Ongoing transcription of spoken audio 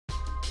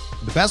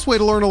The best way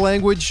to learn a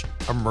language?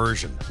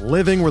 Immersion.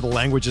 Living where the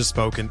language is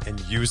spoken and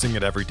using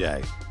it every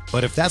day.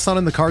 But if that's not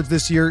in the cards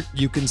this year,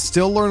 you can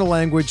still learn a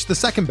language the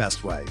second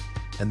best way,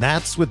 and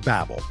that's with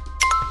Babbel.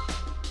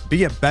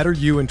 Be a better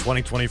you in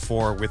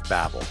 2024 with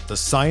Babbel, the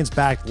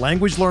science-backed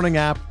language learning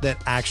app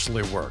that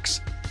actually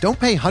works. Don't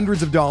pay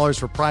hundreds of dollars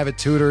for private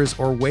tutors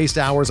or waste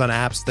hours on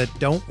apps that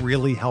don't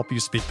really help you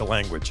speak the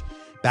language.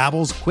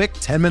 Babbel's quick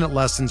 10-minute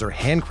lessons are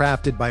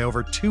handcrafted by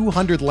over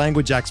 200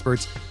 language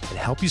experts and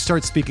help you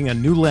start speaking a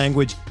new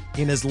language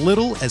in as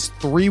little as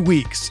 3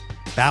 weeks.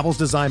 Babbel's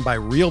designed by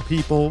real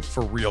people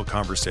for real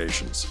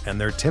conversations,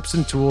 and their tips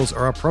and tools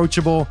are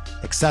approachable,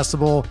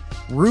 accessible,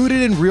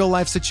 rooted in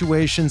real-life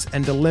situations,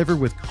 and delivered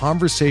with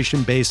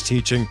conversation-based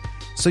teaching,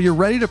 so you're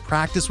ready to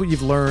practice what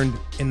you've learned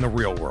in the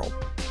real world.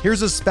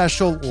 Here's a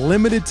special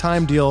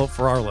limited-time deal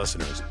for our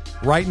listeners.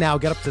 Right now,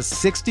 get up to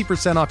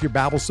 60% off your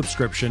Babbel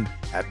subscription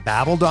at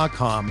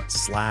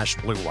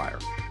babbel.com/Blue Wire.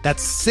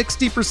 That's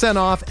 60%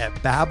 off at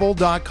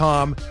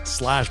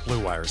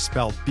babbel.com/Blue Wire,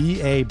 spelled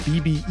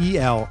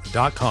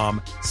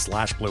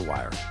BABBEL.com/Blue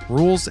Wire.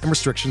 Rules and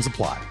restrictions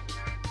apply.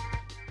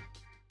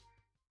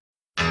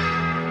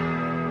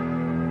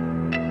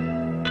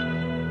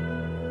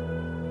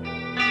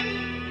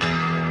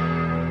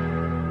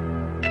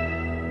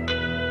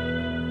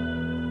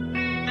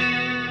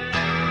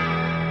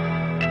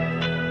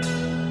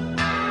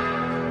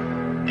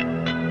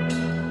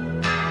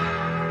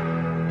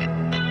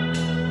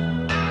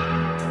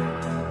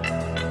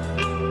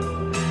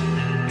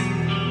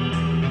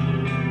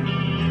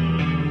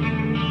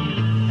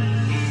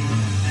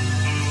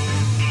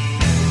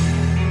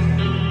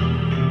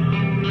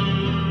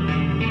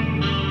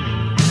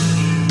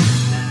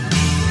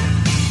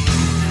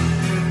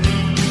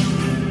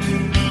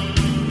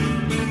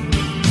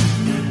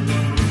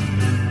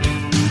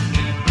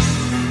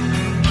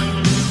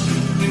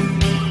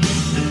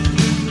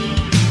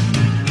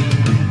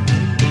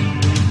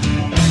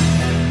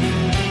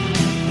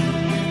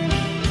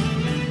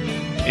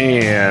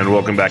 And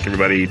welcome back,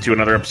 everybody, to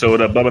another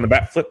episode of Bubba and the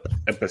Bat Flip,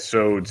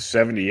 episode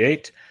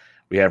 78.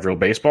 We have real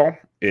baseball.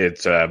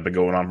 It's been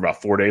going on for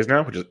about 4 days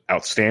now, which is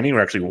outstanding.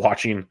 We're actually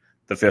watching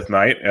the fifth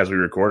night as we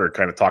record, or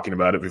kind of talking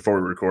about it before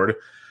we record.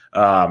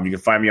 You can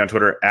find me on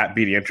Twitter at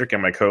BDentric,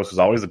 and my co-host is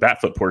always the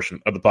Bat Flip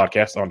portion of the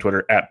podcast on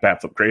Twitter at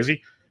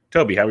BatFlipCrazy.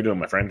 Toby, how we doing,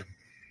 my friend?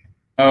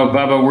 Oh,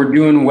 Bubba, we're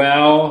doing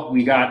well.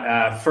 We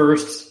got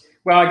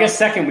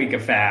second week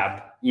of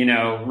Fab,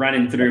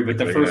 running through, but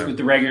the first with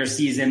the regular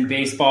season.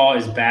 Baseball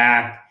is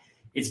back.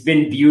 It's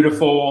been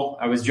beautiful.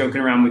 I was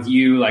joking around with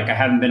you, I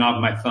haven't been off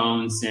my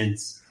phone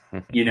since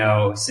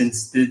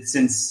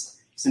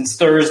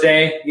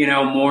Thursday,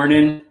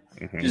 morning,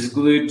 just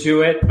glued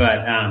to it.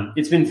 But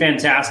it's been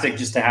fantastic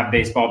just to have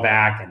baseball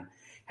back and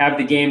have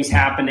the games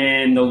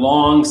happening. The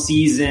long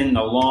season.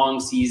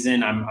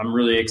 I'm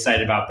really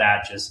excited about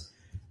that. Just,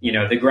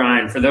 the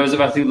grind. For those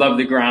of us who love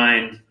the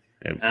grind.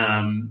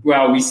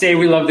 We say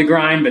we love the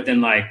grind, but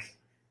then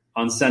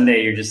on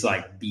Sunday you're just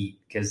beat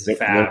because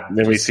Fab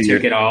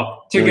took it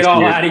all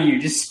out of you,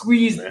 just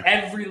squeezed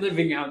every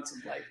living ounce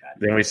of life out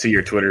of you. Then we see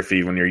your Twitter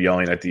feed when you're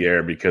yelling at the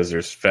air because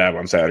there's Fab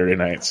on Saturday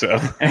night. So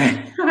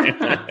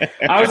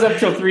I was up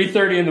till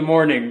 3:30 in the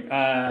morning.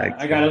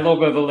 I got a little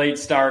bit of a late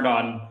start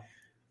on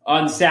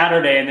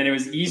Saturday, and then it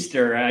was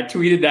Easter. I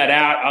tweeted that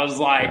out. I was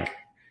I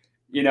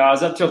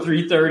was up till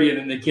 3:30, and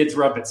then the kids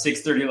were up at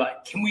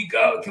 6:30. Can we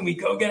go? Can we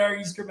go get our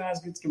Easter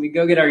baskets?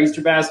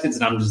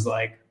 And I'm just long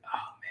day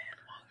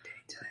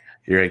today.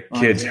 You're like,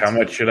 kids, how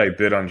much should I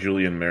bid on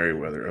Julian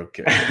Merriweather?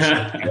 Okay,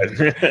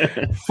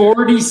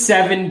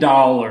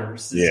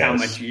 $47 is how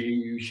much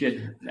you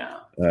should know.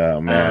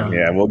 Oh man,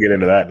 yeah, we'll get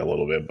into that in a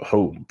little bit.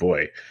 Oh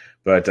boy,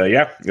 but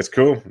it's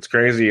cool. It's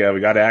crazy. We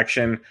got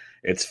action.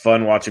 It's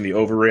fun watching the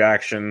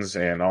overreactions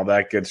and all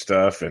that good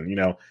stuff. And,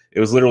 it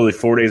was literally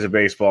 4 days of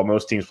baseball.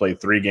 Most teams played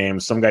 3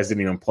 games. Some guys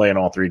didn't even play in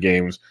all 3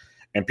 games.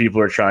 And people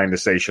are trying to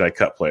say, should I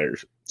cut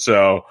players?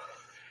 So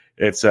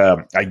it's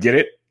I get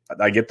it.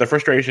 I get the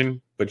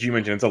frustration. But you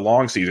mentioned it's a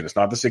long season. It's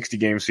not the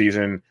 60-game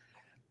season.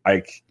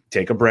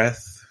 Take a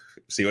breath,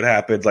 see what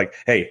happens.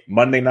 Hey,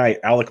 Monday night,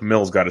 Alec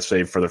Mills got a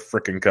save for the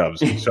freaking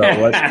Cubs. So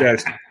let's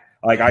just –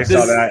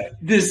 saw that.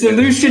 The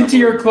solution to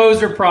your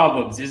closer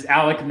problems is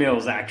Alec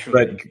Mills,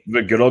 actually.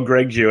 But good old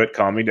Greg Jewett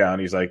calmed me down.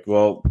 He's like,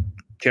 well,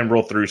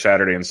 Kimbrel threw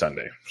Saturday and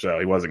Sunday, so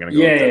he wasn't going to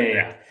go.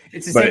 Yeah.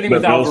 It's the same thing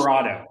with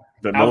Alvarado.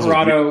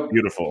 Alvarado,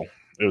 beautiful.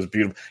 It was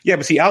beautiful. Yeah,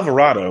 but see,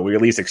 Alvarado, we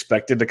at least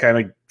expected to kind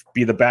of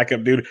be the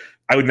backup dude.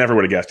 I would never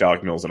would have guessed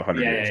Alec Mills in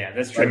 100 years. Yeah,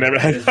 that's true.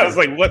 I was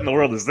like, what in the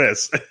world is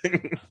this?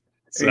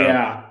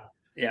 Yeah.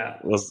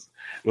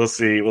 We'll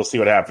see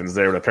what happens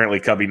there. But apparently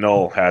Cubby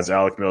Knoll has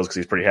Alec Mills because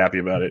he's pretty happy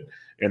about it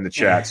in the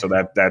chat. So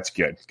that's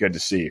good. Good to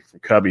see from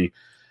Cubby.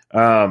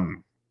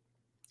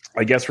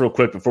 I guess real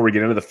quick before we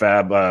get into the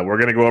Fab, we're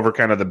going to go over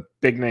kind of the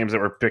big names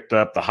that were picked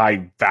up, the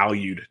high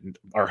valued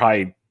or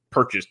high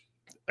purchased,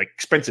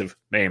 expensive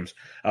names.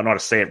 I don't know how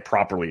to say it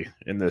properly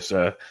in this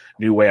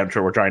new way. I'm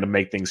sure we're trying to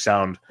make things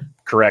sound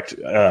correct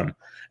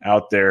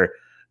out there.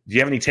 Do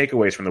you have any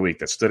takeaways from the week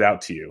that stood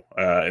out to you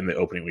in the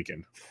opening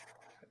weekend?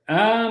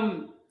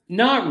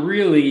 Not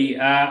really.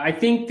 I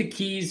think the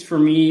keys for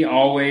me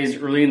always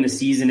early in the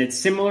season, it's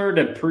similar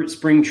to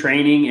spring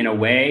training in a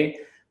way.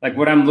 Like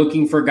what I'm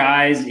looking for,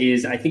 guys,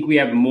 is I think we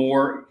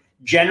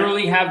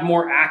generally have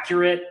more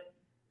accurate,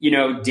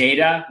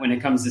 data when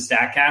it comes to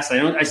StatCast.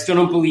 I still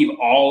don't believe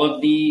all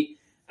of the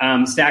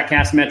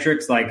StatCast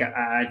metrics. Like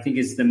I think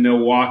it's the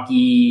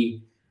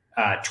Milwaukee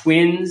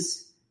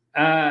Twins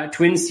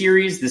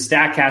series. The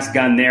StatCast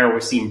gun there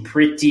was seen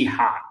pretty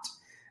hot.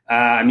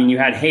 You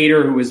had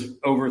Hader, who was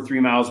over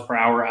 3 miles per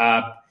hour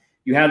up.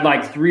 You had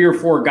like 3 or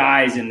 4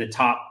 guys in the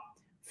top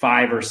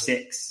 5 or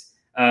 6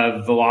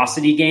 of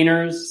velocity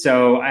gainers.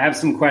 So I have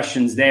some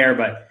questions there,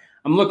 but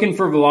I'm looking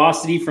for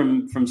velocity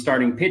from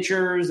starting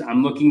pitchers.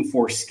 I'm looking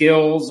for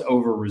skills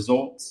over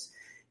results.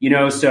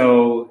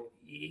 So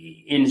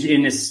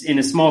in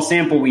a small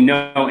sample, we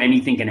know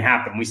anything can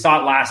happen. We saw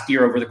it last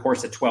year over the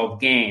course of 12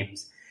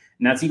 games,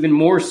 and that's even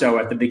more so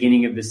at the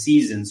beginning of the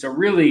season. So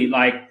really,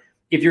 like,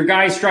 if your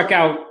guy struck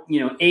out,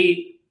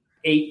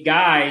 8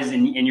 guys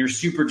and you're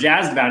super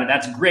jazzed about it,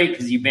 that's great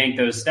because you bank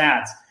those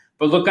stats.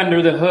 But look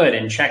under the hood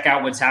and check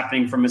out what's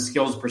happening from a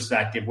skills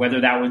perspective,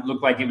 whether that would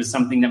look like it was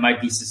something that might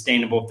be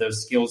sustainable if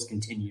those skills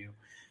continue.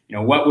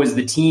 What was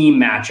the team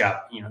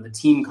matchup, the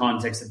team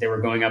context that they were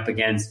going up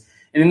against.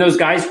 And then those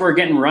guys who are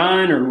getting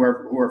run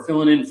or who are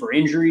filling in for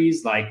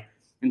injuries,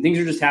 and things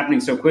are just happening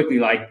so quickly,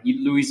 like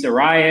Luis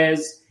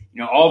Arraez,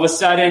 all of a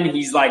sudden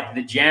he's like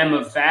the gem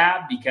of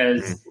Fab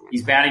because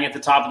he's batting at the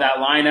top of that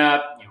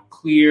lineup,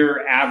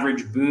 clear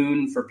average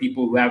boon for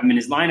people who have him in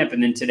his lineup.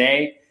 And then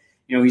today,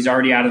 he's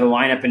already out of the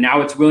lineup, and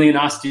now it's Willian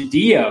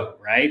Astudillo,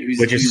 right?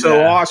 Which is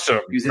so awesome.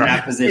 Who's in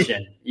that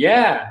position.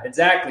 Yeah,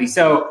 exactly.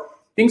 So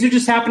things are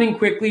just happening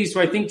quickly. So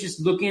I think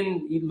just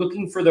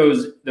looking for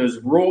those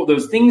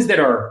things that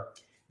are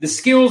the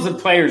skills of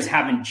players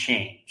haven't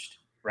changed,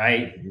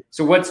 right?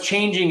 So what's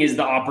changing is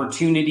the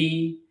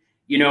opportunity,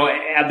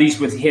 at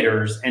least with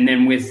hitters. And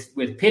then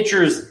with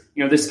pitchers,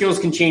 the skills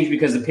can change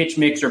because the pitch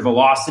mix or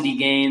velocity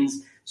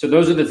gains. So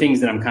those are the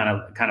things that I'm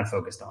kind of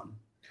focused on.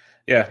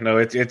 Yeah, no,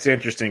 it's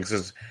interesting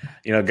because,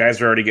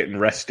 guys are already getting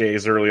rest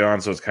days early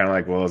on. So it's kind of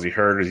like, well, is he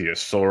hurt? Is he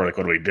just sore? Like,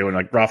 what are we doing?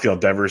 Like Rafael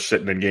Devers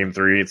sitting in game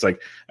 3. It's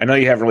like, I know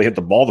you haven't really hit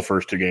the ball the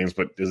first 2 games,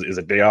 but is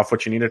a day off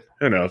what you needed?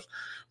 Who knows?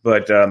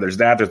 But there's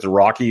that. There's the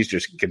Rockies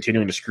just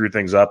continuing to screw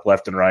things up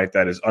left and right.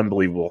 That is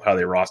unbelievable how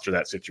they roster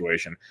that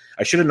situation.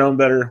 I should have known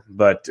better,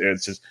 but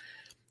it's just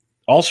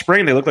all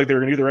spring they looked like they were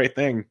going to do the right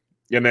thing.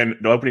 And then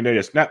the opening day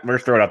just, we're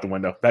throw it out the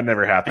window. That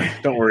never happened.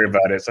 Don't worry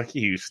about it. It's like,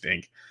 you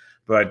stink.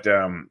 But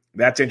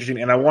that's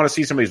interesting. And I want to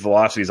see some of these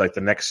velocities like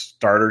the next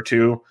start or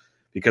two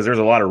because there's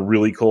a lot of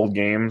really cold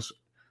games.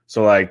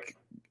 So, like,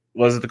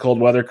 was it the cold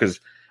weather? Because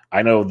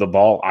I know the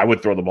ball, I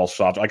would throw the ball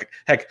soft. Like,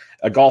 heck,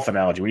 a golf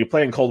analogy. When you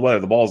play in cold weather,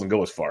 the ball doesn't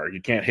go as far.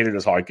 You can't hit it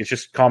as hard. It's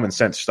just common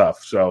sense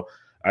stuff. So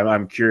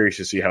I'm curious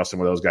to see how some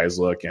of those guys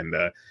look and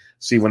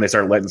see when they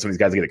start letting some of these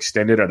guys get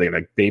extended. Are they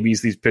going to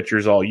babies these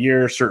pitchers all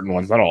year? Certain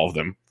ones, not all of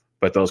them,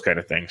 but those kind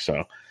of things.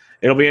 So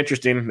it'll be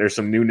interesting. There's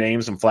some new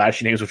names, some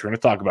flashy names, which we're going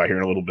to talk about here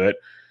in a little bit.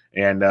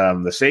 And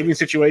the saving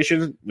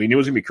situation, we knew it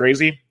was going to be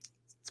crazy.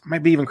 It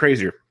might be even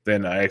crazier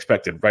than I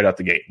expected right out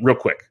the gate, real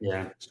quick.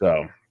 Yeah.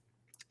 So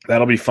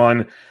that'll be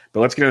fun. But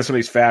let's get into some of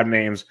these fab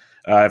names.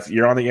 If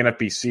you're on the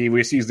NFBC,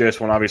 we see this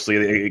one. Obviously,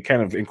 it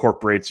kind of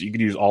incorporates. You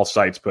can use all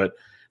sites, but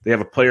they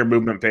have a player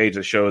movement page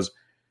that shows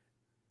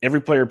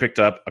every player picked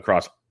up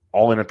across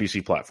all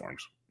NFBC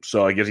platforms.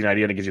 So it gives you an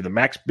idea, and it gives you the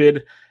max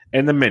bid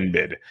and the min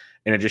bid,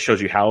 and it just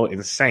shows you how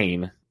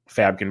insane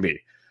fab can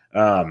be.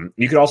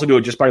 You could also do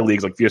it just by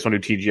leagues, like if you just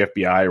want to do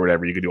TGFBI or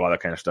whatever, you could do all that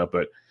kind of stuff.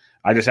 But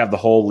I just have the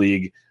whole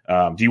league.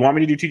 Do you want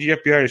me to do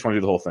TGFBI or just want to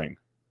do the whole thing?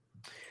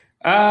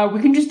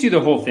 We can just do the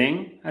whole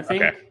thing, I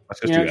think. Okay, let's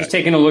just do that. Just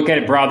taking a look at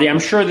it broadly. I'm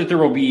sure that there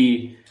will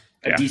be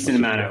a decent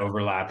amount of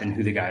overlap in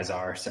who the guys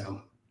are.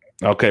 So,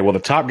 okay, well, the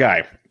top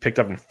guy picked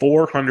up in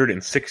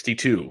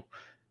 462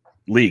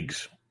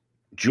 leagues,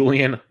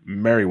 Julian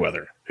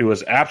Merryweather, who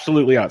was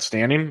absolutely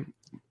outstanding.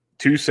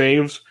 2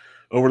 saves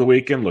over the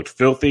weekend, looked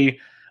filthy.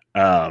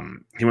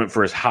 He went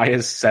for as high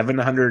as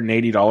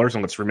 $780,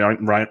 and let's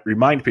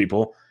remind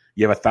people,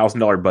 you have a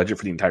 $1,000 budget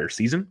for the entire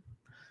season,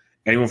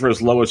 and he went for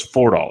as low as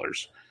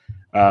 $4.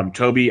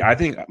 Toby, I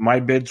think my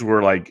bids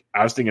were like,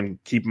 I was thinking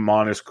keep him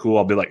honest, cool.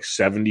 I'll be like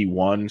 $71,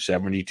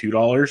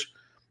 $72.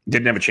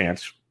 Didn't have a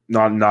chance.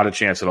 Not a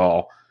chance at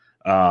all.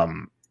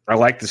 I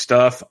like the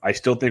stuff. I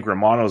still think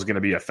Romano is going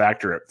to be a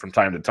factor from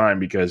time to time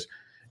because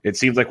it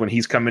seems like when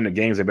he's come into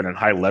games, they've been in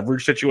high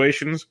leverage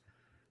situations.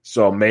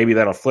 So maybe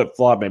that'll flip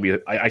flop. Maybe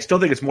I still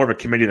think it's more of a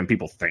committee than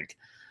people think.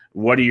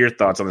 What are your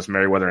thoughts on this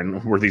Merryweather,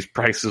 and were these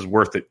prices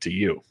worth it to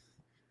you?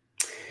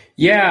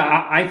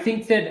 Yeah, I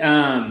think that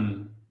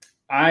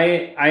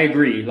I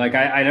agree. Like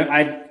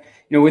I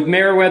with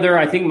Merryweather,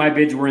 I think my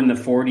bids were in the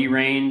 40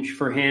 range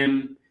for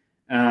him.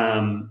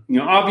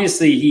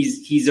 Obviously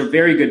he's a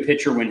very good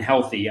pitcher when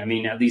healthy. I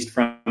mean, at least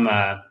from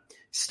a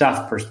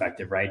stuff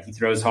perspective, right? He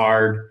throws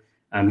hard.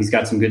 He's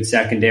got some good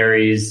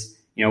secondaries.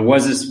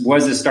 Was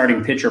a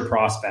starting pitcher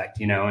prospect,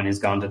 and has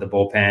gone to the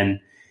bullpen.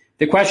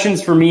 the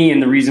questions for me, and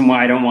the reason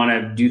why I don't want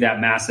to do that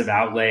massive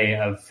outlay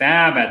of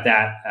fab at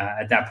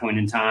that point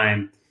in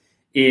time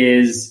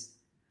is,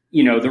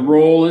 the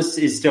role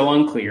is still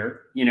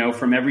unclear.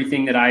 From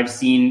everything that I've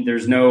seen,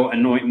 there's no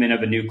anointment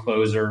of a new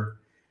closer.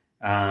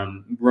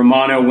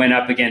 Romano went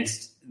up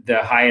against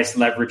the highest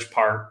leverage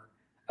part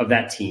of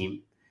that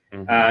team.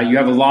 Mm-hmm. You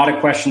have a lot of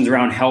questions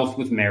around health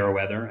with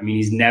Merriweather. I mean,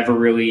 he's never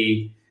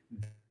really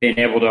been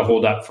able to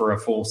hold up for a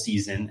full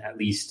season, at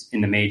least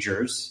in the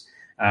majors.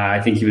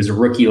 I think he was a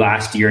rookie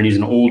last year, and he's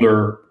an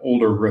older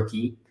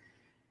rookie.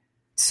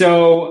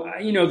 So,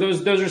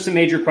 those are some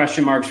major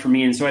question marks for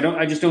me. And so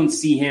I just don't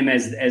see him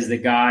as the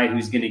guy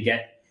who's going to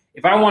get,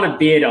 if I want to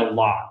bid a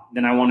lot,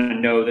 then I want to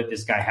know that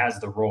this guy has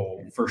the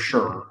role for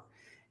sure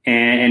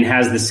and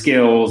has the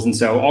skills. And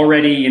so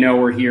already,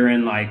 we're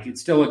hearing like it's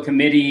still a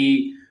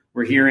committee.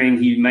 We're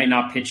hearing he might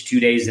not pitch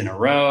 2 days in a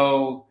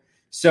row.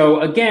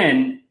 So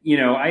again,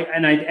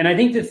 I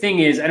think the thing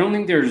is, I don't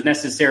think there's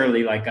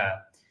necessarily like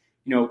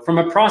from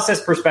a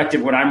process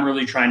perspective, what I'm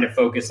really trying to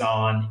focus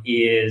on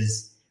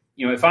is,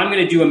 if I'm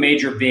going to do a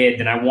major bid,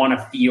 then I want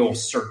to feel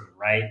certain,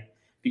 right?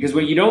 Because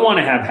what you don't want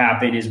to have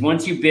happen is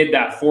once you bid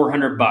that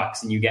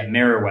 $400 and you get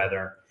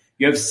Merriweather,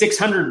 you have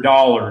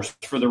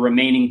 $600 for the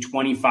remaining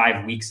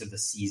 25 weeks of the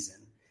season.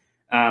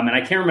 And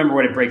I can't remember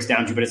what it breaks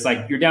down to, but it's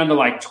like you're down to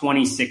like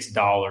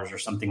 $26 or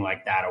something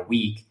like that a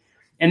week.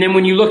 And then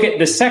when you look at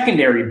the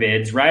secondary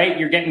bids, right,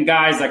 you're getting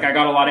guys like I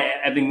got a lot of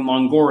Evan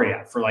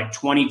Longoria for like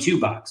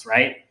 $22,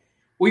 right?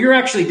 Well, you're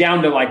actually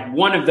down to like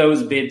one of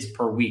those bids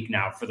per week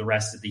now for the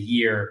rest of the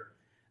year.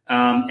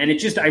 And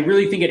I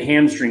really think it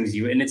hamstrings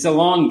you. And it's a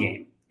long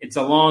game.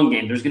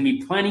 There's going to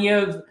be plenty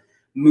of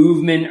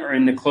movement or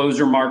in the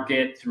closer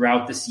market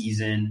throughout the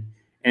season.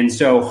 And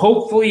so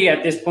hopefully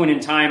at this point in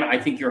time, I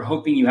think you're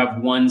hoping you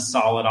have one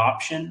solid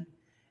option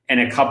and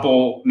a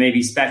couple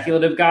maybe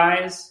speculative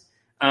guys.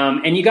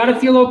 And you got to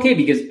feel okay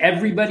because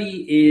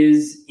everybody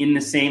is in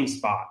the same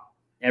spot.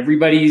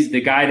 Everybody's the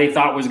guy they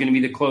thought was going to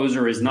be the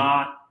closer is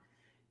not,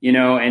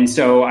 and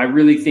so I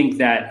really think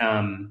that,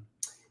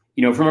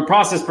 from a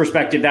process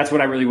perspective, that's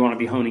what I really want to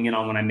be honing in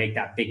on when I make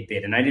that big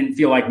bid. And I didn't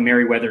feel like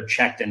Merriweather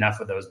checked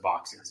enough of those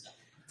boxes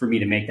for me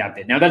to make that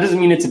bid. Now, that doesn't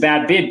mean it's a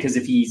bad bid because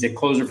if he's a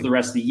closer for the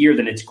rest of the year,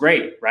 then it's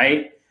great, right?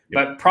 Yep.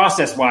 But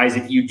process-wise,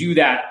 if you do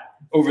that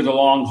over the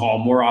long haul,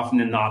 more often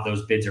than not,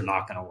 those bids are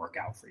not going to work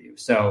out for you.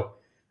 So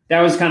that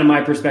was kind of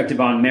my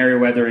perspective on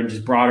Merriweather and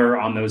just broader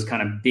on those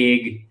kind of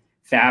big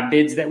fab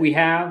bids that we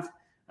have.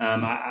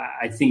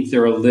 I think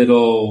they're a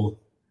little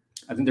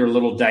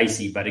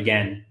dicey, but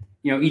again,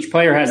 each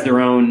player has their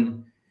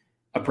own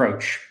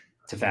approach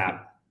to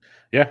fab.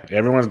 Yeah,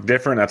 everyone's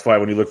different. That's why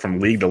when you look from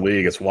league to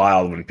league, it's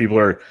wild. When people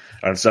are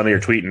on Sunday or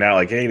tweeting out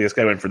like, hey, this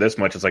guy went for this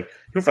much. It's like,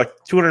 you went for like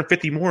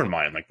 250 more in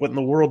mine. Like, what in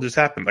the world just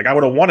happened? Like, I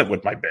would have won it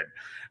with my bid.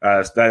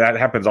 That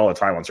happens all the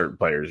time on certain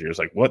players. You're just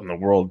like, what in the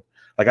world?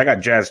 Like, I got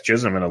Jazz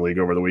Chisholm in a league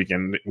over the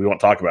weekend. We won't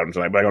talk about him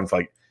tonight, but I went for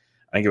like,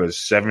 I think it was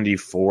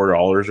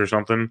 $74 or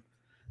something.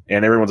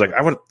 And everyone's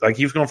like,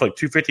 he was going for like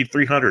 250,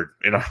 300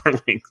 in our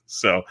league.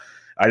 So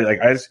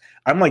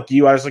I'm like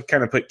you. I was like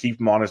kind of keep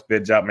them honest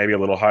bids out, maybe a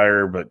little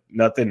higher, but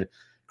nothing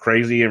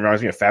crazy. It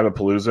reminds me of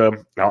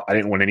Fabapalooza. I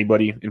didn't win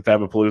anybody in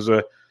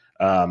Fabapalooza.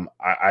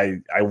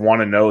 I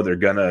want to know they're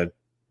gonna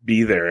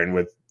be there. And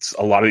with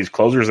a lot of these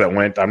closers that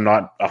went, I'm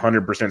not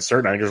 100%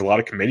 certain. I think there's a lot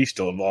of committees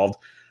still involved.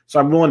 So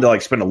I'm willing to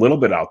like spend a little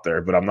bit out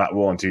there, but I'm not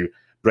willing to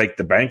break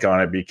the bank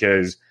on it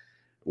because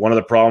one of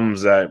the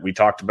problems that we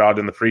talked about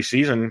in the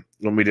preseason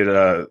when we did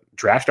a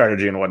draft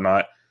strategy and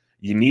whatnot,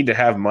 you need to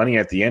have money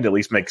at the end, at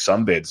least make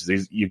some bids.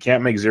 You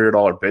can't make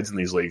 $0 bids in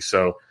these leagues.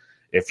 So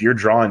if you're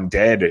drawing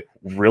dead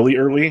really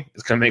early,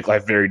 it's going to make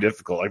life very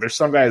difficult. Like there's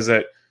some guys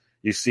that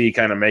you see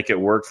kind of make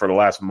it work for the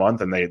last month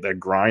and they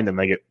grind and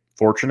they get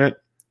fortunate.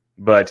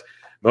 But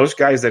most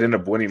guys that end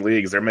up winning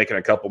leagues, they're making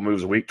a couple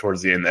moves a week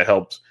towards the end that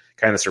helps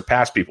kind of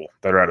surpass people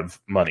that are out of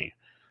money.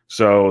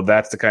 So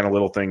that's the kind of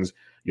little things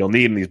you'll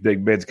need in these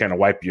big bids kind of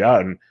wipe you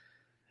out. And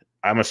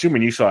I'm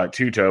assuming you saw it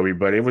too, Toby,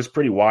 but it was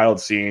pretty wild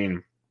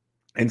seeing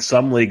in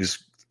some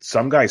leagues,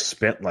 some guys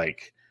spent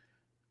like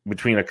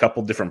between a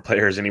couple different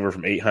players anywhere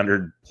from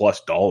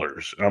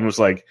 $800+. And I'm just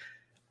like,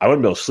 I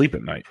wouldn't be able to sleep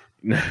at night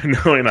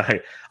knowing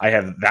I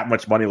have that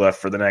much money left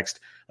for the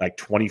next like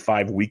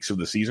 25 weeks of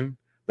the season.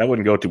 That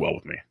wouldn't go too well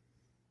with me.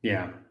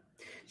 Yeah.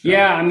 So.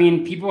 Yeah. I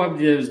mean, people have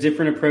those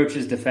different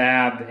approaches to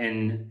fab,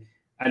 and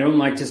I don't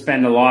like to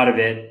spend a lot of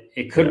it.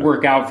 It could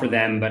work out for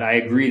them, but I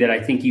agree that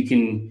I think you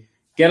can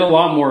get a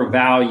lot more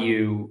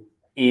value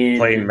in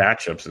playing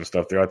matchups and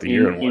stuff throughout the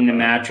year. In the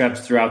matchups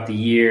throughout the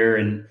year.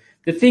 And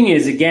the thing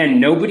is, again,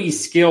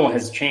 nobody's skill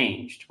has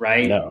changed,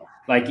 right? No.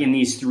 Like in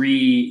these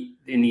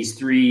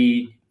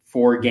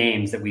 4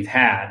 games that we've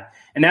had.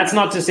 And that's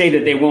not to say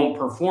that they won't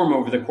perform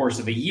over the course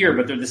of a year,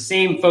 but they're the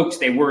same folks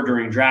they were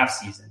during draft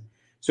season.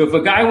 So if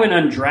a guy went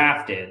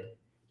undrafted,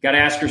 you got to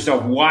ask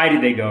yourself, why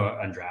did they go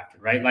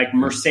undrafted, right? Like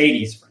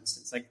Mercedes, for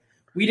instance. Like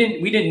we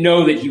didn't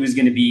know that he was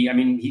going to be, I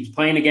mean, he's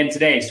playing again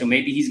today, so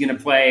maybe he's going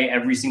to play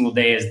every single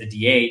day as the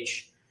DH.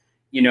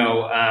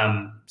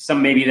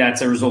 Maybe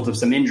that's a result of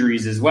some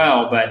injuries as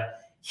well. But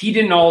he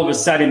didn't all of a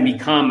sudden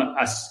become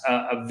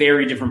a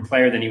very different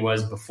player than he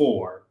was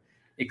before.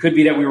 It could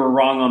be that we were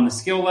wrong on the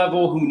skill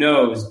level. Who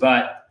knows?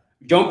 But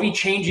don't be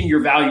changing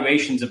your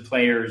valuations of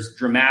players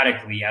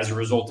dramatically as a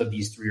result of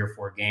these 3 or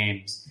 4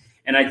 games.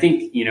 And I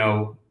think,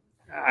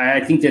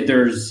 I think that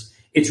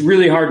it's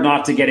really hard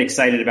not to get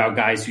excited about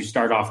guys who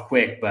start off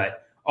quick,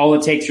 but all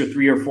it takes are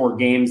 3 or 4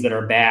 games that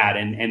are bad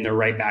and they're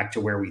right back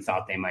to where we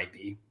thought they might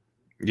be.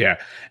 Yeah.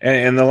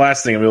 And the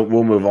last thing,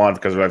 we'll move on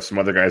because we have some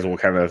other guys we'll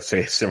kind of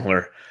say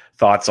similar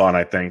thoughts on,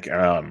 I think.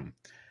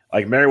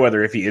 Like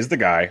Merriweather, if he is the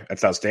guy,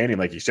 that's outstanding.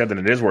 Like you said, then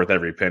it is worth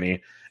every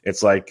penny.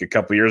 It's like a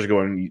couple years ago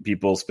when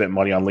people spent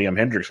money on Liam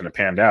Hendriks and it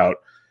panned out.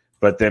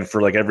 But then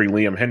for like every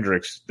Liam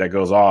Hendriks that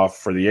goes off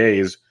for the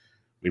A's,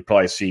 we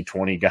probably see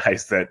 20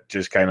 guys that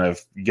just kind of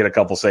get a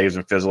couple saves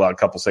and fizzle out, a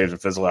couple saves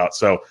and fizzle out.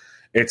 So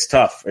it's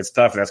tough. It's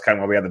tough. And that's kind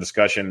of why we had the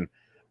discussion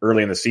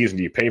early in the season.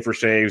 Do you pay for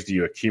saves? Do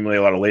you accumulate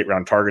a lot of late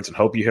round targets and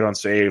hope you hit on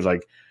saves?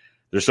 Like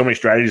there's so many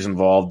strategies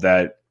involved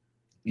that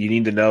you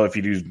need to know if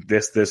you do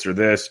this, or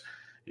this,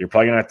 you're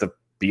probably going to have to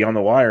be on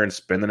the wire and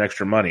spend the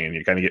extra money and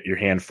you kind of get your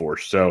hand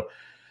forced. So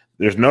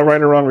there's no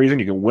right or wrong reason.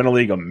 You can win a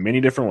league on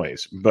many different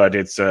ways, but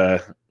it's,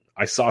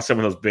 I saw some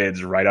of those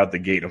bids right out the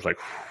gate. And I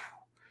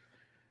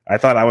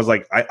was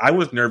like, I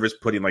was nervous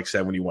putting like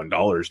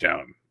 $71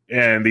 down,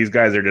 and these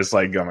guys are just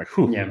like, I'm like,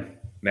 whew, yeah,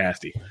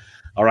 nasty.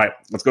 All right,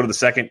 let's go to the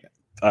second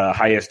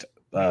highest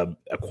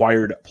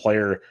acquired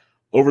player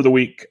over the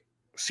week.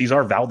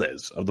 Cesar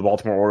Valdez of the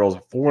Baltimore Orioles,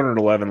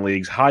 411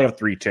 leagues, high of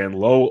 310,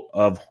 low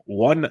of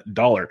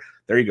 $1.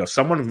 There you go.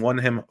 Someone won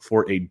him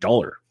for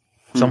 $1.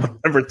 Someone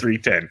for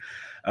 310.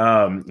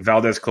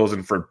 Valdez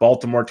closing for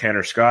Baltimore.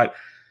 Tanner Scott,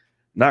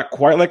 not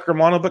quite like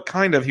Romano, but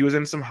kind of. He was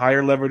in some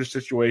higher leverage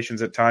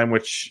situations at time,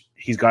 which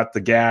he's got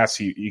the gas.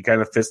 He kind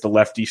of fits the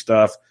lefty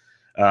stuff.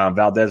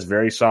 Valdez,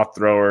 very soft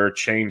thrower,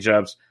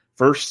 changeups.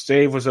 First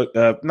save was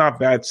not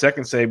bad.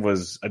 Second save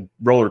was a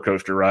roller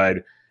coaster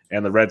ride,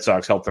 and the Red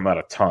Sox helped him out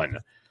a ton.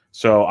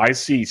 So I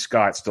see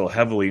Scott still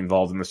heavily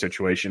involved in the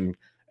situation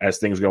as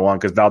things go on,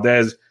 because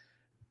Valdez,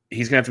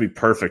 he's going to have to be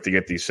perfect to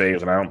get these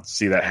saves, and I don't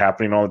see that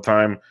happening all the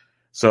time.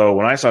 So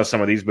when I saw some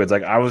of these bids,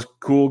 like I was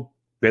cool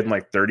bidding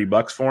like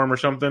 $30 for him or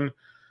something,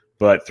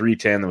 but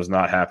 310 was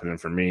not happening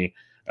for me.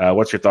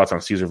 What's your thoughts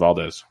on Cesar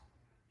Valdez?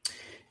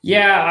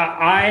 Yeah,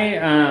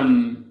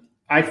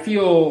 I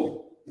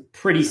feel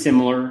pretty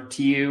similar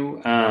to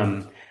you.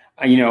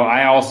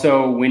 I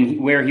also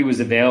where he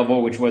was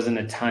available, which wasn't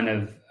a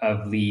ton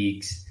of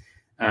leagues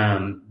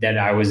that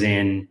I was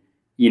in.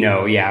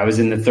 I was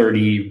in the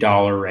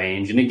 $30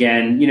 range. And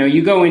again,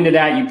 you go into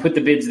that, you put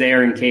the bids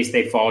there in case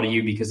they fall to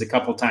you, because a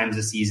couple times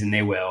a season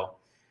they will.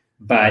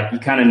 But you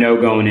kind of know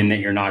going in that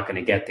you're not going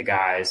to get the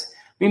guys.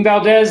 I mean,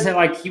 Valdez,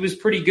 he was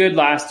pretty good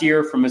last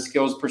year from a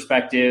skills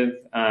perspective.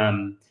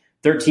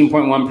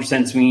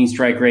 13.1% swinging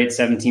strike rate,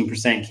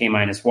 17%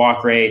 K-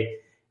 walk rate.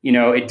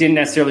 It didn't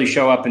necessarily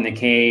show up in the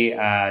K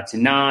to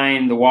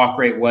 9. The walk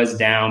rate was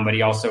down, but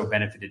he also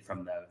benefited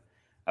from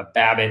a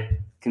BABIP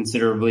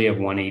considerably of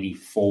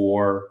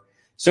 184.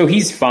 So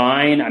he's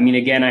fine. I mean,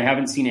 again, I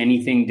haven't seen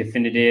anything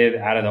definitive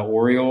out of the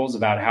Orioles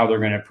about how they're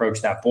going to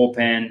approach that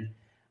bullpen.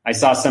 I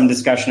saw some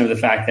discussion of the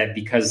fact that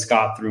because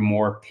Scott threw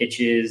more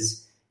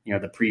pitches,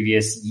 the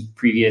previous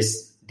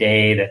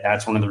day,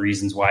 that's one of the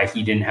reasons why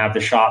he didn't have the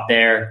shot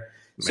there.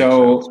 Makes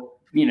sense.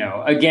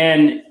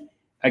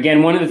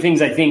 Again, one of the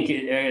things I think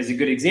as a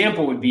good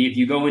example would be if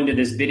you go into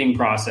this bidding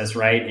process,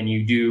 right, and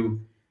you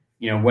do,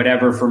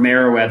 whatever for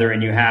Merriweather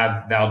and you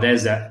have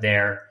Valdez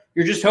there,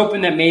 you're just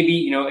hoping that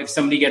maybe, if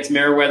somebody gets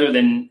Merriweather,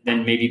 then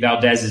maybe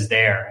Valdez is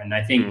there. And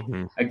I think,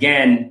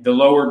 again, the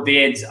lower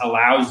bids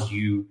allows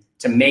you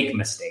to make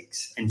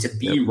mistakes and to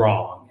be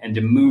wrong and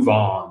to move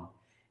on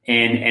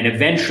and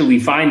eventually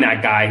find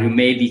that guy who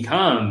may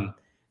become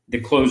the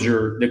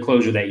closer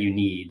that you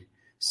need.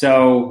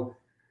 So,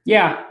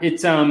 yeah,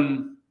 it's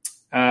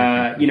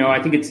I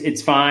think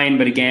it's fine,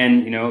 but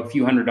again, a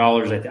few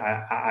 $100,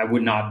 I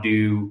would not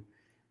do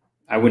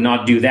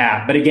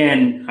that. But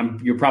again,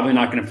 you're probably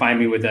not going to find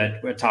me with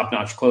a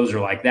top-notch closer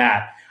like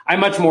that. I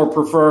much more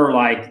prefer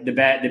like the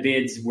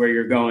bids where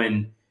you're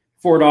going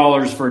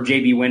 $4 for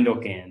JB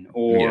Wendelken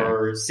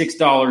or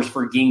 $6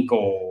 for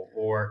Ginkel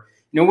or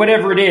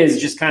whatever it is.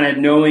 Just kind of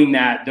knowing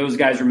that those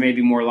guys are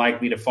maybe more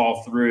likely to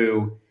fall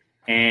through,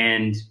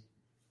 and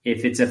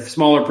if it's a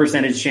smaller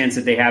percentage chance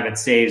that they have it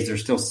saves,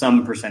 there's still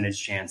some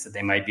percentage chance that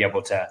they might be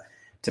able to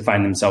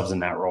find themselves in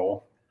that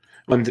role.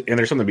 And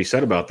there's something to be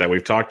said about that.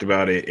 We've talked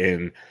about it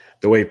in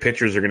the way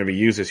pitchers are going to be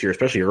used this year,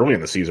 especially early in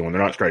the season when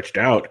they're not stretched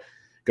out.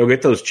 Go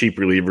get those cheap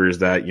relievers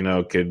that,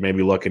 could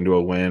maybe luck into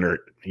a win, or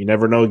you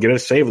never know, get a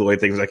save the way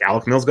things like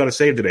Alec Mills got a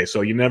save today.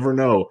 So you never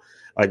know.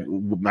 Like,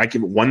 might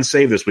get one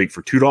save this week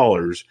for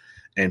 $2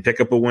 and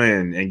pick up a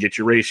win and get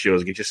your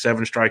ratios, get you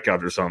 7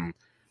 strikeouts or something.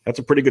 That's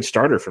a pretty good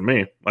starter for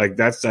me. Like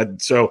that's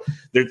that. So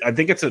I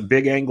think it's a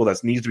big angle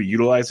that needs to be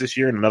utilized this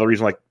year. And another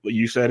reason, like what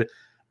you said,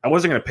 I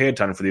wasn't going to pay a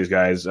ton for these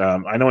guys.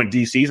 I know in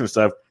DCs and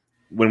stuff,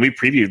 when we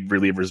previewed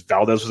relievers,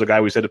 Valdez was a guy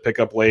we said to pick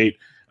up late.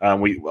 A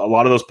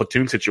lot of those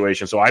platoon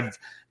situations. So I've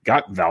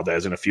got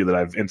Valdez in a few that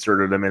I've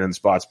inserted him in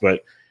spots,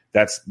 but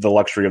that's the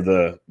luxury of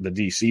the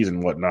DCs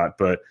and whatnot.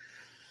 But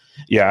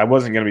yeah, I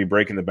wasn't going to be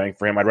breaking the bank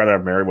for him. I'd rather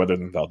have Merriweather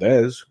than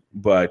Valdez,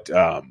 but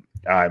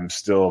I'm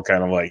still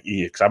kind of like,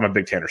 because I'm a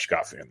big Tanner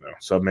Scott fan though.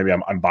 So maybe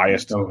I'm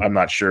biased. I'm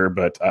not sure,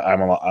 but I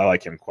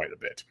like him quite a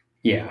bit.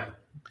 Yeah.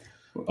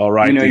 All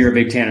right. You're a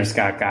big Tanner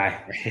Scott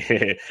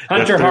guy.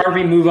 Hunter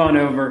Harvey, move on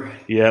over.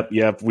 Yep.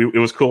 It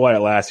was cool while it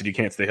lasted. You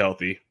can't stay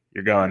healthy.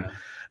 You're gone.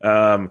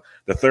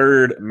 The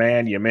third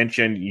man you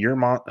mentioned,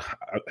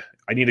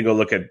 I need to go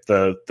look at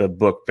the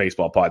book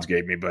Baseball Pods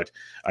gave me, but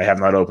I have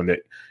not opened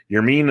it.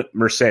 Yermin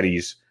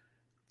Mercedes,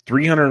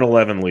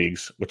 311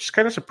 leagues, which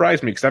kind of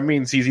surprised me because that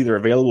means he's either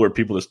available or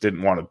people just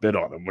didn't want to bid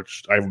on him,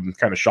 which I'm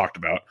kind of shocked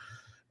about.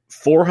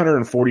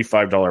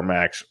 $445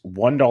 max,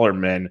 $1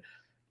 min.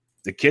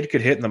 The kid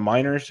could hit in the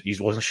minors. He's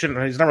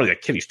not really a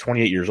kid. He's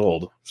 28 years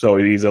old. So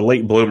he's a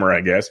late bloomer,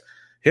 I guess.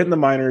 Hitting the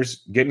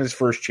minors, getting his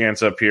first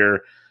chance up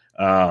here.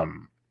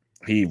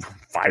 He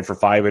 5 for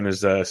 5 in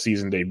his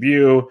season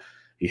debut.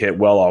 He hit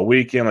well all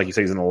weekend. Like you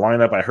say, he's in the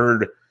lineup. I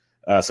heard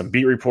some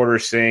beat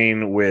reporters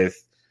saying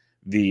with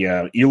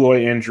the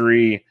Eloy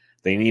injury,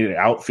 they need an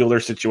outfielder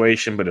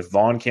situation. But if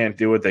Vaughn can't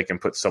do it, they can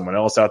put someone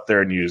else out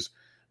there and use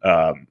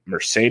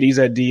Mercedes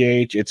at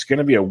DH. It's going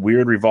to be a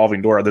weird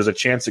revolving door. There's a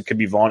chance it could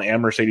be Vaughn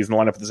and Mercedes in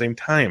the lineup at the same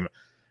time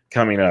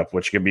coming up,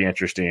 which could be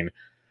interesting.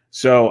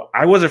 So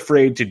I was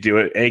afraid to do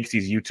it. Because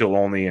he's util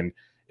only, and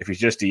if he's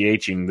just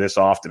DHing this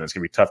often, it's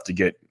going to be tough to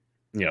get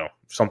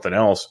something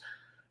else.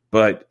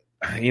 But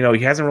he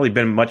hasn't really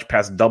been much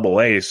past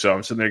AA. So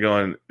I'm sitting there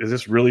going, is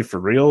this really for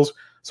reals?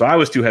 So I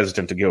was too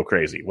hesitant to go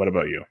crazy. What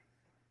about you?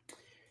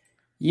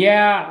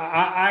 Yeah,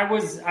 I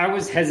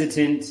was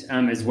hesitant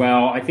as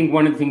well. I think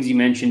one of the things you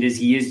mentioned is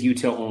he is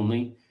util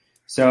only.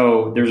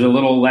 So there's a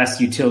little less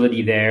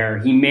utility there.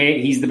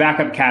 He's the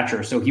backup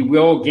catcher, so he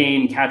will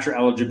gain catcher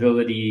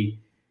eligibility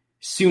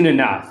soon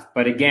enough.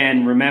 But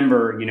again,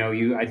 remember,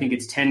 I think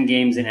it's 10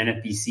 games in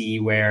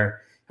NFBC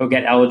where he'll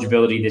get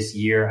eligibility this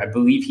year. I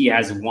believe he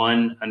has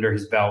 1 under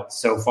his belt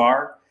so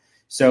far.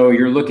 So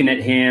you're looking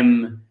at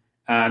him.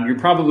 You're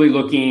probably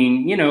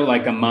looking,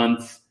 like a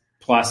month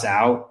plus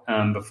out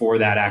before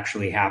that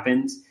actually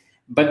happens.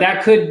 But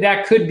that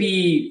could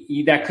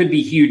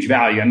be huge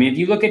value. I mean, if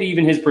you look at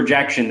even his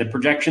projection, the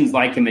projections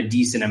like him a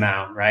decent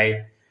amount,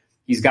 right?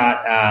 He's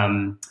got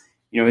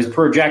his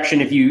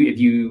projection, if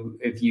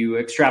you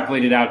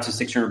extrapolate it out to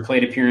 600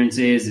 plate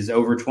appearances, is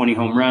over 20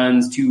 home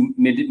runs,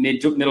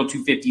 middle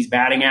 250s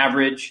batting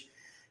average,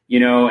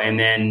 and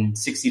then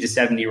 60 to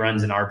 70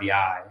 runs in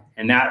RBI.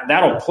 And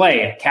that'll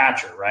play at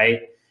catcher,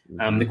 right?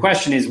 The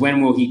question is,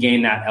 when will he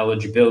gain that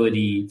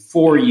eligibility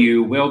for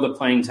you? Will the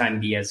playing time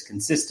be as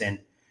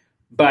consistent?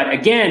 But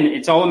again,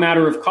 it's all a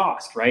matter of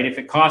cost, right? If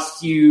it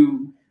costs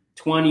you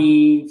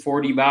 $20,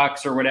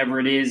 $40 or whatever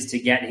it is to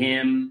get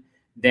him,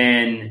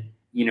 then,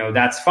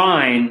 that's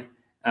fine.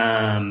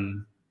 But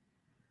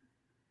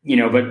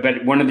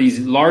one of these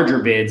larger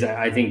bids,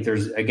 I think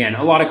there's, again,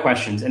 a lot of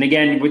questions. And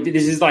again,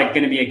 this is like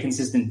going to be a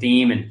consistent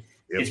theme, and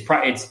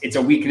it's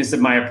a weakness of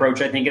my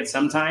approach, I think, at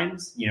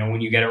sometimes,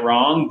 when you get it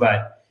wrong,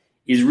 but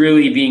is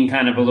really being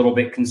kind of a little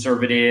bit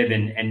conservative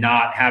and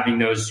not having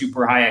those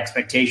super high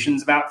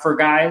expectations for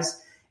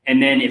guys.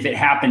 And then if it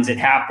happens, it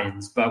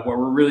happens. But what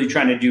we're really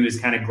trying to do is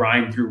kind of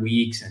grind through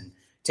weeks and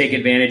take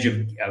advantage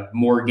of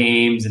more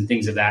games and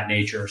things of that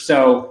nature.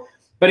 So,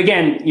 but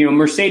again,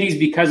 Mercedes,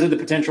 because of the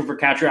potential for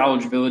catcher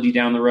eligibility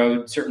down the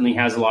road, certainly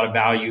has a lot of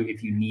value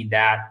if you need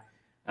that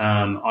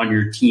on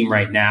your team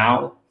right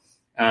now.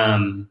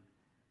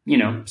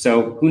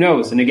 So who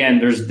knows? And again,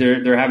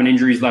 they're having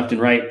injuries left and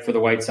right for the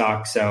White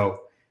Sox. So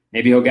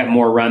maybe he'll get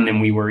more run than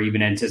we were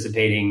even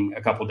anticipating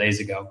a couple days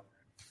ago.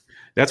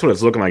 That's what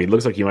it's looking like. It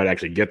looks like he might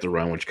actually get the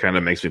run, which kind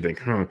of makes me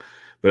think,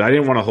 But I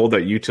didn't want to hold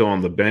that util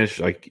on the bench.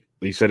 Like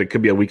you said, it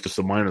could be a weakness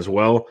of mine as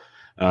well.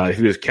 If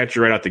he was catcher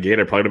right out the gate,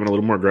 I probably would have been a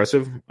little more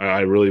aggressive.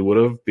 I really would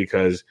have,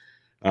 because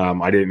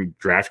I didn't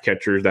draft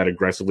catchers that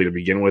aggressively to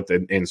begin with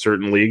in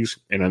certain leagues.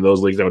 And in those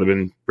leagues, I would have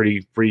been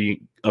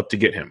pretty up to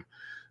get him.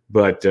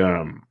 But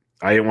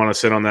I didn't want to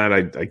sit on that.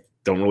 I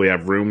don't really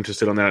have room to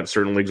sit on that in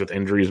certain leagues with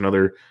injuries and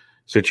other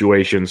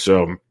situations.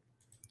 So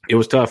it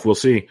was tough. We'll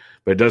see.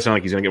 But it does sound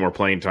like he's going to get more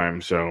playing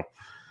time. So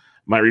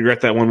might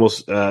regret that one.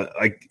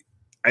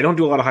 I don't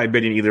do a lot of high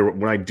bidding either.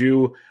 When I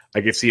do,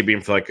 I could see it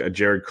being for like a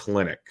Jared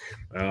Klinick,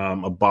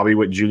 a Bobby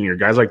Witt Jr.,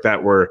 guys like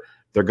that where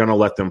they're going to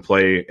let them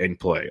play.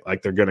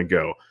 Like they're going to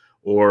go.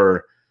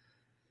 Or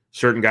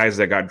certain guys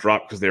that got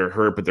dropped because they were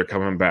hurt, but they're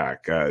coming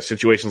back.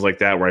 Situations like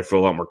that where I feel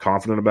a lot more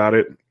confident about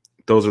it.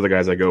 Those are the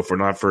guys I go for,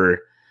 not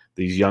for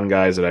these young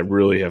guys that I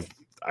really have.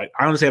 I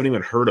honestly haven't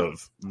even heard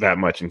of that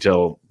much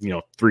until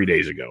 3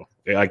 days ago.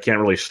 I can't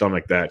really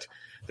stomach that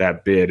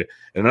bid.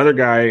 And another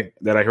guy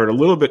that I heard a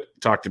little bit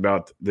talked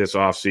about this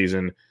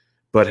offseason,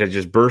 but had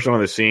just burst on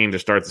the scene to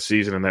start the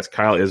season, and that's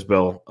Kyle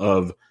Isbell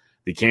of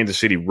the Kansas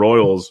City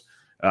Royals.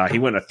 He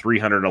went to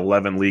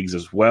 311 leagues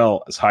as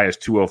well, as high as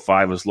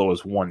 $205, as low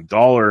as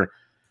 $1.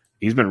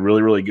 He's been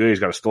really, really good. He's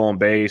got a stolen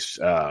base.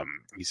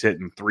 He's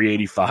hitting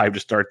 385 to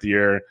start the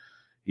year.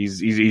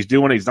 He's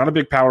doing it. He's not a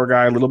big power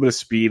guy, a little bit of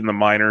speed in the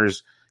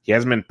minors. He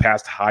hasn't been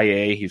past high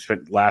A. He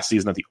spent last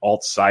season at the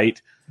alt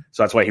site.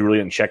 So that's why he really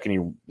didn't check any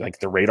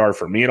the radar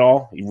for me at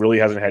all. He really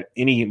hasn't had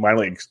any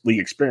minor league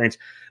experience,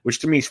 which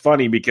to me is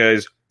funny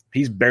because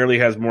he barely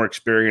has more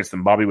experience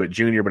than Bobby Witt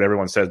Jr., but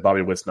everyone says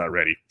Bobby Witt's not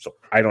ready. So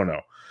I don't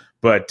know.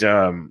 But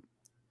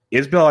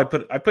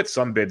Isbell, I put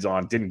some bids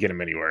on, didn't get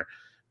him anywhere.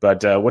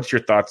 But what's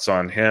your thoughts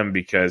on him?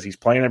 Because he's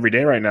playing every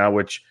day right now,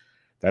 which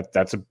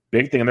that's a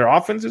big thing. And their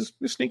offense is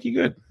sneaky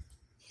good.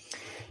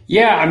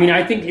 Yeah, I mean,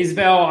 I think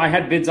Isbell, I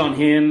had bids on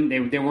him.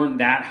 They weren't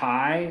that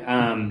high.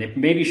 They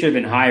maybe should have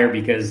been higher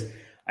because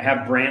I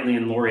have Brantley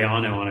and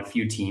Laureano on a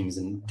few teams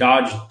and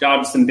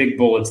dodged some big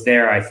bullets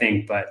there, I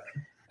think. But,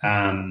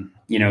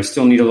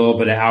 still need a little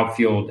bit of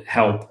outfield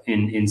help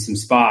in some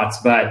spots.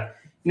 But,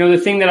 the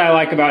thing that I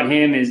like about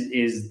him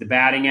is the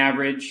batting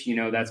average.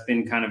 That's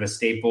been kind of a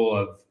staple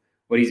of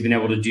what he's been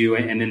able to do.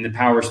 And then the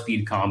power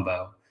speed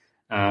combo.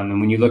 And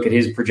when you look at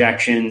his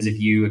projections, if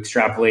you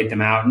extrapolate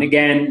them out, and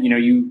again,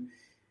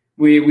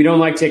 we don't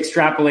like to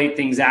extrapolate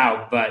things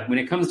out, but when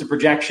it comes to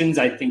projections,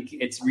 I think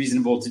it's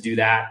reasonable to do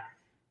that.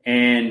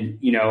 And,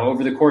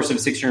 over the course of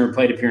 600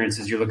 plate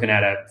appearances, you're looking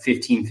at a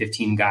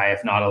 15-15 guy,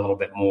 if not a little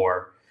bit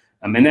more.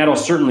 And that'll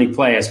certainly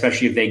play,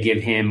 especially if they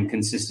give him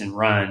consistent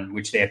run,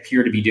 which they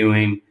appear to be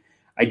doing.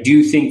 I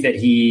do think that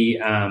he,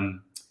 at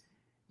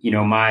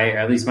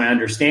least my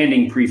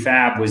understanding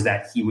prefab was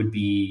that he would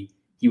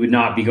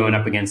not be going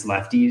up against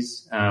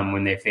lefties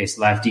when they face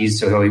lefties.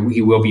 So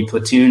he will be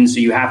platooned. So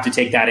you have to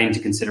take that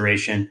into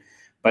consideration.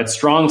 But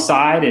strong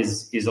side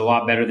is a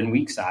lot better than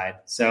weak side.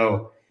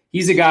 So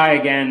he's a guy,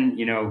 again,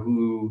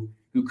 who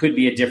could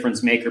be a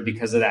difference maker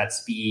because of that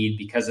speed,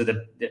 because of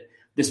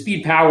the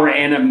speed, power,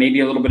 and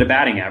maybe a little bit of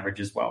batting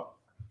average as well.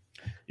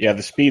 Yeah,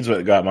 the speed's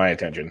what got my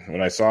attention.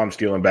 When I saw him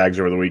stealing bags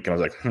over the weekend, I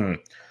was like,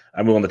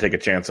 I'm willing to take a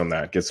chance on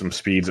that. Get some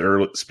speed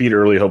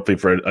early, hopefully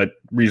for a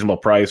reasonable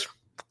price.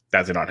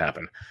 That did not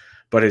happen.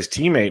 But his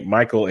teammate,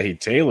 Michael A.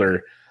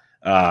 Taylor,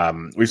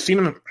 we've seen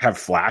him have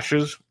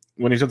flashes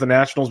when he's at the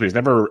Nationals, but he's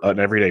never an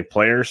everyday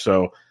player.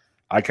 So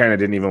I kind of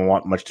didn't even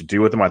want much to do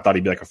with him. I thought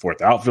he'd be like a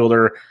fourth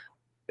outfielder.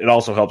 It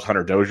also helps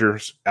Hunter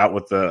Dozier's out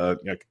with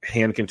the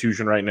hand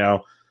contusion right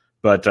now.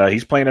 But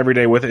he's playing every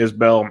day with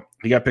Isbell.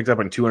 He got picked up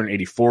in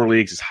 284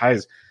 leagues. As high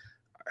as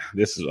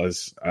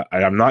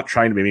I'm not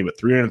trying to be mean, but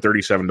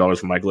 $337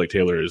 for Michael A.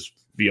 Taylor is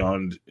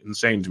beyond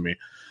insane to me.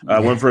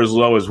 Went for as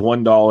low as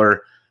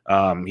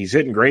 $1. He's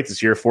hitting great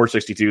this year,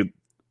 462.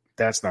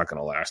 That's not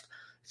going to last.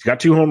 He's got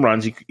 2 home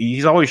runs.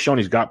 He's always shown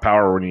he's got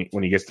power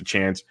when he gets the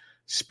chance.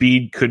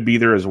 Speed could be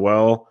there as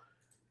well.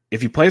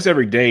 If he plays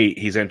every day,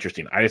 he's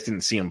interesting. I just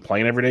didn't see him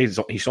playing every day.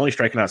 He's only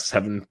striking out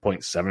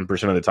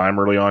 7.7% of the time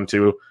early on,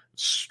 too.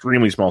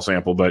 Extremely small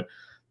sample, but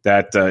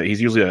that he's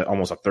usually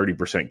almost a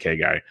 30% K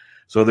guy.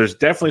 So there's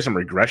definitely some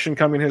regression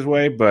coming his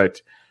way,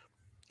 but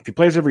if he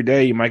plays every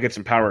day, you might get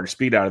some power and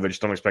speed out of it.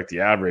 Just don't expect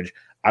the average.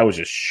 I was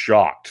just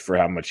shocked for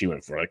how much he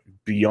went for.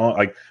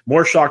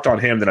 More shocked on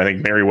him than I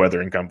think Merriweather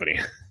and company.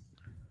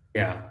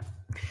 Yeah.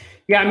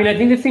 I mean, I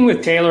think the thing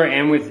with Taylor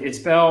and with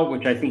Isbell,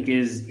 which I think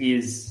is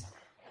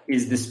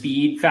the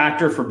speed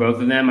factor for both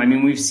of them. I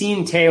mean, we've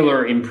seen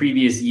Taylor in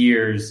previous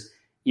years.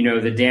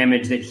 The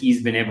damage that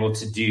he's been able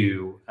to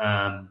do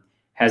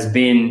has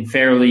been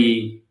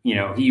fairly.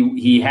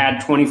 He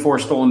had 24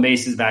 stolen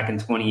bases back in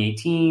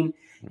 2018.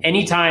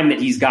 Anytime that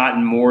he's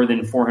gotten more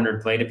than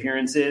 400 plate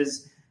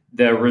appearances,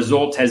 the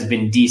result has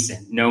been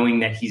decent,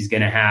 knowing that he's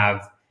going to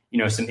have,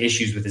 some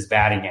issues with his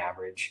batting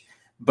average.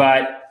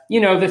 But,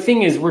 the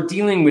thing is, we're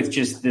dealing with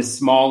just the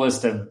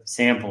smallest of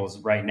samples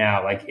right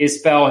now. Like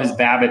Isbell, his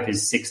BABIP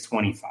is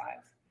 625,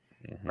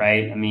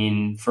 right? I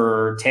mean,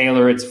 for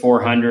Taylor, it's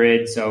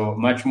 400, so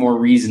much more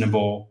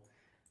reasonable.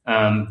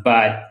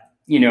 But,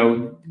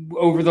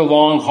 over the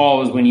long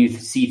haul is when you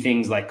see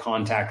things like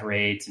contact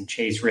rates and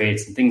chase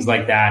rates and things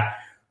like that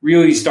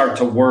really start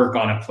to work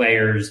on a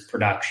player's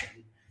production.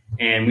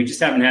 And we just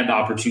haven't had the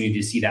opportunity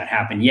to see that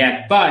happen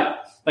yet.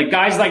 But like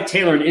guys like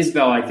Taylor and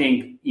Isbell, I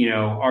think,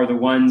 are the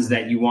ones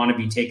that you want to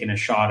be taking a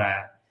shot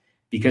at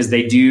because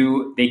they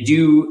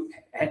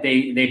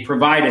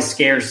provide a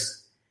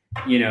scarce,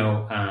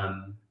 a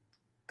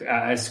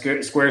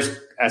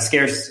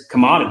scarce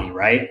commodity,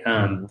 right?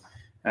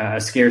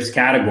 A scarce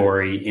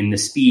category in the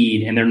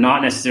speed, and they're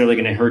not necessarily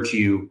going to hurt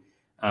you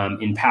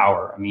in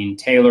power. I mean,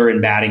 Taylor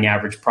and batting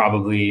average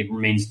probably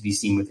remains to be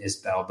seen with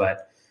Isbell,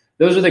 but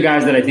those are the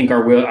guys that I think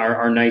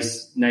are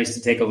nice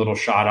to take a little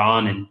shot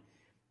on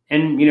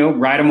and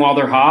ride them while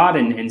they're hot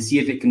and see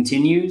if it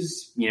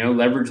continues.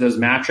 Leverage those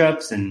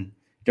matchups and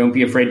don't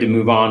be afraid to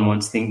move on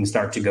once things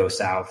start to go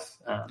south.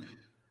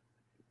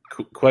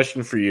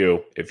 Question for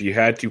you: if you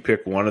had to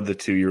pick one of the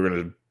two you were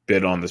going to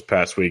bid on this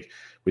past week,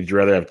 would you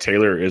rather have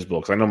Taylor or Isbell?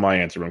 Because I know my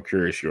answer, but I'm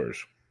curious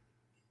yours.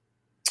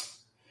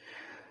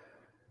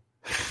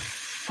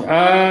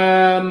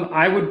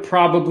 I would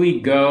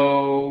probably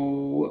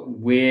go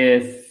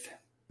with.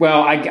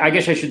 Well, I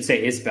guess I should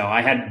say Isbell.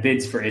 I had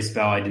bids for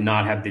Isbell. I did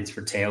not have bids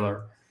for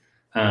Taylor.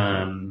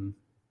 in.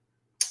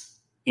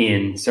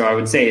 So I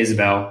would say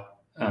Isbell,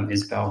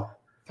 if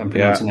I'm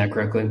pronouncing that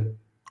correctly.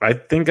 I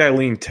think I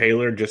lean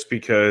Taylor just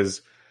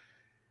because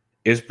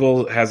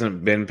Isbell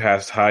hasn't been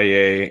past high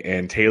A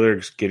and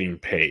Taylor's getting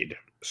paid.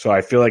 So I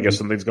feel like if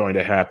something's going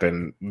to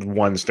happen,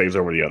 one stays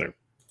over the other.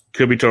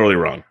 Could be totally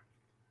wrong.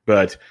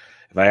 But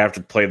if I have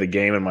to play the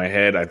game in my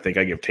head, I think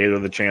I give Taylor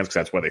the chance because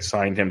that's why they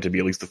signed him, to be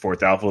at least the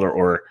fourth outfielder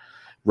or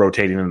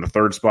rotating in the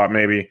third spot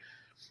maybe.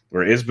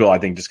 Where Isbell, I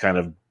think, just kind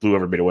of blew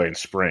everybody away in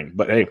spring.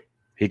 But, hey,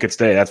 he could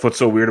stay. That's what's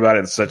so weird about it.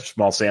 In such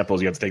small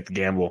samples, you have to take the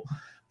gamble.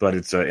 But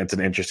it's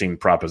an interesting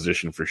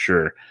proposition for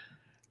sure.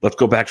 Let's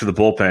go back to the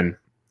bullpen.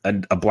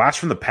 A blast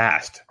from the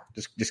past.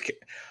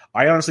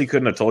 I honestly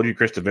couldn't have told you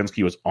Chris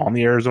Devenski was on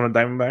the Arizona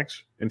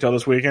Diamondbacks until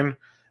this weekend.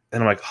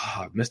 And I'm like,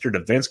 Mr.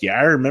 Devenski.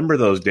 I remember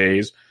those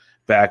days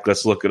back.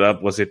 Let's look it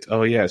up. Was it?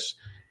 Oh, yes.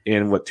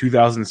 In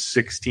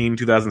 2016,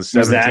 2017.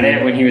 Was that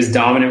it when he was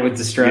dominant with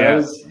the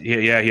Stros?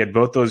 Yeah, he had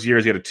both those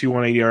years. He had a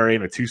 2.18 ERA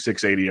and a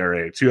 2.68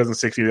 ERA.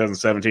 2016,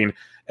 2017.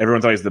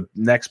 Everyone thought he was the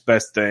next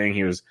best thing.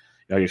 He was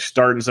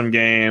starting some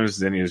games,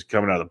 then he was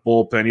coming out of the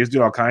bullpen. He was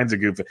doing all kinds of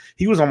goofy.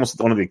 He was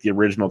almost one of the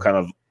original kind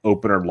of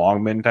opener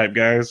longman type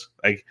guys.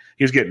 Like,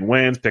 he was getting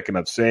wins, picking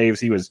up saves.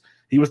 He was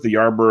the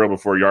Yarborough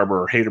before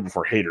Yarborough, Hader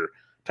before Hader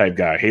type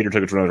guy. Hader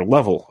took it to another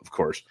level, of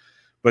course.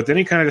 But then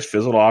he kind of just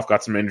fizzled off,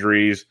 got some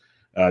injuries,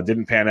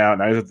 didn't pan out.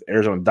 Now he's with the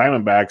Arizona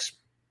Diamondbacks,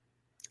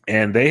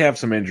 and they have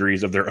some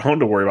injuries of their own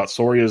to worry about.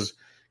 Soria's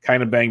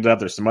kind of banged up.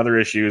 There's some other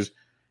issues.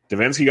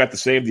 Devenski got the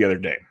save the other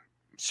day.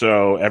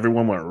 So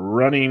everyone went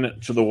running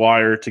to the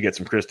wire to get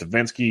some Chris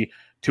Devenski.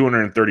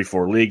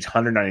 234 leagues,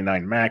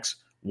 199 max,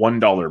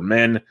 $1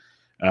 min.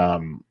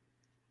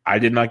 I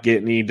did not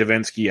get any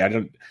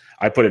Devenski.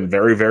 I put in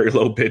very, very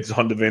low bids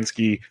on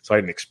Devenski, so I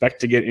didn't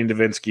expect to get in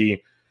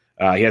Devenski.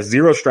 He has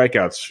 0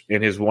 strikeouts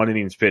in his 1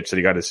 innings pitch that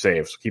he got his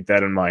save. So keep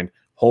that in mind.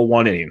 Whole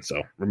 1 inning.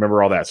 So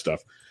remember all that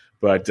stuff.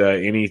 But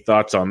any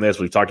thoughts on this?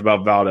 We've talked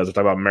about Valdez. We've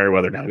talked about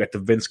Merriweather. Now we got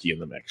Devenski in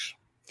the mix.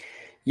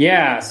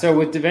 Yeah, so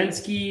with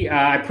Devenski,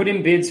 I put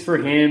in bids for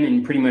him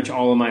in pretty much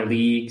all of my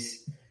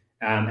leagues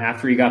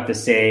after he got the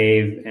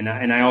save, and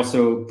I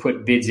also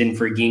put bids in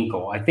for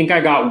Ginkel. I think I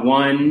got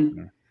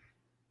one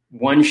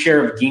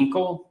share of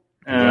Ginkel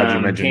came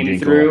Ginkel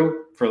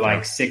through for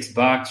like $6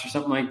 or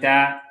something like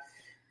that.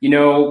 You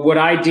know, what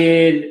I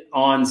did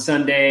on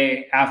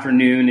Sunday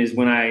afternoon is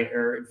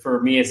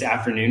for me it's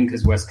afternoon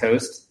because West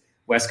Coast,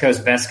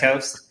 best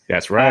coast.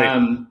 That's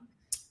right.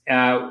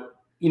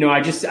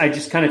 I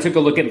just kind of took a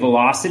look at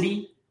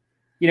velocity,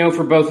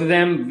 for both of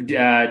them.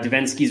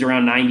 Devenski's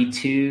around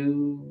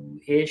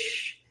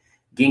 92-ish.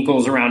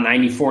 Ginkel's around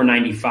 94,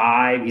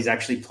 95. He's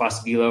actually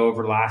plus velo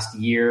over last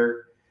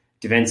year.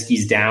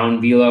 Devenski's down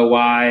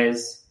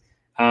velo-wise.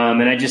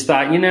 And I just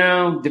thought,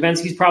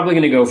 Devenski's probably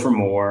going to go for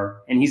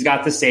more, and he's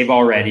got the save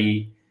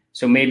already.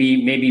 So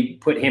maybe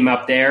put him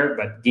up there,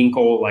 but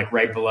Ginkel like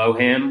right below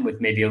him with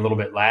maybe a little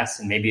bit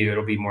less, and maybe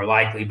it'll be more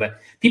likely. But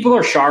people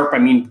are sharp. I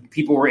mean,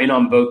 people were in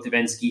on both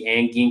Devenski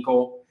and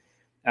Ginkel.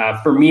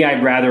 For me,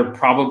 I'd rather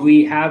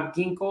probably have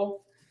Ginkel.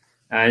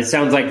 It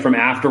sounds like from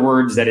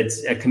afterwards that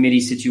it's a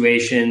committee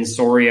situation.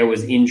 Soria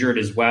was injured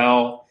as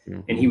well,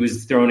 and he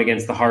was thrown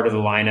against the heart of the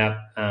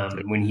lineup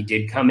when he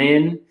did come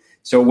in.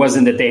 So it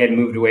wasn't that they had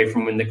moved away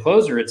from when the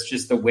closer. It's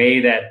just the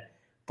way that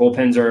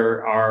bullpens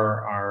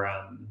are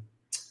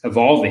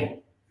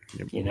evolving,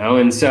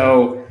 And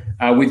so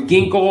with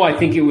Ginkel, I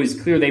think it was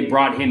clear they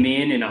brought him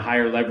in a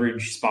higher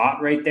leverage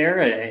spot right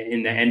there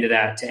in the end of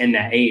that to end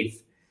that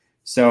 8th.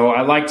 So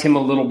I liked him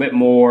a little bit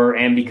more,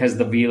 and because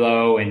the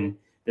velo and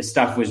the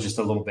stuff was just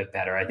a little bit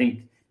better. I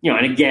think,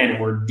 and again,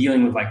 we're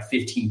dealing with like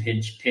 15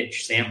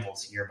 pitch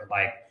samples here, but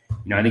I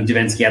think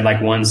Devenski had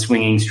like 1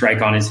 swinging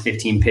strike on his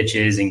 15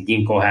 pitches, and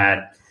Ginkel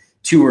had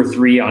 2 or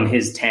 3 on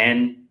his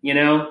 10,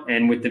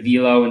 and with the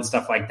velo and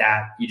stuff like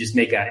that, you just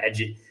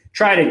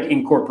try to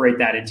incorporate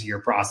that into your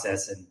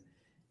process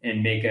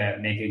and make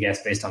a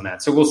guess based on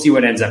that. So we'll see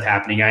what ends up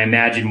happening. I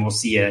imagine we'll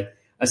see a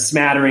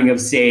smattering of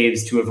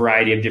saves to a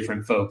variety of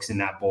different folks in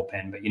that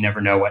bullpen, but you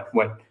never know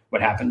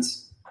what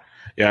happens.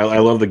 Yeah, I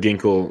love the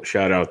Ginkel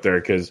shout out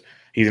there because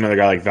he's another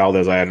guy like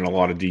Valdez I had in a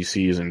lot of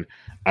DCs, and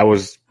I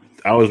was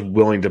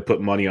willing to put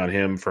money on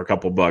him for a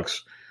couple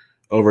bucks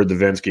over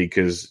Devenski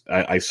because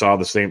I saw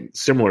the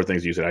similar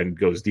things you said. I didn't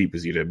go as deep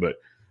as you did, but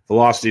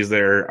velocity's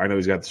there. I know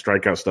he's got the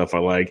strikeout stuff I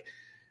like.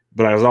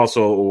 But I was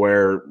also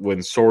aware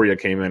when Soria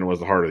came in was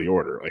the heart of the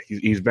order. Like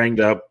he's banged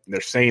up. They're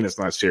saying it's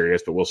not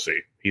serious, but we'll see.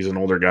 He's an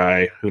older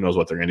guy. Who knows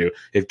what they're going to do?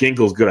 If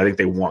Ginkel's good, I think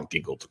they want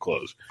Ginkel to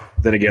close.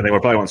 Then again, they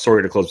would probably want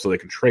Soria to close so they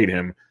can trade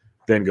him,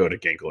 then go to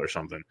Ginkel or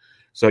something.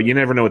 So you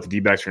never know what the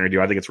D-backs are going to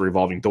do. I think it's a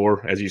revolving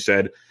door, as you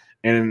said.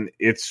 And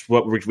it's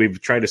what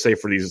we've tried to say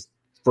for these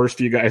first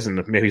few guys,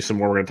 and maybe some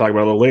more we're going to talk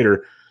about a little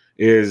later,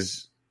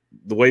 is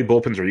the way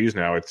bullpens are used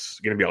now, it's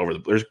going to be all over.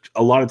 There's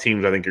a lot of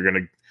teams I think are going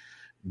to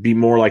be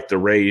more like the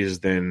Rays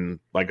than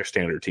like a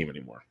standard team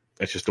anymore.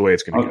 That's just the way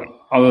it's going to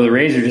go. Although the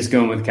Rays are just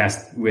going with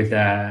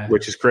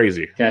which is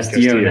crazy.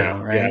 Castillo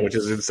now, right? Yeah, which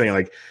is insane.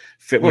 Like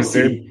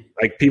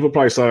people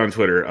probably saw it on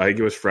Twitter. I think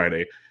it was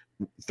Friday.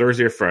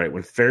 Thursday or Friday,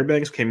 when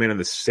Fairbanks came in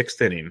the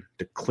 6th inning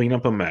to clean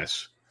up a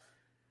mess,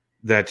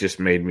 that just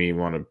made me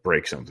want to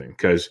break something.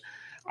 Because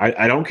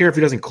I don't care if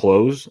he doesn't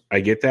close. I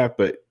get that.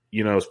 But,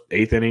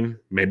 8th inning,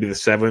 maybe the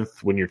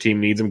 7th when your team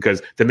needs him.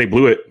 Because then they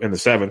blew it in the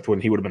 7th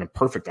when he would have been a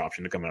perfect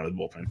option to come out of the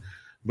bullpen.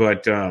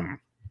 But,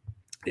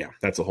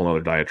 that's a whole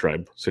other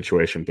diatribe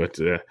situation. But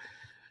the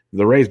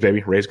Rays,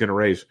 baby. Rays going to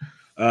raise.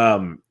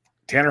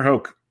 Tanner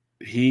Houck,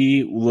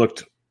 he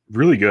looked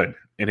really good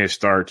in his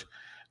start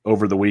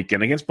over the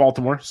weekend against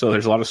Baltimore. So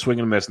there's a lot of swing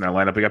and miss in that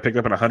lineup. He got picked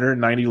up in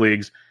 190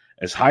 leagues,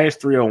 as high as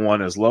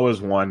 301, as low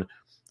as 1.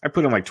 I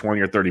put in like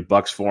 $20 or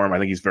 $30 for him. I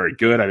think he's very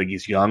good. I think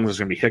he's young. There's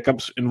going to be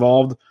hiccups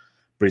involved,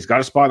 but he's got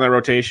a spot in that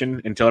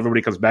rotation until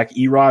everybody comes back.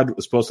 Erod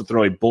was supposed to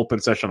throw a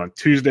bullpen session on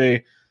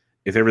Tuesday.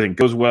 If everything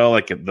goes well,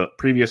 like the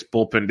previous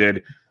bullpen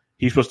did,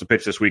 he's supposed to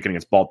pitch this weekend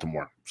against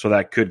Baltimore. So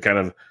that could kind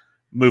of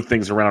move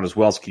things around as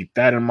well. So keep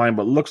that in mind.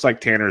 But it looks like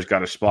Tanner's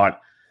got a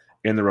spot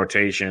in the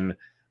rotation.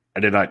 I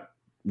did not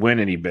win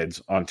any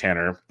bids on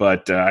Tanner,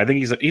 but I think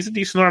he's a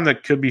decent arm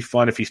that could be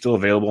fun if he's still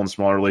available in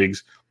smaller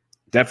leagues.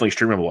 Definitely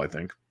streamable, I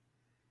think.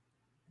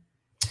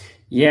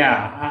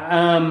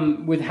 Yeah,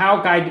 with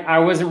Houck, I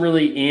wasn't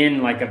really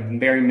in like a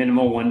very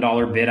minimal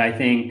 $1 bid. I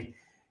think,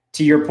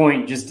 to your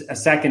point just a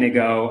second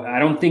ago, I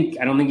don't think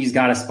he's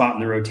got a spot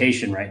in the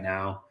rotation right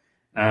now.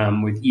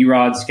 With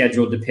Erod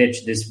scheduled to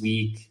pitch this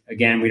week,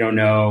 again, we don't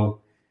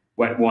know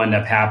what will end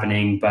up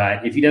happening.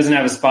 But if he doesn't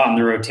have a spot in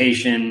the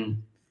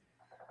rotation,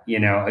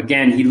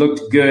 again, he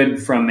looked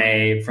good from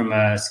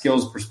a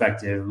skills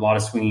perspective, a lot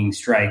of swinging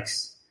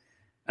strikes.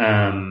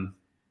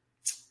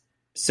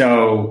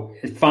 So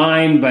it's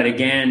fine, but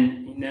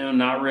again,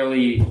 not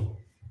really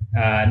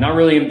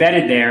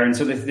embedded there. And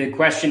so the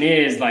question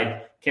is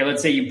like, okay,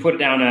 let's say you put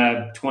down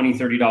a $20,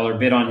 $30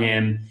 bid on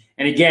him.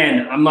 And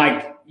again, I'm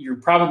like,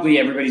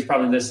 everybody's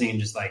probably listening and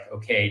just like,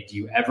 okay, do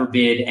you ever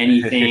bid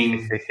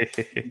anything?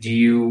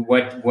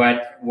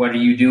 What are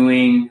you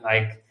doing?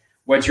 Like,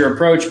 what's your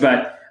approach?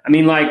 But I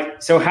mean,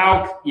 like, so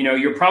Houck,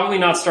 you're probably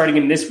not starting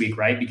him this week,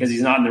 right? Because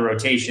he's not in the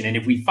rotation. And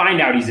if we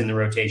find out he's in the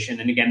rotation,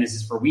 and again, this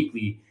is for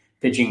weekly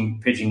pitching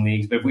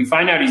leagues, but if we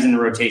find out he's in the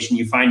rotation,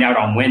 you find out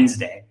on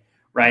Wednesday,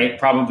 right?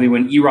 Probably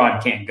when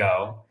Erod can't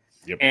go.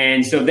 Yep.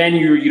 And so then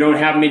you don't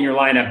have him in your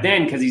lineup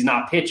then because he's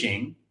not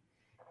pitching.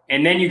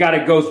 And then you got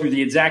to go through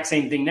the exact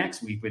same thing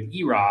next week with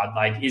Erod.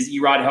 Like, is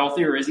Erod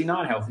healthy or is he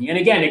not healthy? And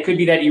again, it could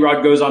be that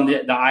Erod goes on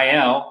the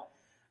IL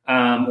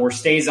or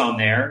stays on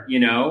there,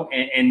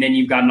 and then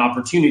you've got an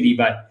opportunity.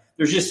 But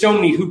there's just so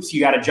many hoops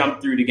you got to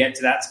jump through to get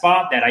to that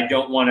spot that I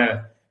don't want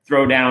to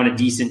throw down a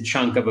decent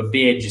chunk of a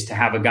bid just to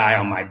have a guy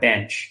on my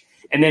bench.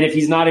 And then if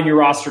he's not in your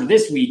roster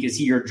this week, is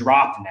he your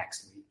drop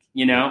next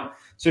week?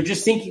 So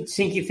just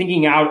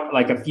thinking out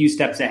like a few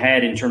steps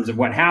ahead in terms of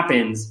what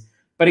happens.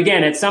 But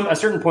again, at a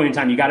certain point in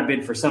time, you got to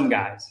bid for some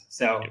guys.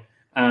 So,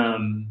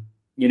 and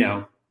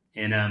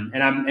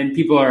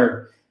people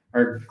are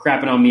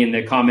crapping on me in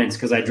the comments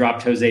because I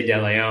dropped Jose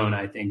De Leon,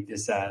 I think,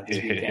 this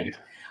weekend.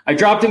 I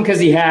dropped him because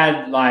he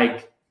had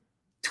like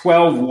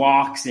 12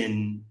 walks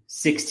in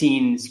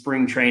 16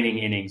 spring training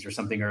innings or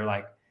something,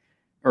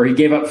 or he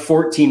gave up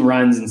 14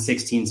 runs in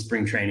 16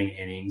 spring training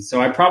innings.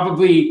 So I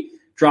probably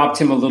dropped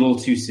him a little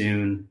too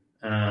soon.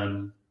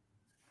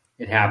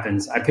 It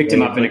happens. I picked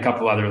him up in a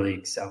couple other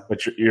leagues. So,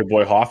 but your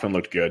boy Hoffman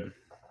looked good.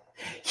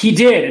 He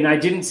did, and I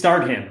didn't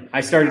start him. I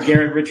started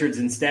Garrett Richards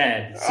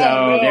instead.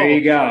 So There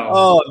you go.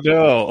 Oh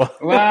no!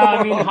 Well,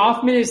 I mean,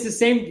 Hoffman is the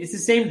same. It's the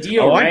same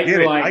deal, right?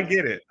 I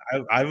get it.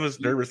 I was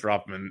nervous for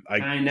Hoffman.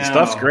 I know. The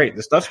stuff's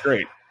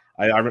great.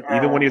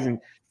 Even when he's in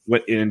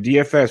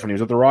DFS, when he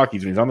was at the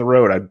Rockies, when he's on the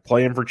road, I'd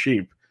play him for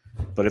cheap.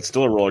 But it's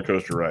still a roller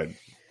coaster ride.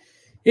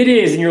 It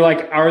is, and you're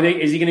like,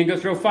 is he going to go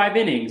throw 5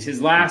 innings?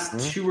 His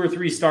last 2 or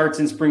 3 starts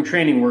in spring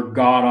training were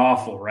god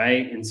awful,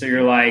 right? And so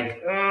you're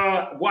like,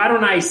 why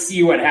don't I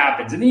see what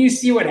happens? And then you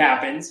see what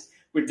happens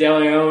with De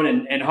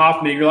Leon and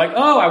Hoffman. And you're like,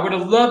 I would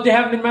have loved to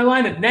have him in my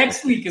lineup.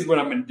 Next week is when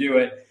I'm going to do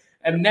it.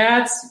 And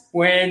that's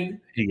when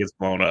he gets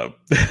blown up.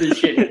 The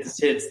shit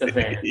hits the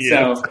fan.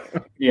 Yeah. So,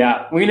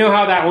 yeah, we know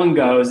how that one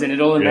goes, and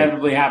it'll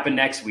inevitably happen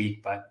next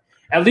week, but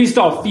at least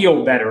I'll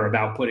feel better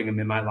about putting him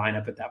in my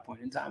lineup at that point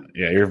in time.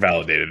 Yeah, you're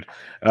validated.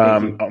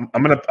 I'm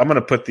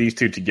gonna put these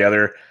two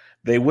together.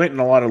 They went in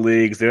a lot of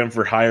leagues. They went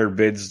for higher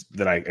bids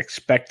than I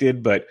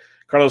expected, but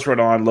Carlos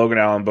Rodon, Logan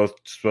Allen, both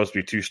supposed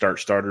to be 2-start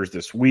starters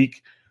this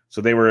week, so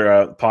they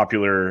were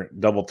popular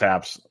double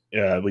taps,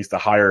 at least the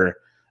higher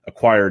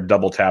acquired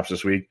double taps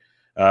this week.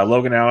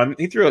 Logan Allen,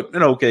 he threw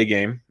an okay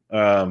game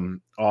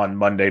on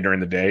Monday during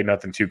the day,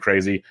 nothing too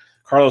crazy.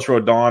 Carlos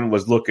Rodon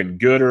was looking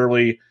good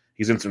early.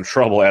 He's in some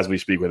trouble as we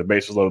speak with the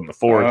bases loaded in the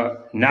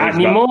 4th. Not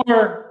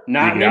anymore.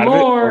 Not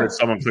anymore. Or did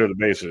someone clear the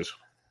bases?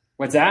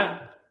 What's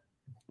that?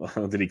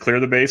 Did he clear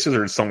the bases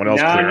or did someone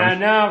else clear them?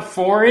 No.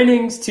 4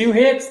 innings, 2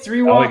 hits,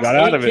 3 walks, he got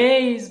out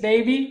 8 Ks,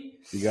 baby.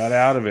 He got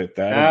out of it.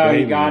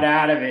 He got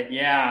out of it.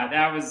 Yeah,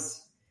 that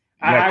was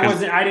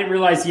I didn't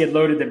realize he had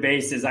loaded the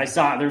bases. I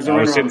saw there's a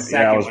runner on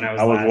second when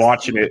I was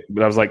watching it,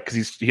 but I was like,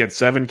 because he had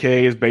 7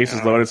 Ks,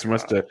 bases loaded,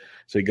 so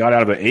he got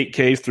out of it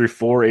 8 Ks through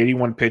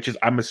 81 pitches.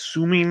 I'm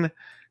assuming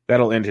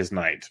that'll end his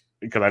night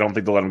because I don't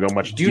think they'll let him go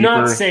much deeper. Do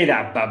not say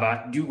that,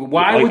 Bubba.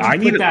 Why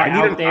would you put that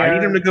out there? I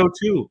need him to go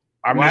too.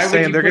 I'm just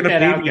saying they're going to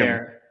baby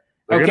him.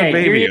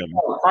 Okay, here you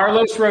go.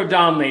 Carlos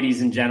Rodon,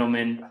 ladies and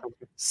gentlemen.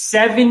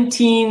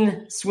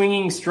 17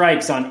 swinging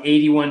strikes on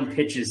 81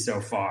 pitches so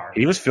far.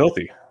 He was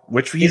filthy.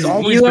 Which he's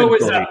always velo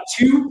been is up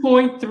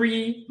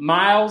 2.3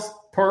 miles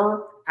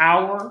per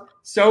hour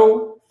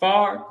so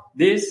far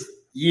this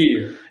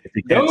year.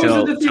 Those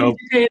are the things to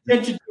pay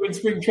attention to in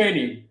spring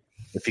training.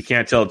 If you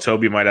can't tell,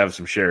 Toby might have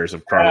some shares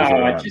of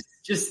Carlos.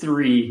 Just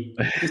 3.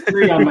 Just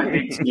 3 on my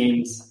big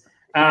teams.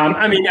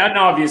 I mean,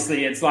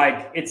 obviously, it's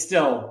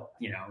still,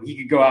 he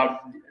could go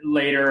out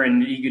later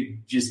and he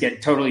could just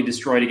get totally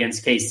destroyed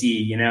against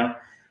KC,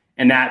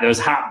 and those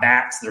hot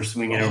bats they're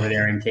swinging over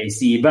there in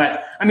KC.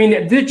 But I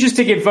mean, just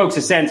to give folks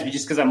a sense,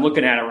 just because I'm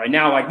looking at it right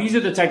now, these are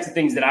the types of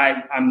things that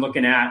I'm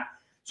looking at.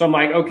 So I'm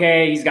like,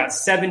 okay, he's got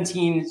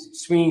 17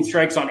 swinging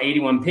strikes on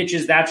 81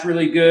 pitches. That's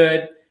really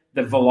good.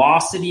 The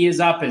velocity is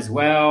up as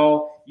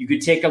well. You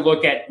could take a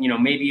look at,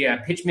 maybe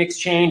a pitch mix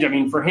change. I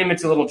mean, for him,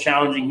 it's a little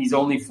challenging. He's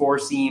only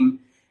 4-seam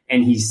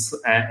and he's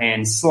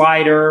and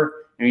slider,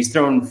 and he's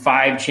thrown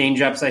 5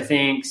 changeups, I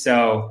think.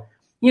 So,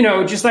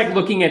 just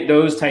looking at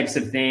those types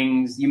of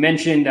things. You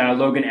mentioned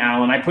Logan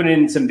Allen. I put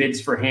in some bids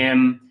for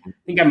him. I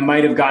think I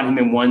might have gotten him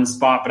in one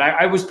spot, but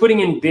I was putting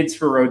in bids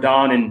for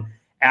Rodon and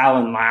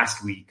Allen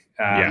last week.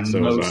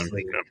 So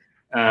mostly.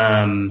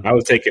 I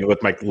was taking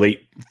with my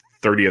late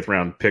 30th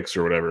round picks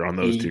or whatever on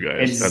those 2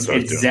 guys. That's what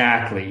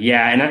exactly.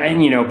 Yeah.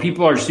 And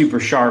people are super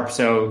sharp.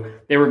 So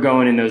they were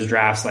going in those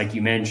drafts, like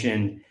you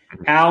mentioned.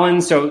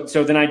 Allen. So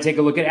then I'd take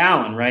a look at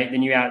Allen, right?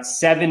 Then you got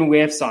 7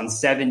 whiffs on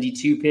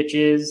 72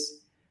 pitches,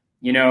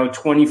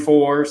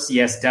 24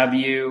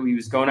 CSW. He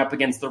was going up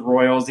against the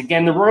Royals.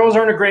 Again, the Royals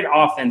aren't a great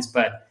offense,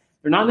 but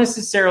they're not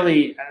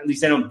necessarily, at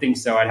least I don't think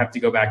so. I'd have to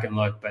go back and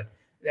look, but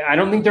I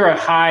don't think they're a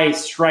high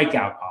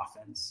strikeout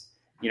offense.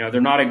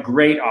 They're not a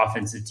great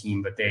offensive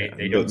team, but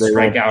they don't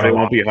strike out. They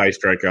won't be high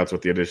strikeouts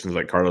with the additions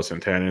like Carlos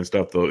Santana and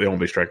stuff, though. They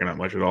won't be striking out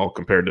much at all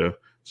compared to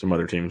some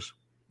other teams.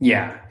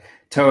 Yeah,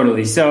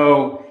 totally.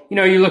 So,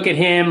 you look at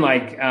him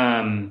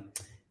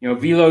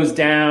velo's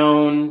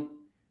down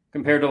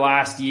compared to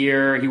last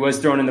year. He was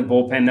thrown in the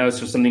bullpen, though,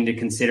 so something to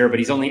consider, but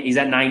he's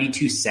at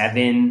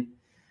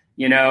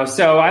 92.7,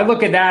 So I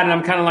look at that and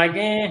I'm kind of like,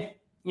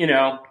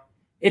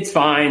 it's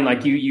fine.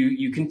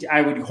 You can,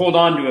 I would hold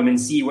on to him and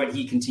see what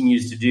he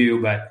continues to do.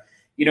 But,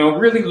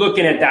 really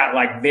looking at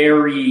that,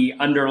 very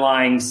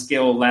underlying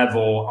skill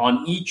level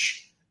on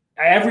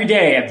every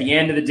day, at the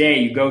end of the day,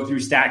 you go through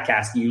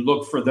StatCast and you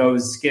look for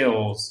those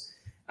skills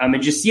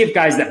and just see if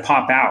guys that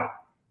pop out,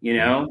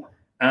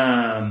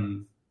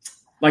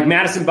 like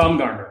Madison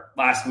Bumgarner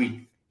last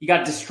week, he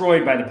got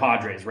destroyed by the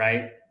Padres,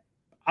 right?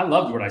 I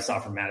loved what I saw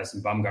from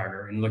Madison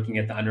Bumgarner and looking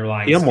at the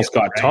underlying. He almost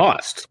got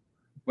tossed.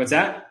 What's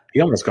that?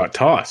 He almost got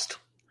tossed.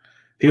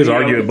 He was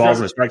arguing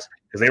balls and strikes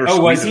because they were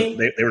squeezing.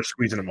 They were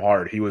squeezing him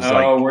hard. He was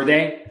were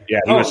they? Yeah,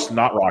 he was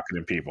not rocking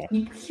in people.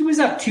 He was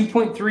up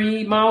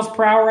 2.3 miles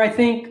per hour, I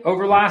think,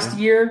 over last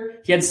year.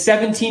 He had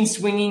 17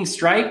 swinging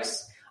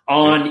strikes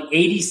on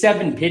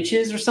 87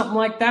 pitches or something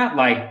like that,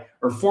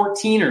 or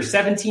 14 or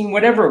 17,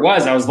 whatever it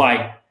was. I was like,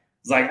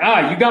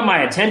 you got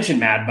my attention,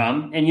 Mad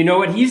Bum. And you know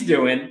what he's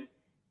doing?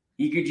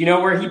 You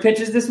know where he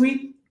pitches this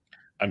week?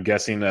 I'm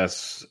guessing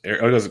that's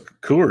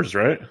Coors,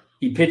 right?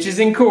 He pitches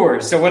in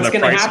Coors. So what's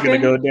going to happen?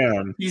 Going to go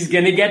down. He's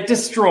going to get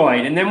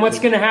destroyed. And then what's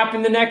going to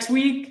happen the next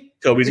week?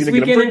 Toby's going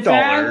to get him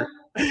for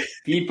 $1.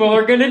 People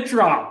are going to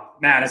drop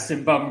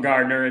Madison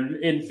Bumgarner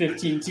in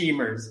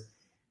 15-teamers.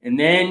 And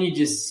then you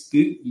just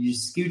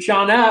scooch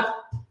on up.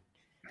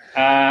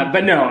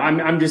 But no,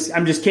 I'm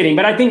just kidding.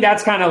 But I think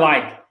that's kind of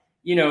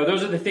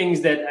those are the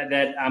things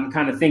that I'm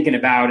kind of thinking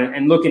about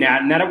and looking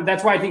at. And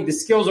that's why I think the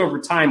skills over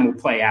time will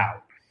play out.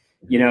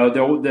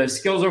 The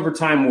skills over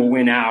time will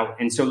win out.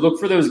 And so look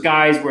for those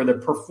guys where the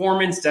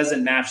performance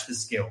doesn't match the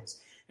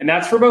skills. And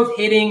that's for both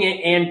hitting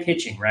and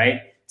pitching, right?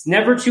 It's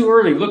never too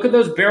early. Look at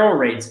those barrel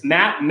rates.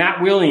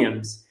 Matty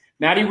Williams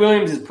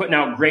is putting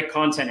out great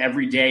content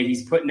every day.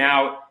 He's putting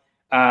out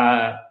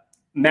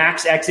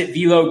max exit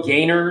velo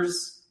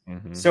gainers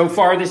so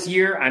far this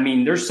year. I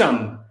mean, there's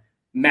some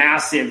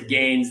massive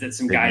gains that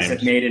some guys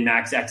have made in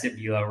max exit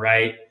velo,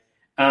 right?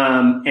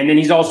 And then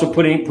he's also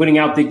putting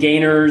out the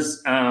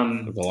gainers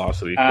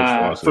velocity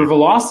for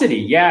velocity.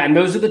 Yeah. And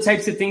those are the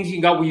types of things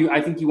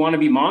I think you want to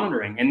be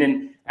monitoring. And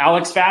then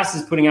Alex Fast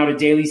is putting out a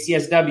daily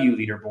CSW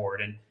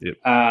leaderboard. And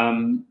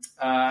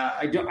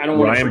I don't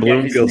want to forget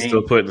Bloomfield's his name.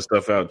 Still putting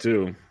stuff out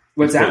too.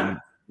 What's that?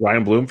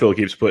 Ryan Bloomfield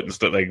keeps putting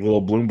stuff like little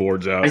bloom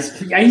boards out.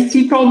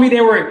 He told me they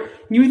were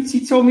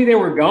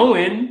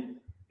going.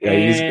 Yeah,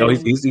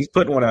 he's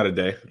putting one out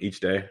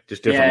each day,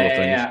 just different little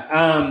things.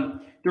 Yeah.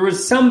 There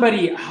was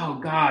somebody. Oh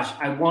gosh,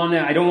 I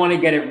don't want to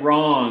get it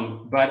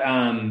wrong, but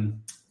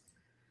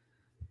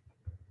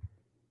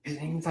his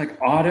name's like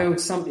Auto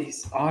something.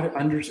 He's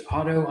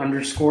Auto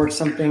underscore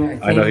something. I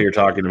think. I know who you're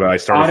talking about. I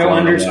started Auto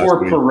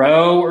underscore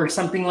Perot or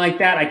something like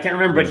that. I can't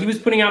remember, but he was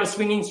putting out a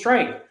swinging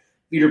strike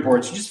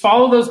leaderboard. So just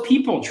follow those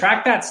people,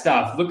 track that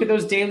stuff, look at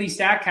those daily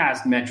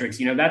StatCast metrics.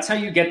 that's how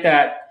you get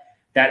that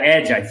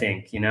edge, I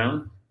think.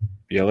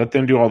 Yeah, let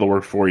them do all the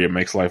work for you. It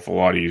makes life a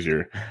lot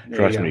easier.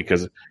 Trust me,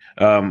 because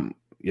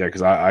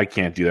I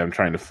can't do that. I'm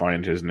trying to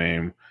find his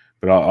name,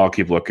 but I'll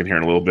keep looking here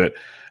in a little bit.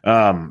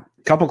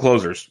 Couple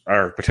closers,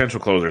 or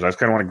potential closers. I just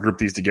kind of want to group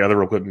these together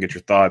real quick and get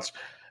your thoughts.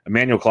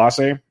 Emmanuel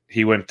Clase,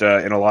 he went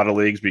in a lot of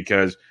leagues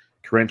because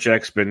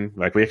Karinchak's been,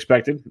 like we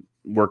expected,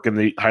 working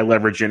the high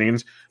leverage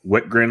innings.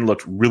 Whitgren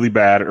looked really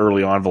bad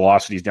early on.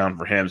 Velocity's down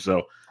for him,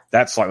 so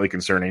that's slightly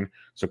concerning.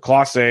 So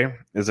Clase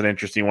is an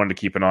interesting one to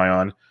keep an eye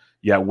on.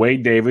 Yeah,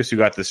 Wade Davis, who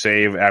got the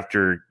save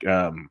after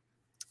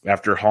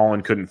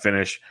Holland couldn't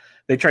finish.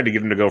 They tried to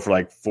get him to go for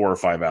like 4 or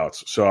 5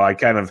 outs. So I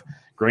kind of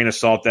grain of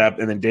salt that.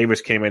 And then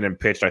Davis came in and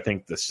pitched, I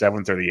think, the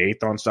 7th or the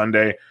 8th on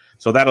Sunday.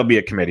 So that'll be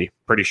a committee.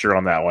 Pretty sure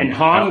on that one. And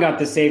Hahn got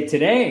the save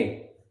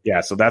today.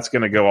 Yeah, so that's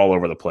going to go all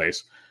over the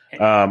place.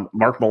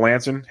 Mark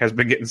Melancon has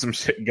been getting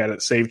got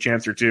a save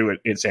chance or two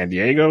in San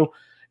Diego.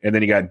 And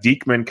then you got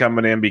Diekman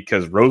coming in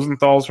because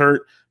Rosenthal's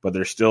hurt. But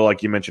there's still,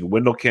 like you mentioned,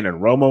 Wendelken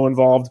and Romo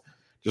involved.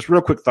 Just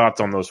real quick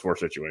thoughts on those 4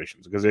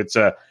 situations. Because it's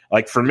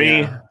like for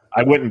me,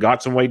 I went and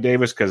got some Wade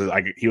Davis because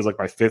he was like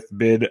my 5th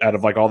bid out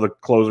of like all the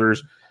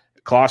closers.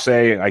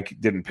 Clase, I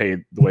didn't pay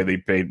the way they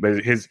paid,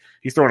 but he's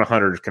throwing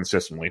 100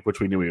 consistently, which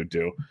we knew he would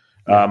do.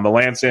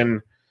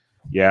 Melancon,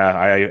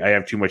 I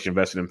have too much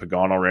invested in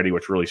Pagan already,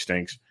 which really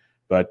stinks.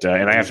 But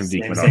and I have some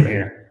Diekman on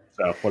there.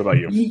 So what about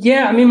you?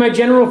 Yeah, I mean, my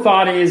general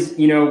thought is,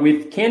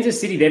 with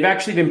Kansas City, they've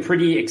actually been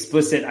pretty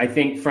explicit, I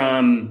think,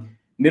 from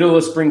middle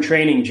of spring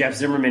training, Jeff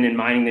Zimmerman in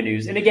Mining the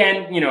News. And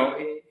again,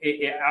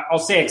 I'll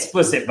say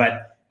explicit,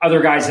 but other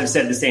guys have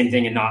said the same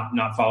thing and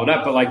not followed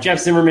up. But like Jeff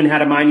Zimmerman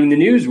had a Mining the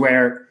News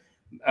where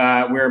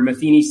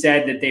Matheny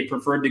said that they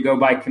preferred to go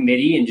by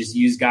committee and just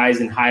use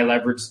guys in high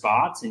leverage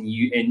spots and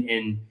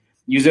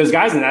use those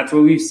guys. And that's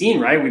what we've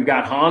seen, right? We've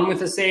got Hahn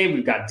with a save.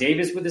 We've got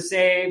Davis with a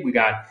save. We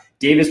got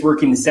Davis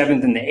working the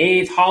 7th and the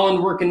 8th,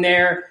 Holland working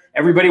there.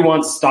 Everybody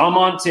wants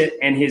Stamont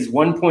and his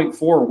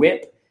 1.4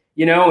 whip,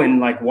 and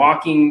like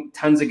walking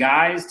tons of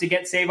guys to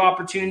get save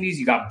opportunities.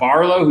 You got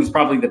Barlow, who's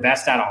probably the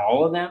best out of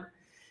all of them.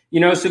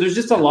 So there's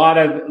just a lot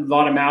of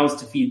mouths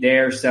to feed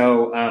there.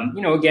 So,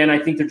 again, I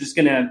think they're just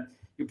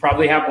you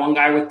probably have one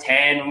guy with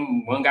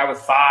 10, one guy with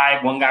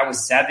 5, one guy with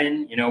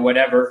 7,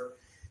 whatever.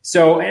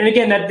 So, and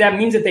again, that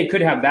means that they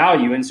could have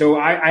value. And so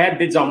I had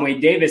bids on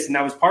Wade Davis, and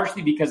that was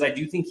partially because I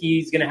do think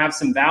he's going to have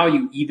some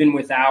value even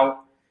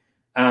without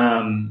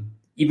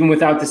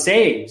the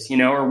saves,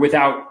 or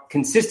without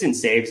consistent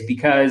saves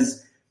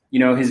because,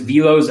 his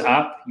velo's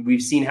up.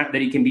 We've seen that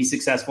he can be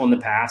successful in the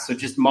past. So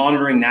just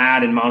monitoring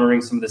that and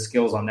monitoring some of the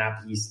skills on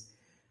that piece,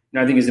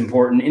 I think is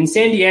important. In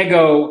San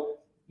Diego,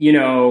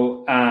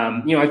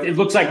 it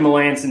looks like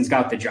Melancon's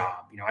got the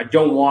job. I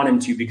don't want him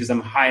to because I'm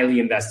highly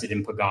invested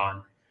in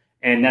Pagan,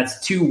 and that's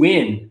 2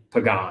 win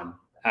Pagan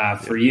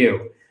for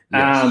you.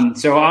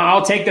 Yes. So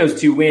I'll take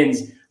those 2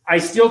 wins. I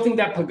still think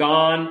that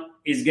Pagan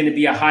is going to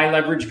be a high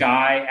leverage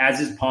guy, as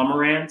is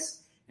Pomerantz.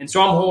 And so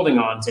I'm holding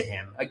on to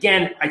him.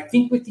 Again, I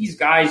think with these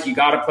guys, you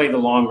got to play the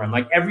long run.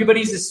 Like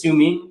everybody's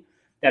assuming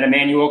that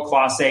Emmanuel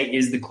Clase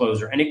is the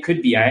closer. And it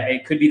could be.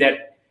 It could be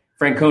that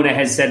Francona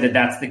has said that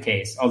that's the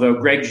case. Although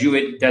Greg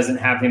Jewett doesn't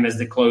have him as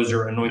the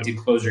closer, anointed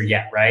closer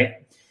yet,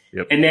 right?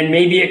 Yep. And then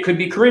maybe it could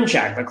be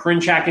Karinchak. But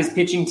Karinchak is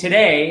pitching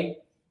today,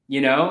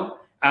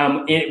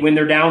 when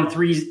they're down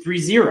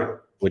 3-0.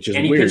 Which is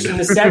and he weird. pitched in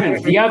the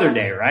 7th the other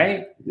day,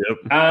 right?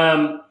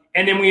 Yep.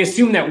 And then we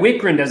assume that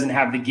Whitgren doesn't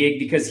have the gig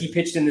because he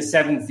pitched in the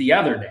 7th the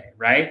other day,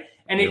 right?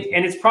 And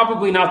it's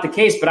probably not the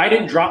case, but I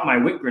didn't drop my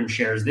Whitgren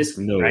shares this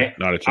week, right?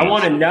 Not a chance. I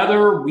want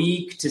another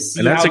week to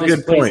see how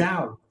this plays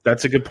out.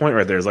 That's a good point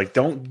right there. It's like,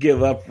 don't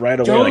give up right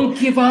away. Don't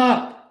give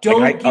up.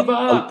 Don't give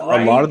up.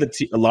 Right? A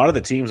lot of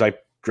the teams I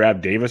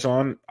grabbed Davis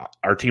on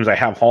are teams I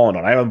have Holland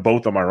on. I have them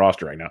both on my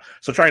roster right now.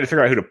 So trying to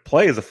figure out who to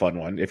play is a fun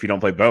one if you don't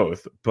play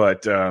both.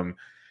 But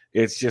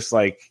it's just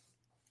like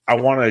I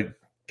want to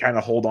kind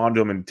of hold on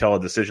to them until a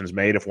decision's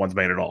made, if one's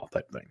made at all,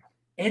 type thing.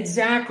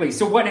 Exactly.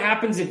 So what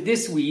happens if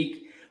this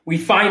week we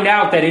find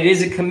out that it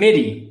is a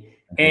committee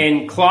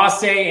and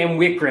Clase and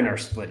Whitgren are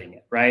splitting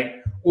it,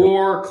 right?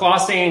 Or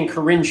Clase and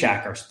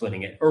Karinchak are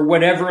splitting it, or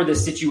whatever the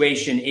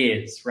situation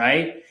is,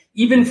 right?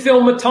 Even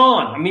Phil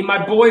Maton. I mean,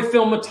 my boy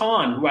Phil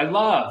Maton, who I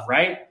love,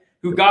 right?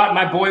 Who got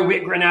my boy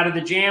Whitgren out of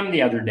the jam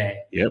the other day.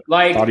 Yep.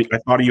 Like I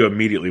thought of you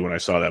immediately when I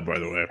saw that, by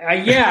the way.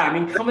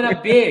 Coming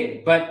up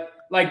big, but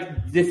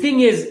like the thing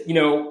is,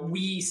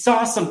 we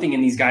saw something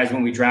in these guys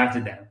when we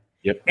drafted them.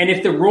 Yep. And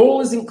if the role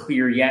isn't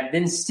clear yet,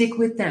 then stick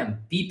with them.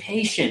 Be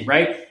patient,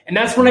 right? And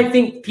that's when I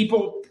think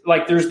people,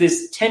 like, there's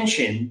this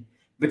tension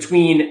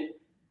between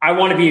I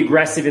want to be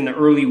aggressive in the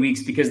early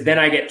weeks because then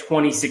I get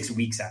 26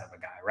 weeks out of a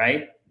guy,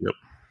 right? Yep.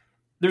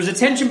 There's a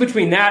tension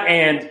between that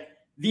and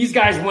these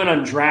guys went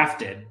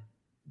undrafted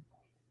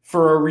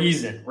for a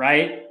reason,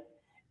 right?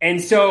 And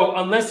so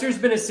unless there's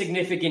been a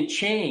significant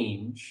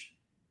change,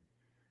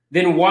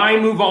 then why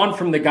move on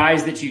from the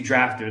guys that you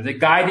drafted? The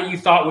guy that you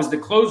thought was the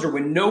closer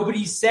when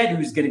nobody said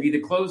who's going to be the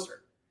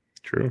closer.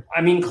 True.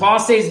 I mean,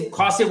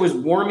 Clase was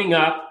warming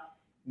up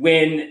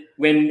when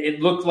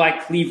it looked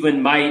like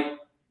Cleveland might,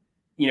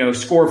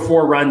 score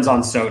 4 runs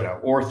on Soto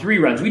or 3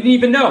 runs. We didn't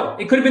even know.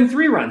 It could have been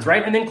 3 runs,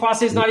 right? And then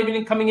Clase is not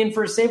even coming in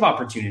for a save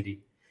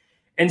opportunity.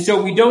 And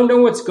so we don't know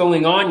what's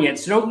going on yet.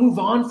 So don't move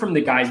on from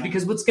the guys,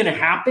 because what's going to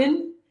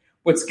happen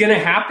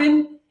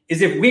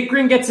is if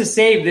Whitgren gets a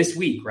save this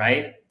week,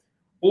 right?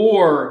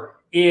 Or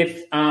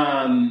if,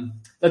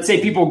 let's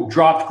say people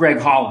dropped Greg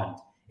Holland.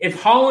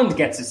 If Holland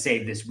gets a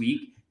save this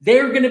week,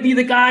 they're going to be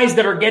the guys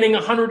that are getting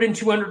 $100 and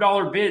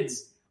 $200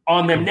 bids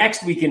on them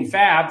next week in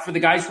Fab for the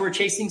guys who are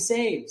chasing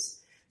saves.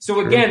 So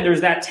again,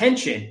 there's that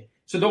tension.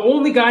 So the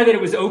only guy that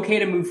it was okay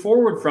to move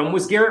forward from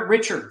was Garrett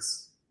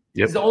Richards.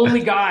 Yep. He's the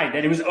only guy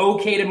that it was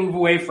okay to move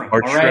away from.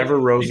 Or Trevor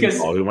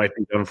Rosenthal, who might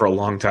be done for a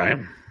long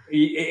time.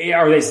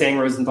 Are they saying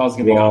Rosenthal's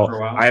going to be gone for a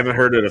while? I haven't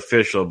heard it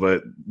official,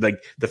 but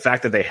like the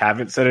fact that they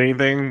haven't said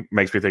anything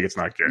makes me think it's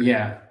not good.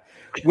 Yeah.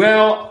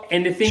 Well,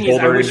 and the thing is,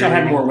 I wish I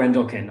had more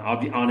Wendelken, I'll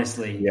be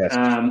honestly. Yes.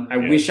 I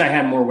wish I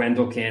had more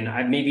Wendelken.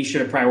 I maybe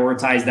should have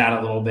prioritized that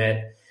a little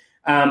bit.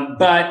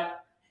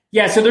 But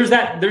yeah, so there's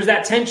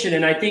that tension.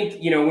 And I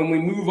think, when we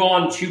move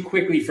on too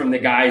quickly from the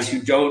guys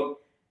who don't,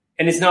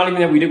 and it's not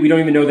even that we don't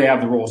even know they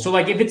have the role. So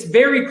like if it's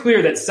very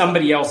clear that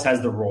somebody else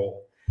has the role,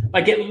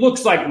 like it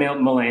looks like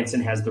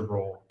Melanson has the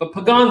role, but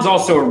Pagan's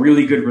also a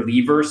really good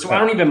reliever. So I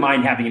don't even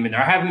mind having him in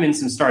there. I have him in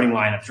some starting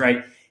lineups,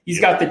 right? He's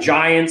got the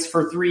Giants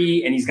for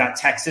 3 and he's got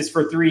Texas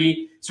for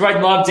 3. So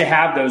I'd love to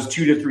have those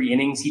 2 to 3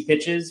 innings he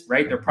pitches,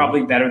 right? They're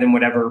probably better than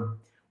whatever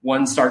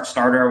one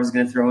starter I was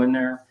going to throw in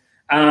there.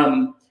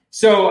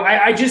 So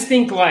I just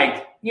think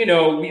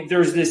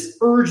there's this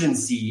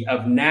urgency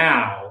of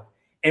now,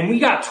 and we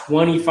got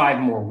 25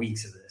 more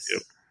weeks of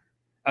this,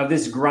 of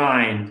this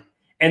grind.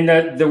 And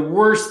the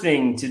worst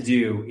thing to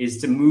do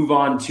is to move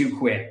on too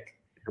quick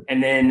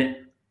and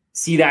then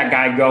see that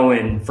guy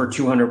going for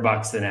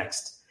 $200 the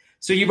next.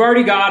 So you've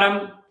already got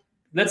him.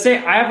 Let's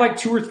say I have like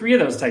 2 or 3 of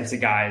those types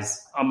of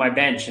guys on my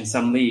bench in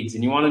some leagues.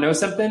 And you want to know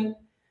something?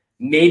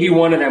 Maybe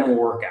one of them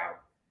will work out.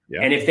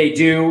 Yeah. And if they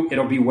do,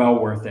 it'll be well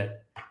worth it.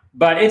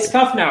 But it's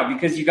tough now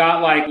because you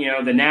got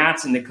the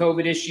Nats and the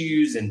COVID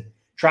issues and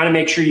trying to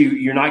make sure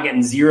you're not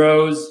getting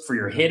zeros for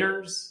your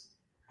hitters,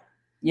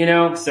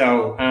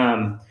 So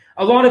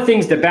a lot of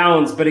things to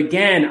balance. But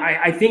again,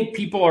 I think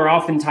people are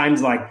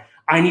oftentimes like,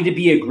 I need to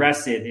be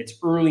aggressive. It's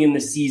early in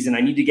the season.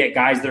 I need to get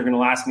guys that are going to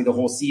last me the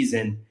whole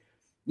season.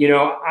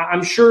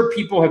 I'm sure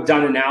people have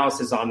done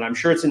analysis on it. I'm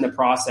sure it's in the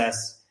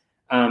process.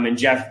 And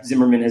Jeff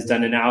Zimmerman has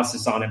done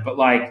analysis on it. But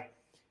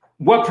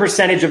what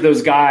percentage of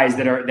those guys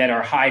that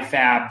are high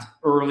fabbed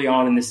early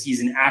on in the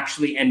season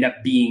actually end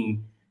up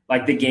being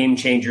like the game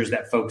changers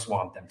that folks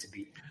want them to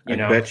be? I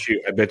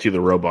bet you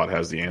the robot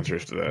has the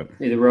answers to that.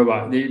 Yeah, the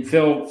robot.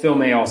 Phil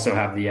may also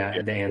have the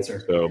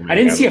answer. I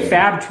didn't see a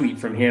fab tweet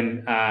from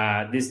him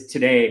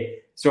today,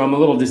 so I'm a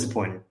little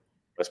disappointed.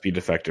 Must be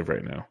defective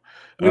right now.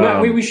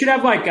 We should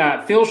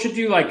have Phil should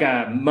do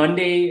a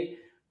Monday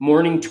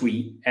morning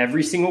tweet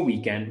every single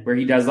weekend where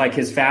he does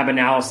his fab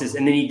analysis,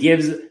 and then he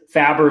gives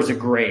fabbers a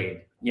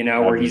grade.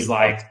 Where he's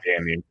like,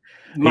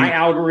 my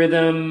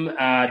algorithm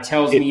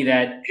tells me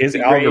that his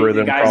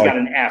algorithm the guy's got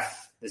an F.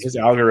 His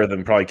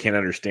algorithm probably can't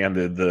understand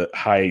the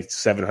high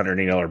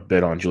 $780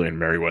 bid on Julian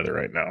Merriweather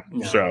right now.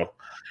 No. So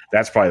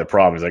that's probably the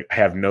problem. Is I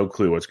have no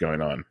clue what's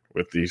going on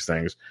with these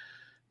things.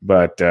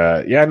 But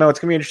it's going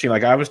to be interesting.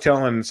 I was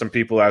telling some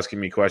people asking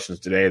me questions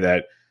today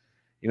that,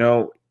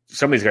 some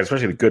of these guys,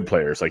 especially the good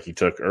players he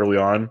took early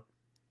on,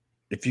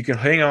 if you can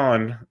hang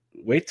on,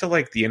 wait till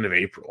the end of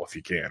April if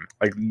you can.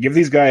 Give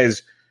these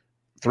guys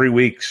 3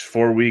 weeks,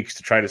 4 weeks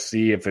to try to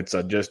see if it's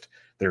just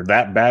they're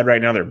that bad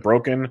right now, they're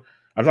broken.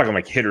 I'm talking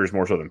hitters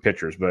more so than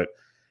pitchers, but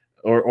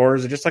or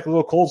is it just a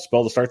little cold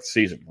spell to start the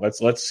season?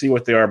 Let's see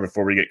what they are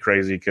before we get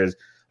crazy. Because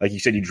like you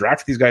said, you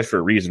drafted these guys for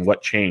a reason.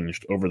 What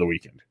changed over the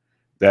weekend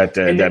that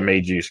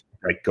made you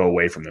go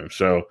away from them?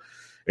 So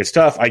it's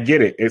tough. I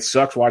get it. It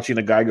sucks watching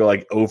a guy go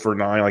 0 for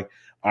 9.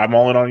 I'm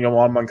all in on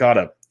Yoan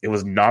Moncada. It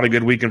was not a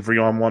good weekend for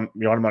Yoan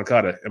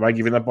Moncada. Am I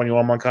giving up on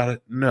Yoan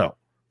Moncada? No.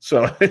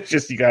 So it's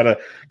just you gotta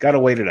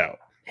wait it out.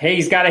 Hey,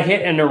 he's got a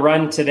hit and a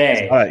run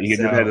today. He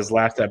did that his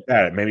last at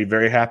bat. It made me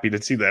very happy to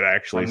see that,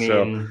 actually.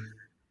 So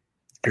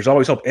there's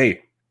always hope.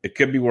 Hey, it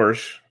could be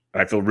worse.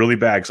 I feel really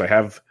bad because I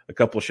have a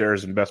couple of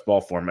shares in best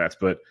ball formats,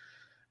 but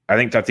I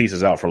think Tatis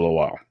is out for a little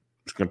while.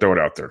 Just going to throw it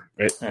out there.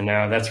 I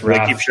know, that's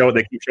rough. They keep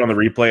showing the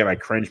replay, and I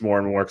cringe more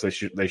and more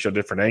because they show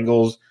different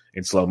angles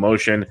in slow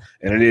motion,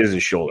 and it is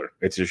his shoulder.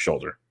 It's his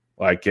shoulder.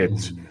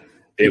 It's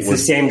the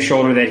same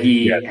shoulder that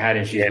he had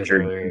issues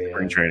with in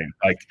spring training.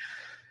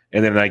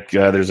 And then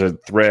there's a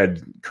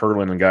thread,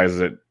 Curlin and guys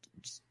that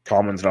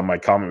commented on my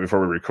comment before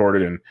we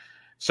recorded, and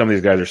some of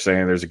these guys are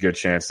saying there's a good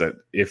chance that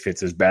if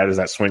it's as bad as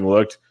that swing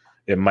looked,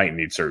 it might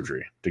need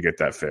surgery to get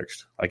that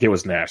fixed. It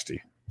was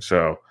nasty.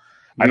 So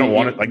I don't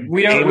want it.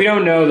 We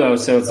don't know though.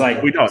 So it's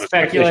we don't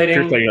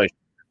speculating. speculation.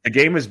 The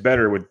game is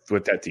better with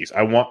Tatis.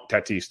 I want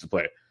Tatis to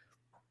play.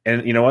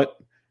 And you know what?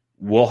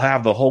 We'll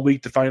have the whole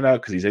week to find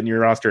out because he's in your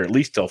roster at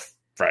least till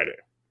Friday.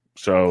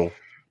 So,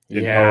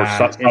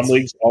 or some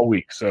leagues all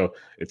week. So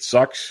it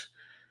sucks.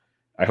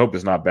 I hope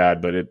it's not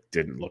bad, but it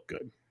didn't look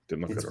good.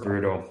 It's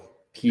brutal.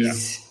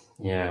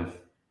 Yeah.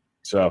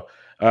 So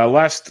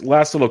last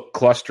little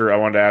cluster I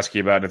wanted to ask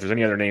you about. If there's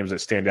any other names that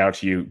stand out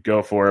to you,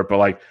 go for it. But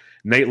like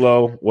Nate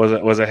Lowe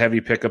was a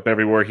heavy pickup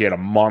everywhere. He had a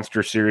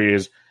monster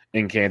series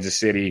in Kansas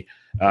City.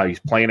 He's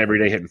playing every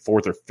day, hitting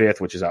fourth or fifth,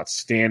 which is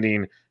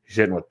outstanding. He's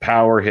hitting with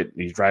power.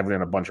 He's driving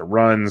in a bunch of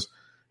runs.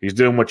 He's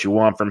doing what you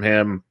want from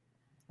him.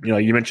 You know,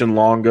 you mentioned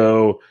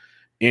Longo.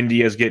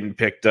 India's getting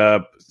picked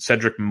up.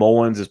 Cedric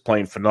Mullins is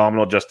playing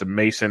phenomenal. Justin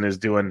Mason is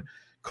doing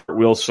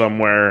cartwheels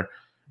somewhere.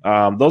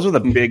 Those are the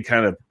big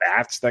kind of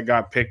bats that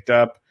got picked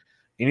up.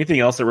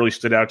 Anything else that really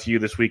stood out to you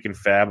this week in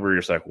Fab where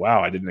you're just like,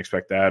 wow, I didn't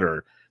expect that,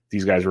 or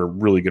these guys were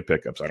really good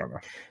pickups? I don't know.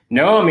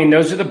 No, I mean,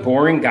 those are the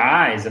boring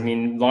guys. I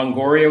mean,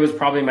 Longoria was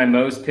probably my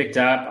most picked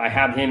up. I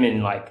have him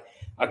in like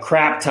a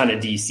crap ton of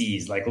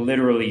DCs, like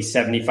literally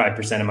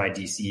 75% of my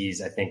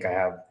DCs. I think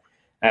I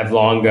have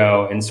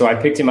Longo. And so I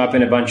picked him up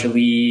in a bunch of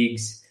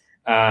leagues.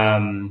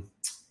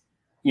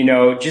 You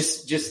know,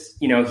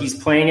 just you know, he's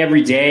playing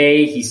every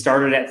day. He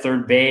started at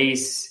third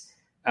base.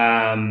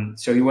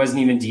 So he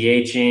wasn't even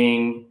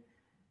DHing.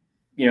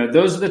 You know,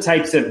 those are the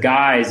types of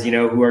guys, you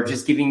know, who are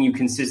just giving you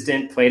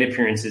consistent plate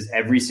appearances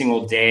every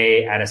single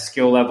day at a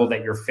skill level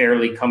that you're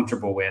fairly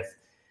comfortable with,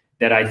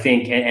 that I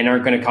think and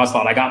aren't going to cost a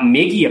lot. I got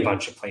Miggy a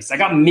bunch of places. I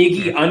got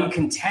Miggy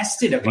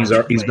uncontested a bunch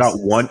of places.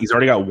 He's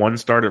already got one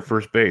start at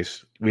first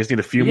base. We just need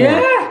a few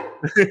more.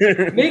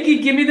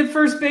 Miggy, give me the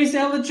first base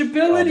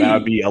eligibility. That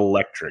would be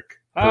electric.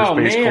 First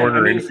base,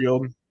 corner,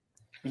 infield.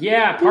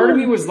 Yeah, part of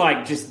me was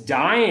like just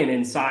dying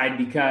inside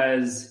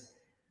because,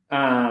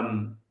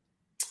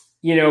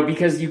 you know,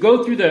 because you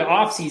go through the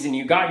offseason,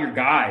 you got your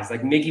guys.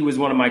 Like Miggy was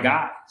one of my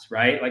guys,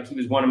 right? Like he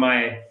was one of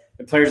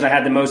the players I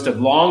had the most of.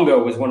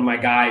 Longo was one of my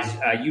guys.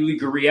 Yuli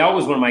Gurriel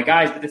was one of my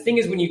guys. But the thing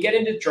is, when you get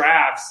into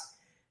drafts,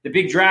 the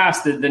big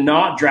drafts, the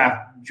not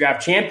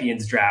draft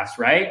champions drafts,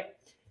 right?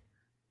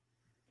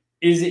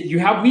 Is it you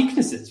have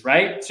weaknesses,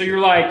 right? So you're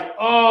like,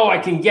 oh, I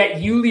can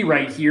get Yuli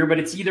right here, but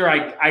it's either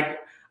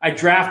I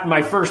draft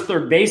my first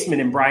third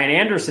baseman in Brian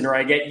Anderson or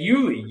I get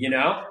Yuli, you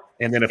know?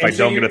 And then if I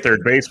don't get a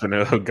third baseman,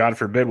 oh, God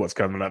forbid what's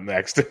coming up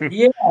next.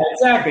 Yeah,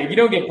 exactly. If you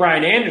don't get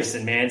Brian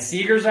Anderson, man,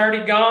 Seager's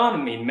already gone.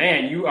 I mean,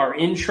 man, you are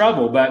in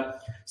trouble.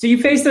 But so you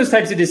face those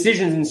types of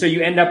decisions, and so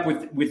you end up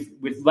with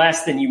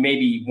less than you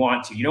maybe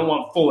want to. You don't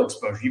want full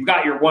exposure. You've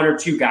got your one or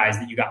two guys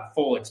that you got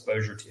full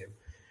exposure to.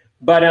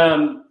 But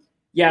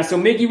yeah, so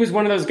Miggy was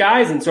one of those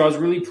guys, and so I was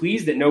really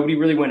pleased that nobody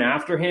really went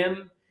after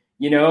him.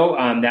 You know,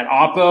 that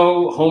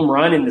Oppo home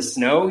run in the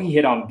snow he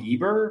hit on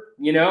Bieber,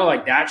 you know,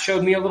 like that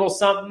showed me a little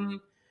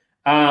something.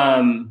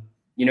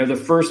 You know,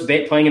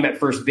 the playing him at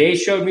first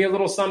base showed me a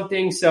little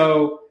something.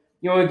 So,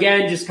 you know,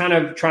 again, just kind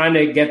of trying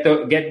to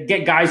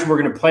get guys who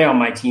are going to play on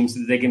my team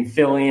so that they can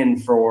fill in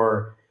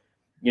for,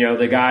 you know,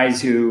 the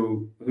guys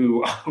who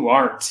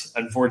aren't,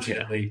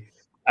 unfortunately.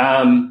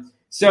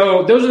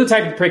 So those are the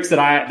type of picks that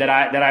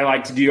I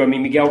like to do. I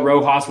mean, Miguel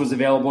Rojas was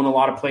available in a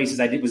lot of places.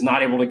 I was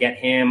not able to get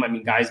him. I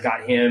mean, guys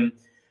got him.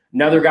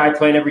 Another guy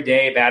playing every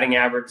day, batting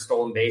average,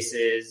 stolen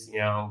bases, you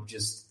know,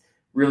 just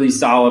really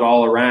solid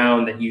all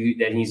around. That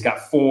he's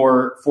got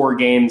four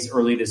games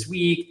early this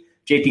week.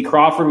 JP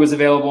Crawford was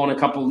available in a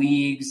couple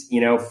leagues, you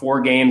know,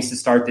 4 games to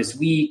start this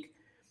week.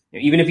 You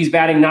know, even if he's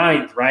batting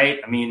ninth, right?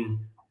 I mean,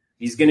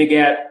 he's going to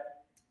get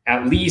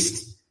at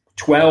least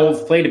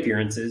 12 plate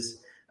appearances.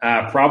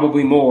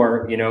 Probably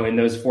more, you know, in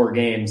those 4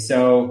 games.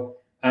 So,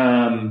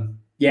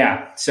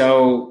 yeah.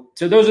 So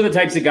those are the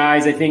types of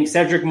guys. I think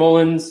Cedric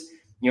Mullins,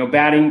 you know,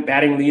 batting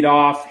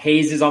leadoff.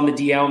 Hayes is on the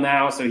DL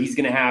now, so he's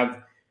going to have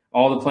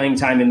all the playing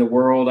time in the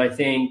world. I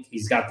think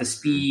he's got the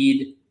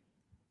speed.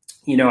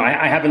 You know,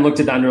 I haven't looked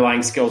at the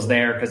underlying skills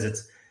there because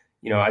it's,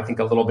 you know, I think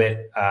a little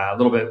bit.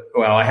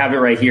 Well, I have it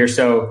right here.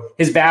 So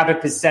his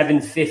BABIP is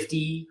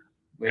 750.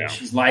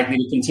 Which is likely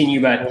to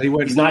continue, but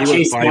he's not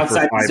chasing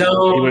outside the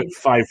zone. He went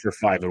 5 for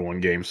 5 in one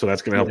game, so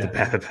that's going to help the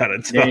BABIP out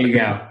a ton. There you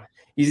go.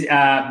 He's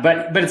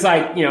but it's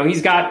like, you know,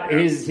 he's got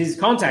his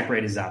contact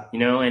rate is up, you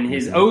know, and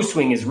his O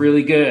swing is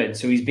really good,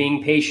 so he's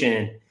being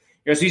patient.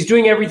 You know, so he's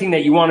doing everything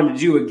that you want him to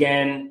do.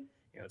 Again,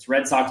 you know, it's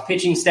Red Sox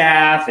pitching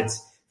staff,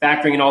 it's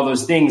factoring in all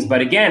those things,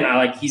 but again,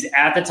 he's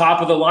at the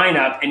top of the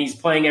lineup and he's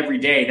playing every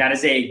day. That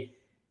is a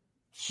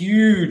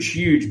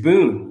huge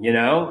boon, you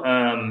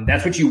know.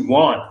 That's what you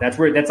want. That's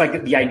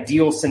like the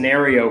ideal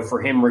scenario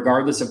for him,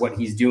 regardless of what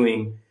he's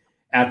doing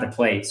at the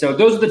plate. So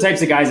those are the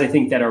types of guys I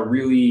think that are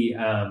really,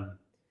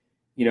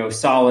 you know,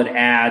 solid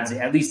ads,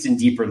 at least in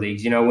deeper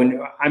leagues. You know,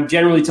 when I'm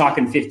generally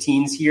talking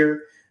 15s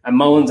here,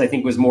 Mullins I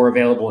think was more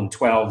available in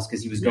 12s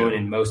because he was going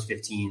in most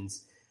 15s.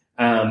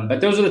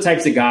 But those are the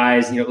types of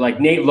guys, you know, like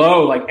Nate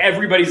Lowe. Like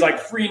everybody's like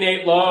free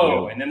Nate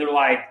Lowe, and then they're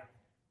like,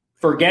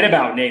 forget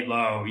about Nate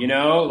Lowe, you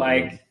know,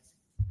 like.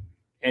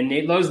 And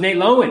Nate Lowe's Nate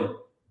Lowen,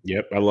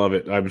 Yep, I love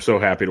it. I'm so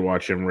happy to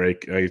watch him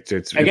rake. It's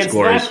against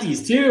glorious.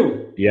 lefties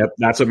too. Yep,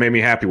 that's what made me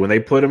happy when they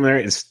put him there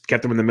and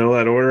kept him in the middle of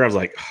that order. I was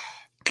like,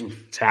 oh,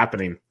 it's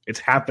happening. It's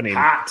happening.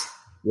 Hot.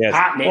 Yes.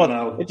 Hot,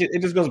 well,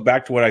 it just goes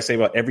back to what I say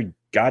about every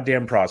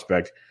goddamn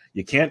prospect.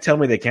 You can't tell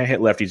me they can't hit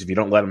lefties if you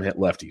don't let them hit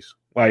lefties.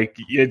 Like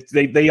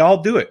they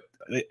all do it.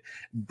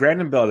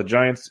 Brandon Bell, the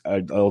Giants,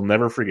 I'll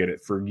never forget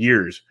it. For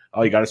years,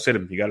 you got to sit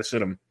him. You got to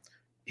sit him.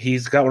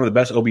 He's got one of the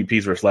best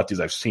OBPs versus lefties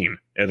I've seen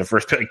in the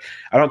first pick.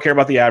 I don't care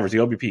about the average. The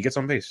OBP gets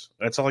on base.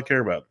 That's all I care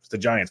about. It's the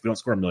Giants. We don't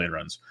score a million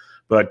runs.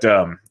 But,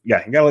 you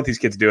got to let these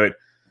kids do it.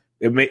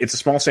 It's a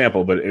small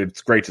sample, but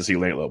it's great to see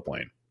Late-Low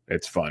playing.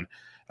 It's fun.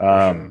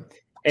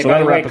 Hey, by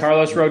the way,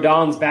 Carlos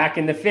Rodon's back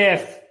in the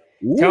fifth.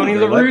 Ooh, Tony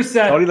La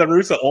Russa,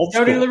 old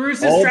school. Tony La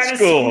Russa's old trying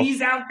school. to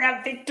squeeze out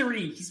that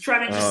victory. He's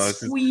trying to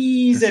just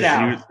squeeze it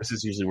out. This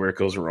is usually where it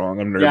goes wrong.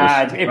 I'm nervous.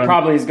 Yeah, it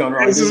probably is going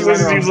wrong. This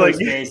seems like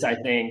base, I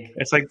think.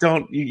 It's like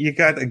you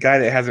got a guy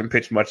that hasn't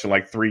pitched much in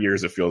like 3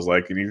 years. It feels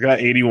like, and he's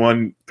got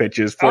 81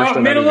 pitches.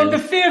 Middle of the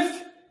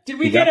fifth. Did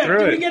we get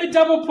a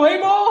double play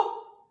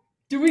ball?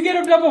 Did we get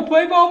a double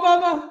play ball,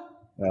 Bubba?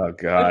 Oh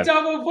God! A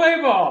double play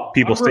ball.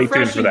 People, stay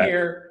tuned for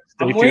that.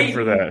 Stay tuned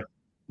for that.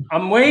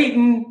 I'm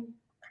waiting.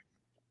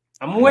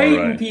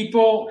 Right.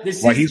 People.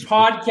 This is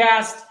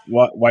podcast.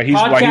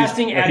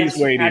 Podcasting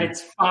at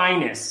its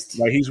finest.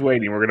 While he's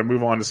waiting, we're going to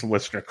move on to some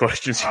listener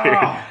questions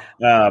here.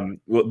 But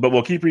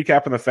we'll keep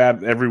recapping the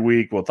Fab every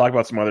week. We'll talk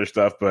about some other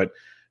stuff. But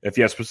if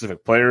you have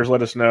specific players,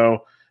 let us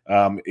know.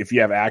 If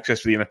you have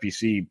access to the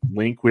NFBC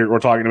link we're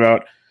talking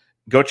about,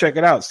 go check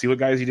it out. See what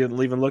guys you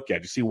didn't even look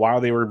at. Just see why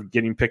they were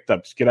getting picked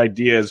up. Just get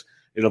ideas.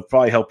 It'll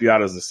probably help you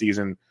out as the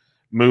season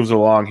moves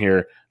along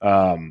here.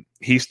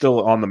 He's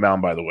still on the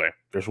mound, by the way.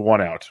 There's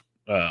one out.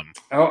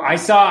 I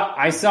saw.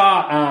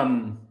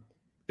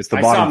 It's the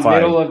bottom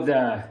five. Middle of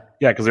the.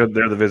 Yeah, because they're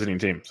the visiting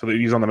team, so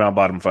he's on the mound,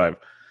 bottom five.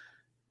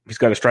 He's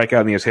got a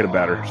strikeout and he has hit a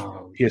batter.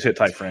 He has hit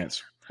Ty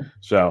France.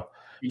 So,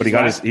 but he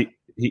got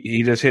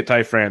he just hit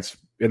Ty France,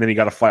 and then he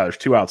got a fly. There's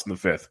 2 outs in the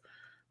fifth,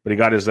 but he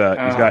got his. He's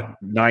got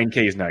 9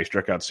 Ks now. He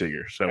struck out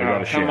Seager, so we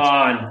got a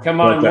chance. Come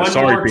on, one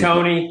more, people.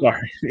 Tony.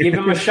 Sorry. Give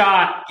him a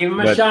shot. Give him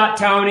a shot,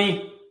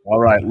 Tony. All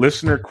right,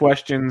 listener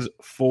questions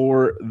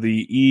for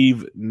the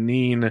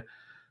evening.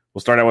 We'll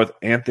start out with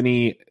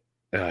Anthony.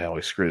 I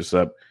always screw this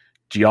up.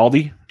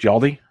 Gialdi.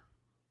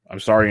 I'm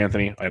sorry,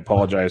 Anthony. I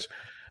apologize.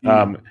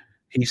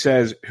 He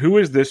says, who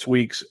is this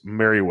week's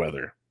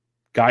Merriweather?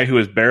 Guy who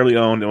is barely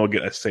owned and will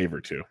get a save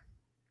or two.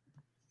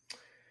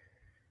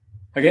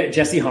 Okay,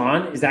 Jesse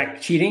Hahn. Is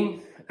that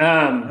cheating?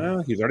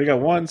 He's already got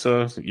one,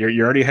 so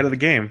you're already ahead of the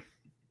game.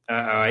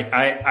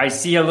 I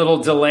see a little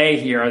delay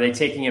here. Are they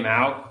taking him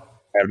out?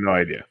 I have no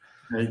idea.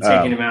 Are they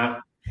taking him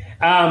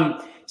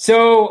out?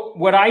 So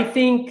what I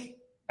think,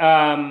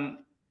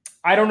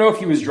 I don't know if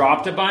he was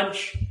dropped a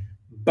bunch,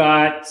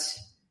 but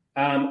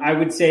I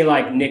would say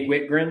like Nick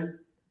Whitgren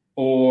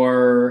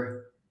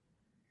or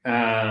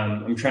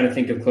I'm trying to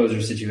think of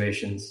closer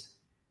situations.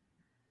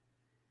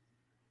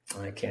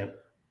 I can't.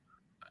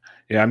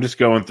 Yeah, I'm just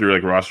going through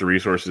like roster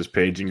resources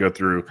page. You can go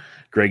through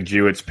Greg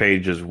Jewett's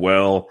page as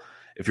well.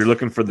 If you're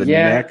looking for the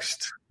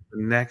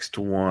next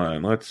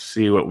one, let's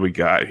see what we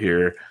got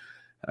here.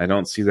 I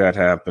don't see that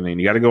happening.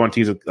 You got to go on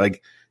teams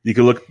like you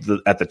could look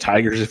at the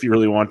Tigers if you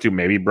really want to.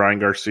 Maybe Brian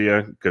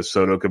Garcia because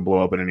Soto could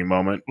blow up at any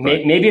moment.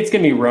 Maybe it's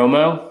going to be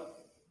Romo.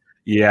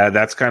 Yeah,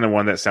 that's kind of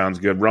one that sounds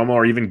good. Romo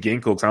or even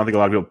Ginkel because I don't think a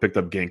lot of people picked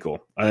up Ginkel.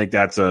 I think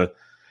that's that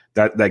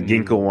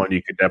Ginkel one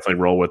you could definitely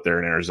roll with there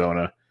in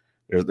Arizona.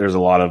 There's a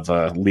lot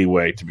of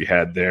leeway to be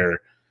had there.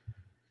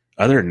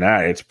 Other than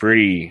that, it's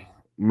pretty.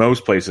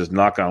 Most places,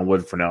 knock on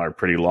wood for now, are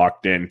pretty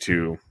locked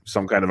into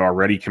some kind of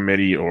already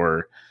committee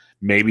or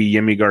maybe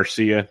Yimi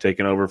Garcia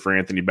taking over for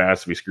Anthony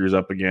Bass if he screws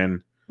up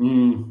again.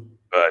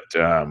 But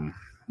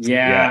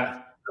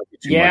yeah.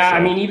 I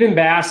mean, even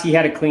Bass, he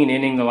had a clean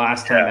inning the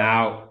last time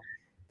out.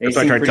 That's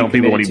why I try to tell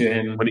people when he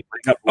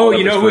got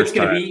you know who it's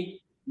going to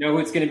be? Know who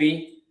it's going to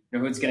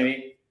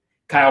be?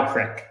 Kyle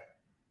Crick.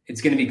 It's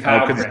going to be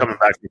Kyle Crick. Because he's coming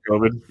back from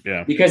COVID?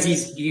 Yeah. Because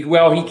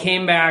he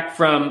came back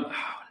from,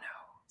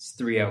 it's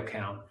 3-0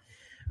 count.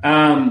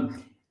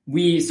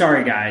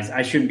 Sorry guys,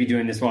 I shouldn't be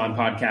doing this while I'm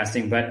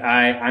podcasting, but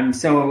I'm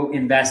so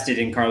invested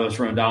in Carlos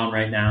Rodon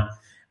right now.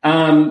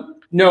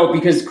 No,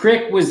 because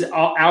Crick was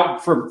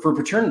out for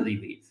paternity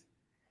leave.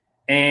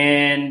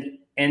 And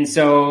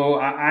so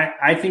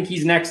I think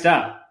he's next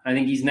up. So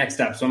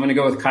I'm going to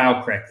go with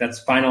Kyle Crick. That's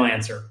final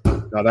answer.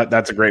 No,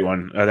 that's a great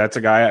one. That's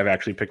a guy I've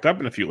actually picked up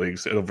in a few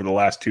leagues over the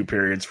last 2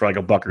 periods for like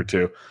a buck or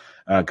two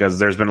because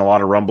there's been a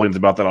lot of rumblings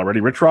about that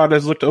already. Rich Rod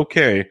has looked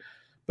okay,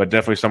 but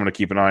definitely someone to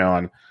keep an eye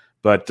on.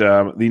 But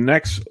the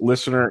next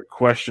listener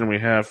question we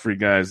have for you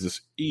guys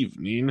this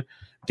evening,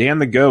 Dan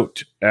the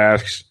Goat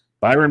asks,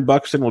 Byron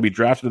Buxton will be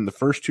drafted in the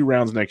first 2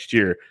 rounds next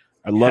year.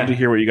 I'd love to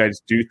hear what you guys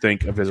do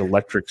think of his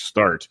electric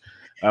start.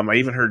 I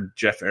even heard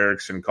Jeff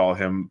Erickson call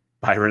him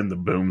Byron the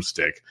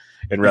Boomstick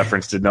in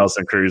reference to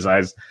Nelson Cruz.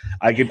 I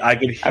could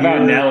hear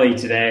about Nelly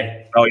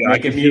today. Oh yeah, I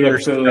could hear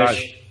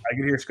I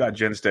could hear Scott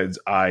Jensted's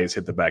eyes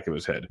hit the back of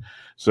his head.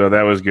 So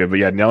that was good. But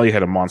yeah, Nelly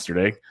had a monster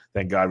day.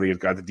 Thank God we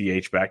got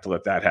the DH back to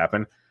let that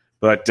happen.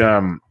 But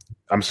I'm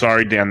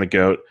sorry, Dan the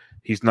GOAT.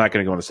 He's not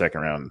going to go in the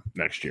second round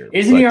next year.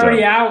 Isn't he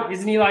already out?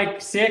 Isn't he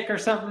like sick or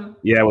something?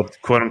 Yeah, with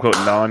quote unquote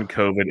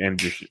non-COVID and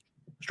just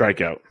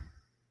strikeout.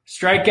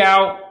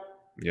 Strikeout.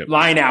 Yep.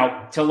 Line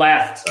out to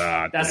left.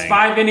 That's dang.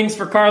 5 innings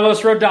for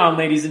Carlos Rodon,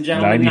 ladies and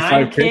gentlemen.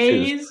 9 Ks,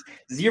 pitches.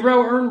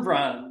 0 earned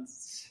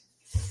runs.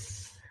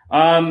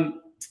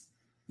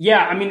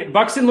 Yeah, I mean,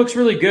 Buxton looks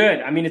really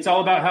good. I mean, it's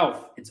all about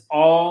health. It's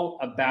all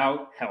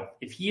about health.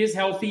 If he is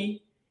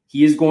healthy,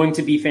 he is going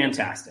to be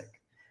fantastic.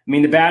 I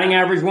mean, the batting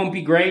average won't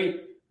be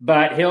great,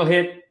 but he'll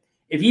hit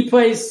 – if he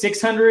plays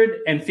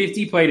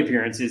 650 plate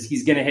appearances,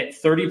 he's going to hit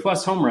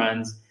 30-plus home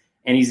runs,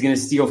 and he's going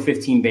to steal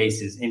 15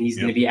 bases, and he's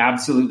going to be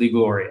absolutely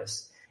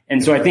glorious.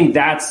 And so I think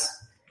that's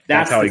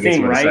how the he gets thing,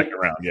 in the right? second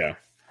round, yeah.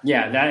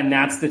 Yeah,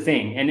 that's the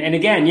thing. And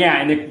again,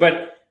 yeah,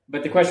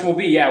 but the question will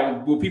be,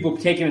 yeah, will people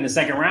take him in the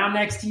second round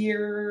next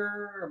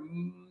year?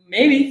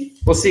 Maybe.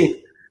 We'll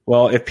see.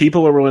 Well, if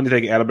people are willing to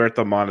take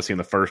Adalberto Mondesi in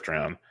the first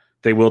round,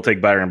 they will take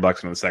Byron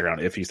Buxton in the second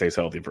round if he stays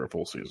healthy for a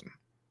full season.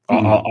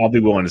 I'll be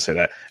willing to say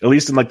that. At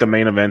least in like the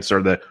main events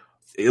or the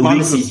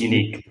Mondesi's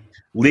unique.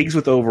 Leagues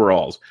with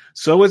overalls.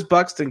 So is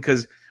Buxton,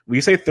 because we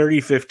say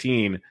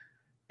 30-15.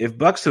 If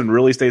Buxton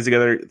really stays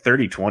together,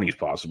 30-20 is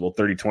possible,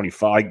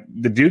 30-25.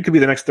 The dude could be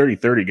the next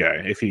 30-30 guy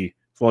if he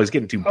 – well, he's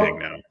getting too big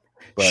now.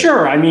 But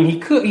sure, I mean, he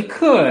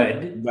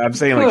could. I'm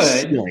saying like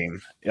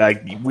ceiling.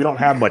 Like we don't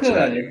have much of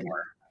that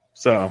anymore.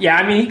 So yeah,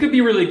 I mean, he could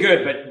be really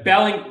good, but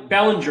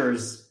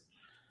Bellinger's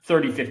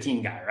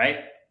 30-15 guy, right?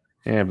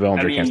 Yeah,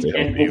 Bellinger can't stay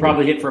healthy. And we'll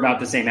probably hit for about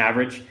the same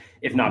average,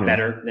 if not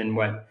better than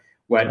what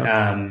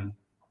Buxton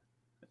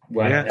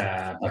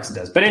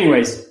does. But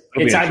anyways,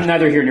 it's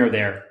neither here nor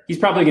there. He's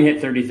probably going to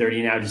hit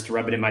 30-30 now just to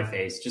rub it in my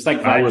face. Just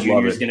like Vlad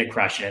Jr. is going to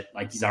crush it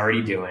like he's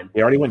already doing.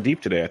 He already went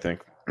deep today, I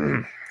think.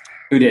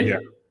 Who did? Yeah.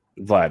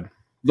 Vlad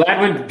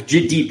went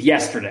deep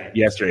yesterday.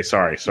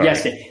 Sorry.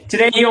 Yesterday.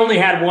 Today he only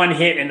had 1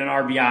 hit and an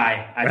RBI,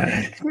 I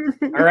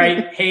think. All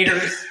right,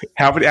 haters.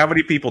 How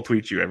many people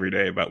tweet you every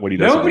day about what he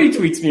does? Nobody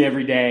tweets me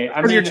every day.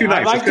 I mean, you're too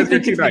nice. I like to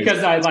think it's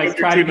because I like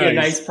try to be a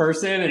nice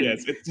person and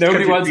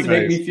nobody wants to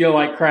make me feel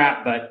like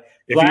crap. But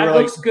Vlad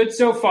looks good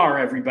so far,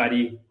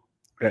 everybody.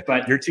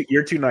 But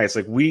you're too nice.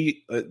 Like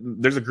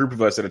there's a group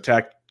of us that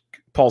attack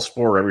Paul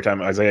Sporer every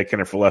time Isaiah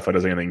Kiner-Falefa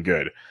does anything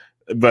good.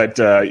 But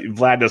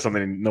Vlad does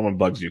something and no one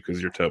bugs you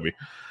because you're Toby.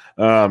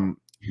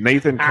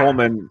 Nathan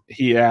Coleman,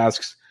 he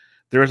asks,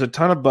 there is a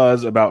ton of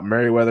buzz about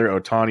Merriweather,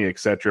 Ohtani,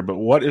 etc., but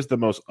what is the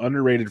most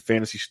underrated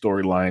fantasy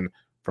storyline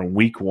from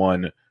week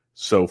 1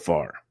 so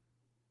far?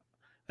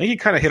 I think you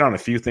kind of hit on a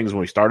few things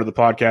when we started the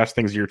podcast,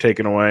 things you're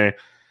taking away.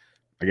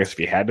 I guess if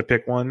you had to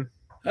pick one.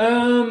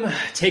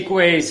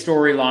 Takeaway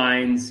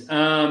storylines.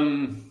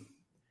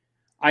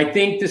 I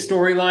think the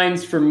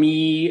storylines for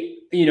me,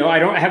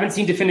 I haven't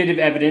seen definitive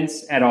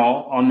evidence at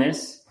all on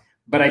this,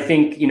 but I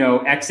think,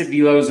 exit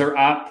velos are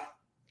up.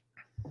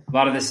 A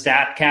lot of the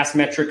StatCast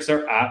metrics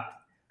are up.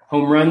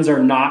 Home runs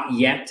are not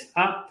yet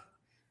up.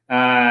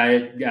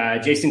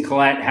 Jason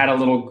Collette had a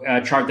little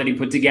chart that he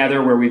put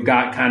together where we've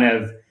got kind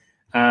of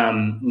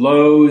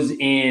lows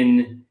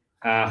in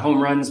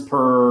home runs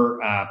per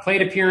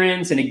plate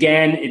appearance. And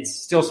again, it's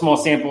still small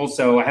samples,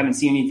 so I haven't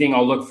seen anything.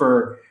 I'll look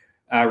for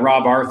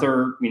Rob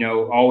Arthur,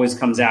 always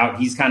comes out.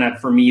 He's kind of,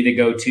 for me, the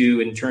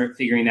go-to in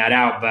figuring that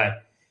out.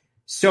 But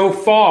so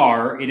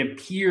far, it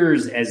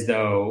appears as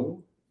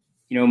though,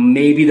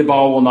 maybe the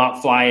ball will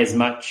not fly as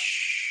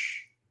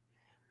much.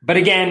 But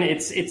again,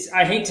 it's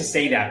I hate to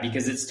say that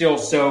because it's still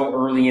so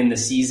early in the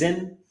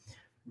season.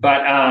 But,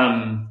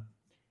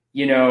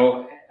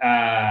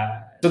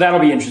 so that'll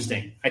be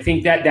interesting. I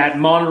think that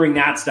monitoring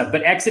that stuff.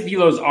 But exit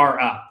velos are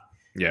up,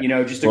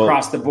 just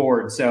across the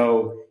board.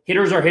 So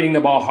hitters are hitting the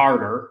ball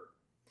harder.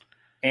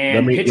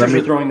 And pitchers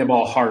are throwing the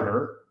ball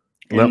harder.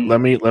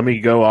 Let me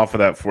go off of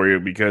that for you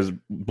because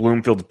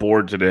Bloomfield's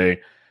board today,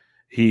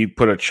 he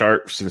put a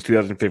chart since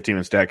 2015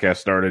 when StatCast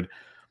started.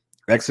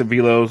 Exit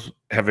velos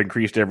have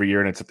increased every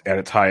year, and it's at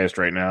its highest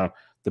right now.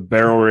 The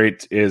barrel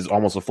rate is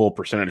almost a full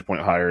percentage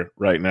point higher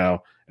right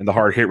now, and the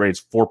hard hit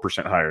rate's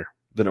 4% higher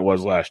than it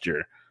was last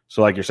year.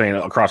 So like you're saying,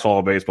 across all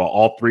of baseball,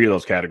 all 3 of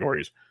those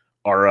categories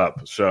are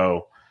up.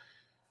 So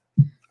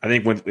I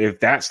think if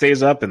that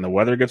stays up and the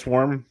weather gets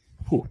warm,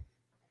 whew.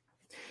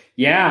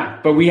 Yeah,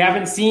 but we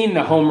haven't seen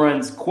the home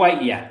runs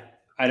quite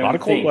yet. I don't think. A lot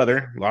of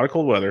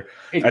cold weather.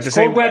 It's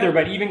cold weather,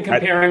 but even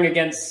comparing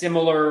against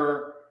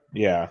similar.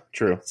 Yeah,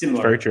 true. Similar.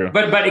 It's very true.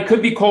 But it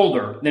could be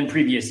colder than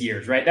previous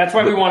years, right? That's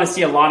why we want to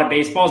see a lot of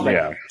baseballs.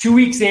 But 2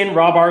 weeks in,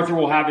 Rob Arthur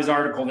will have his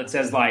article that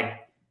says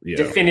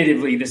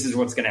definitively this is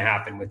what's going to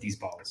happen with these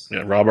balls.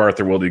 Yeah, Rob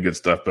Arthur will do good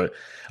stuff, but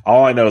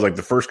all I know is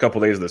the first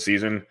couple days of the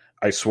season,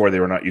 I swore they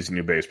were not using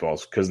new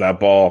baseballs because that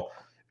ball.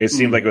 It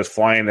seemed like it was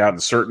flying out in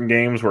certain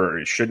games where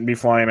it shouldn't be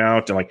flying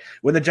out. And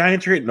when the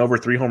Giants are hitting over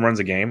 3 home runs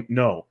a game,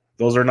 no,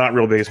 those are not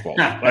real baseballs.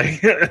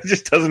 It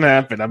just doesn't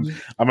happen. I'm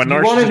a narcissistic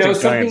You want to know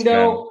something Giants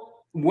though?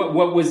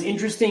 What was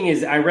interesting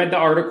is I read the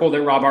article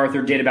that Rob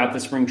Arthur did about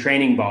the spring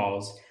training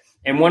balls,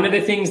 And one of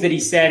the things that he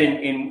said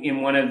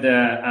in one of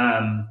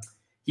the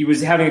he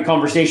was having a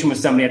conversation with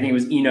somebody, I think it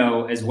was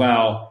Eno as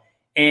well,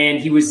 and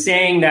he was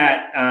saying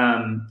that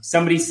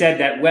somebody said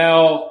that,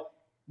 well,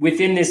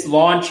 within this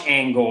launch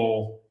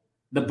angle,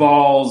 the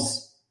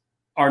balls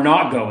are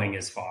not going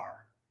as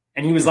far.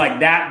 And he was like,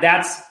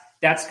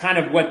 that's kind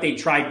of what they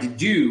tried to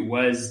do,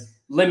 was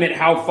limit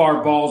how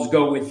far balls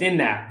go within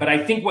that. But I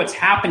think what's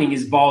happening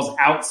is balls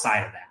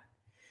outside of that.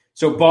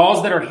 So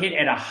balls that are hit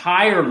at a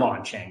higher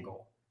launch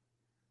angle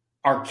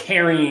are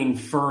carrying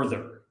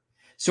further.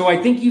 So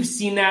I think you've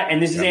seen that,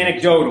 and this is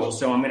anecdotal,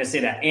 so I'm going to say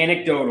that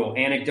anecdotal.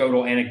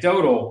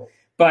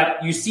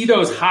 But you see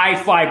those high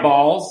fly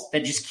balls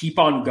that just keep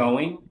on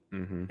going,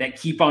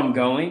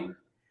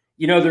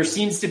 there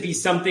seems to be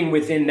something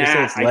within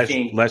that. I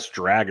think less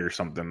drag or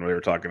something we were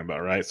talking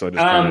about, right? So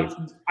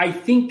I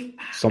think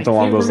something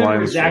along those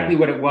lines. Exactly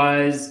what it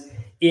was.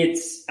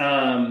 It's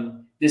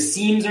the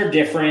seams are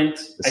different.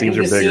 The seams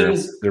are bigger.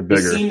 They're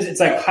bigger. The seams, it's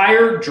like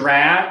higher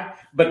drag,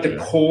 but the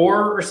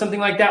core or something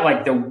like that,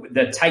 like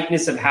the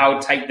tightness of how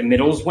tight the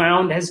middle's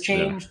wound has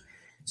changed. Yeah.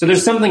 So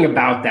there's something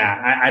about that.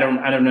 I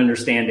don't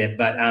understand it,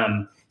 but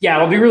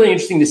it'll be really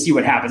interesting to see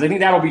what happens. I think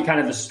that'll be kind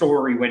of the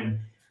story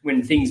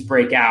when things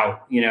break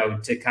out,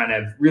 to kind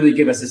of really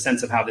give us a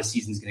sense of how the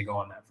season's going to go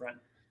on that front.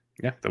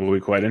 Yeah, that will be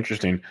quite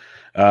interesting.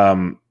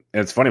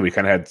 It's funny, we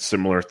kind of had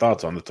similar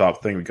thoughts on the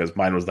top thing because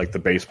mine was like the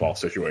baseball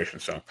situation.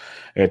 So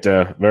it's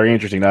very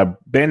interesting.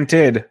 Ben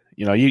Tidd,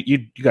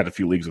 you got a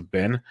few leagues with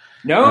Ben.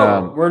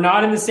 No, we're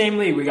not in the same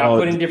league. We got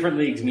put in different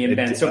leagues, me and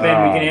Ben. So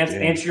Ben, we can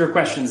answer your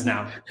questions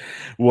now.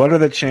 What are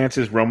the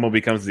chances Romo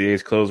becomes the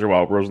A's closer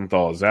while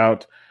Rosenthal is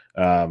out?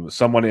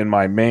 Someone in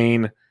my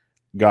main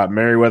got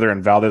Merriweather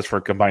and Valdez for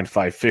a combined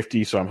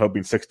 $550, so I'm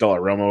hoping $6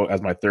 Romo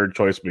as my third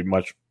choice would be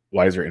much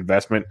wiser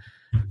investment.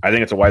 I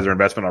think it's a wiser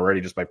investment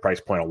already just by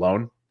price point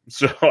alone.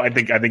 So I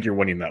think you're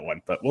winning that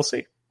one, but we'll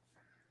see.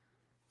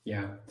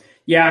 Yeah.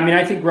 I mean,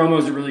 I think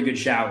Romo's a really good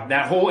shout.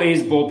 That whole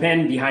A's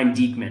bullpen behind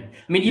Diekman.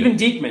 I mean, even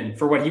Diekman,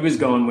 for what he was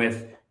going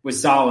with, was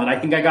solid. I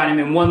think I got him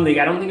in one league.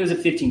 I don't think it was a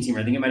 15-teamer.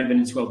 I think it might have been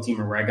a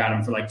 12-teamer where I got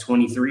him for like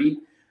 23,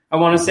 I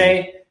want to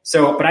say.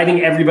 So, but I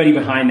think everybody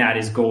behind that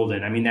is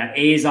golden. I mean, that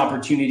A's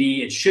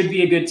opportunity, it should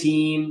be a good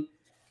team.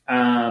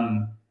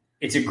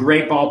 It's a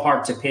great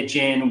ballpark to pitch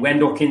in.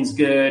 Wendelken's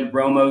good.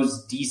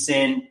 Romo's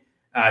decent.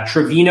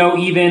 Trevino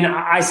even.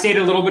 I stayed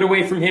a little bit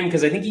away from him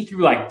because I think he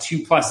threw like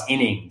 2+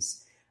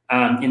 innings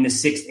in the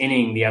 6th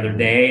inning the other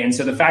day. And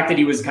so the fact that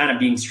he was kind of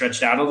being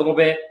stretched out a little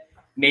bit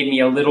made me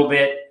a little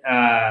bit,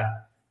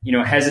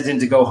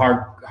 hesitant to go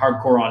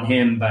hardcore on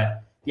him.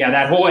 But yeah,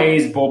 that whole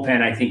A's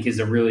bullpen, I think, is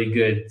a really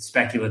good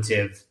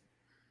speculative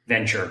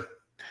venture.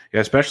 Yeah,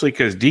 especially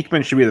because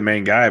Diekman should be the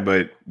main guy,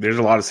 but there's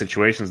a lot of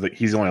situations that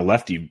he's only a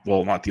lefty.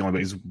 Well, not the only, but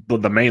he's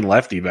the main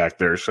lefty back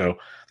there. So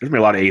there's going to be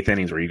a lot of 8th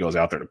innings where he goes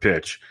out there to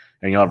pitch.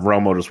 And you'll have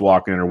Romo just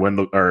walking in or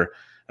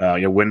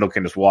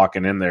Wendelken just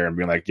walking in there and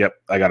being like, yep,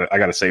 I got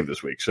to save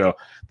this week. So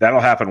that'll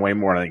happen way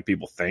more than I think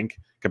people think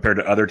compared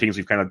to other teams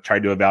we've kind of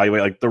tried to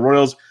evaluate. Like the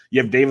Royals, you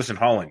have Davis and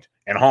Holland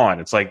and Hahn.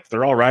 It's like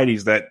they're all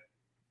righties that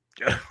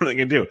what they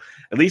can do.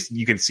 At least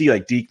you can see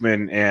like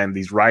Diekman and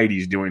these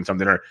righties doing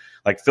something. Or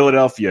like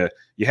Philadelphia,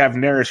 you have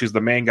Neris, who's the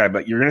main guy,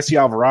 but you're going to see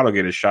Alvarado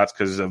get his shots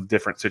because of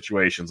different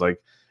situations.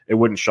 Like it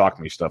wouldn't shock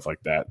me, stuff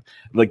like that.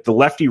 Like the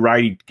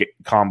lefty-righty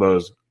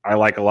combos, I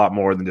like a lot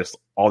more than just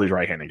all these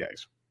right-handed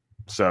guys.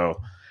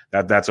 So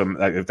that's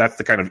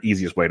the kind of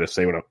easiest way to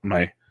say what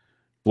my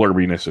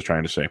blurbiness is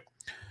trying to say.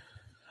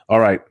 All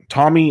right.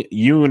 Tommy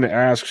Yoon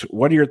asks,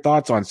 what are your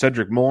thoughts on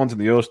Cedric Mullins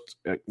and the O's?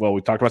 Well, we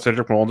talked about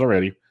Cedric Mullins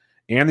already.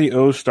 And the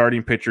O's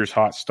starting pitcher's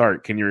hot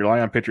start. Can you rely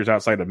on pitchers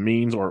outside of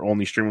Means or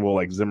only streamable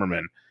like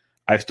Zimmerman?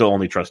 I still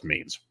only trust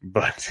Means.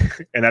 But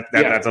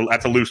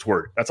that's a loose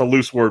word. That's a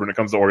loose word when it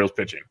comes to Orioles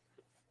pitching.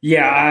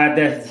 Yeah,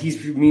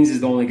 Means is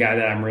the only guy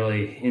that I'm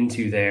really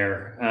into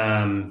there.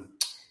 And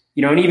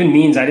even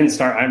Means,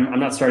 I'm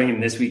not starting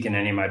him this week in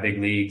any of my big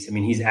leagues. I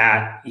mean, he's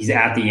at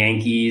the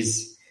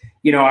Yankees.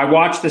 I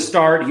watched the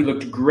start. He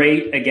looked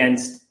great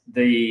against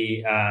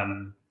the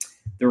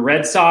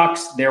Red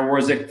Sox. There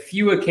was a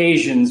few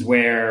occasions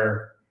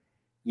where,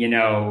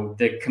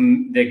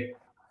 the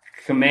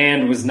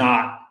command was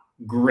not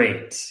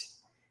great,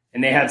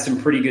 and they had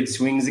some pretty good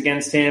swings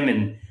against him.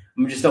 And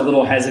I'm just a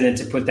little hesitant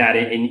to put that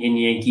in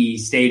Yankee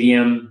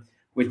Stadium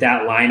with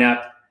that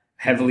lineup,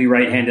 heavily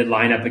right-handed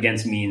lineup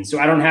against Means. So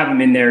I don't have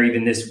him in there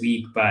even this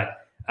week, but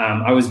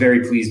I was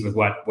very pleased with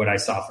what I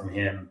saw from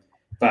him.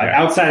 But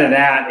outside of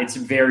that, it's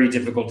very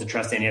difficult to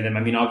trust any of them. I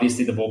mean,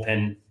 obviously the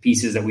bullpen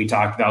pieces that we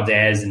talked,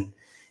 Valdez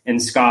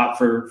and Scott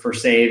for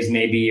saves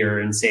maybe, or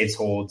in saves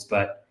holds.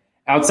 But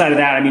outside of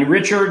that, I mean,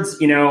 Richards,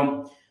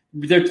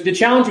 the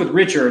challenge with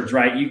Richards,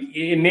 right?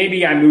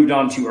 Maybe I moved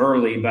on too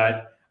early,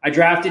 but I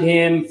drafted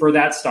him for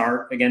that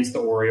start against the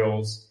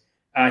Orioles.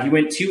 He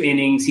went 2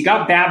 innings. He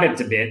got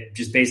BABIP'd a bit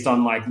just based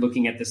on like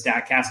looking at the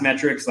StatCast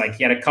metrics. Like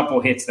he had a couple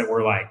hits that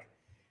were like,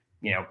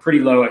 pretty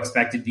low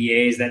expected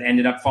BAs that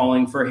ended up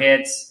falling for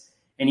hits,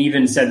 and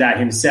even said that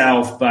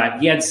himself. But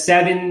he had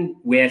 7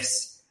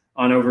 whiffs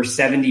on over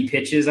 70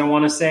 pitches, I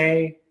want to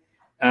say.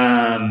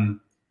 and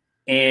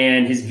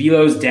his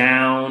velo's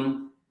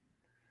down.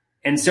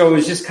 And so it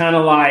was just kind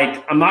of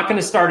like, I'm not going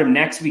to start him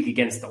next week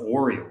against the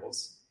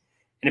Orioles.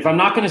 And if I'm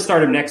not going to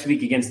start him next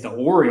week against the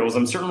Orioles,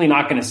 I'm certainly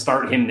not going to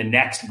start him the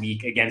next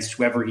week against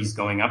whoever he's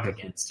going up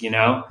against,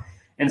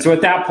 And so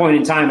at that point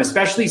in time,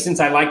 especially since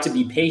I like to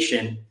be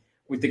patient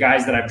with the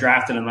guys that I've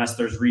drafted unless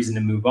there's reason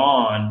to move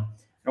on,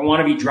 I don't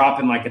want to be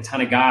dropping like a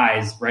ton of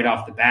guys right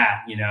off the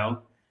bat,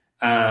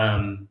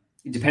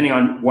 depending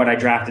on what I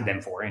drafted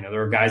them for. There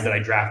were guys that I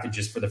drafted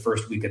just for the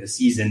first week of the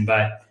season,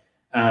 but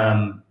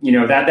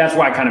that's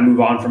why I kind of move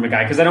on from a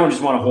guy, because I don't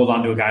just want to hold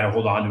on to a guy to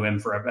hold on to him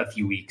for a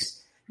few weeks.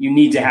 You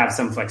need to have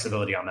some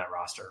flexibility on that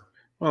roster.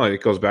 Well,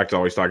 it goes back to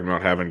always talking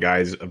about having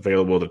guys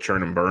available to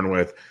churn and burn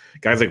with.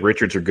 Guys like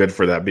Richards are good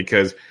for that,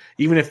 because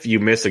even if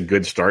you miss a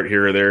good start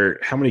here or there,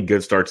 how many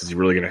good starts is he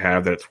really going to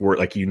have that's worth,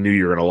 like, you knew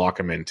you were going to lock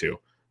him into?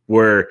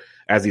 Where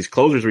as these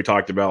closers we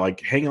talked about, like,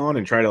 hang on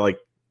and try to like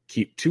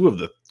keep two of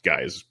the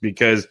guys,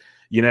 because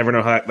you never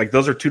know how, like,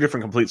 those are two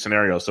different complete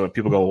scenarios. So if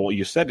people go, well,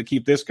 you said to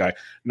keep this guy.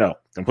 No,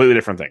 completely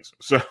different things.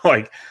 So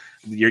like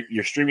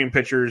your streaming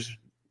pitchers,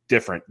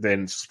 different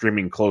than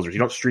streaming closers. You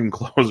don't stream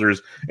closers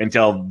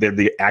until they're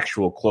the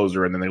actual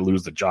closer and then they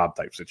lose the job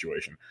type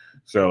situation.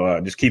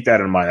 So just keep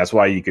that in mind. That's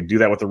why you could do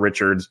that with the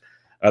Richards.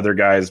 Other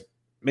guys,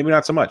 maybe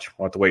not so much.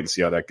 We'll have to wait and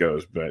see how that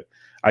goes. But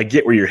I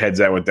get where your head's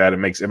at with that. It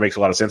makes a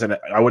lot of sense. And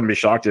I wouldn't be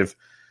shocked if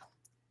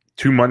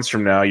 2 months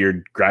from now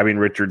you're grabbing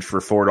Richards for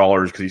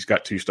 $4 because he's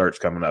got 2 starts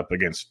coming up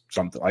against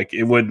something. Like,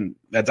 it wouldn't.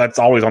 That's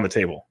always on the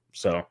table.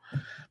 So,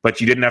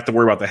 but you didn't have to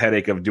worry about the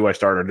headache of do I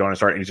start or don't I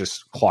start, and he's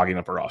just clogging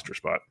up a roster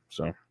spot.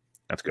 So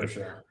that's good.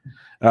 For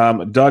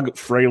sure. Doug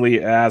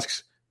Fraley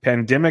asks,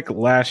 pandemic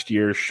last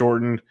year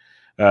shortened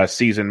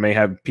season may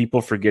have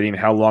people forgetting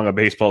how long a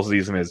baseball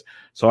season is.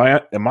 So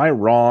am I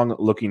wrong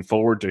looking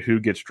forward to who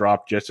gets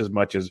dropped just as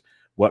much as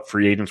what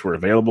free agents were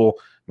available?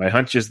 My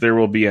hunch is there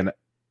will be an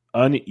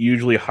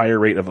unusually higher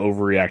rate of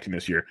overreacting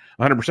this year.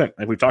 100%.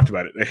 Like we've talked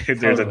about it.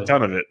 There's a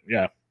ton of it.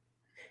 Yeah.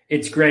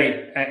 It's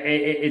great.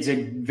 It's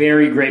a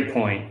very great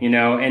point,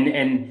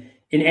 and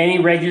in any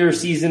regular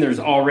season, there's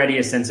already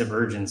a sense of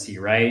urgency,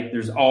 right?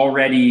 There's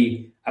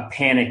already a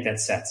panic that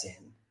sets in.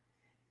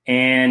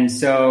 And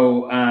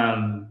so,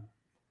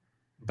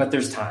 but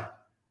there's time.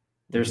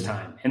 There's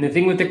time. And the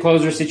thing with the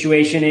closer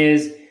situation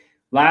is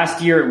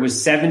last year it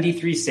was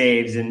 73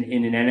 saves in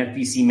an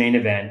NFBC main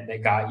event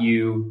that got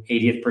you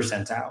 80th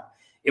percentile.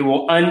 It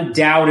will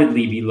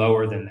undoubtedly be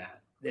lower than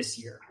that this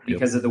year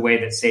because of the way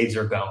that saves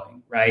are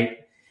going, right?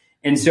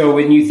 And so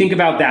when you think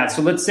about that,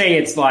 so let's say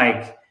it's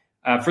like,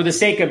 for the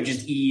sake of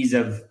just ease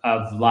of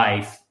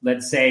life,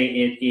 let's just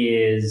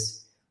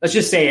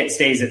say it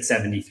stays at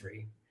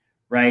 73,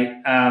 right?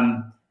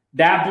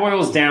 That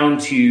boils down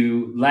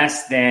to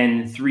less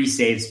than 3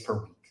 saves per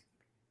week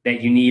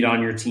that you need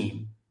on your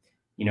team,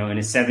 in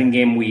a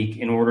 7-game week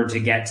in order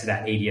to get to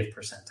that 80th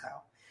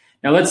percentile.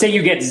 Now, let's say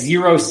you get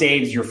 0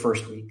 saves your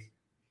first week.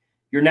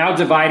 You're now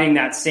dividing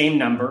that same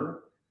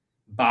number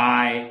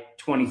by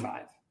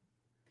 25.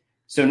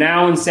 So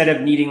now instead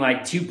of needing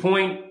like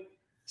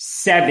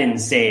 2.7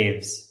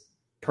 saves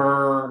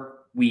per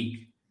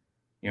week,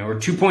 or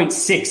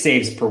 2.6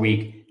 saves per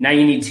week, now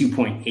you need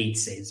 2.8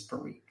 saves per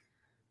week,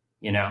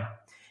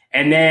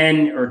 and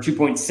then, or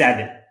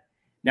 2.7.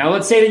 Now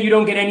let's say that you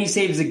don't get any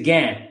saves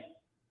again,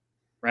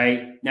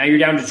 right? Now you're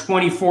down to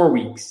 24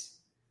 weeks.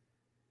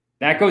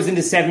 That goes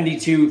into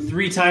 72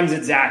 3 times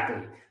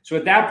exactly. So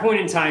at that point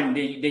in time,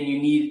 then you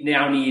need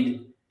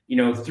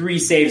 3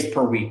 saves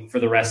per week for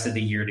the rest of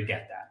the year to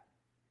get that.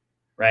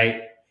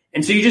 Right?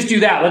 And so you just do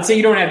that. Let's say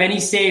you don't have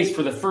any saves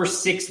for the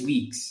first 6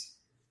 weeks.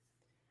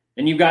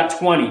 And you've got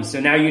 20.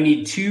 So now you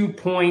need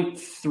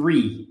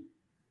 2.3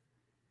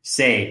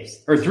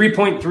 saves or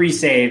 3.3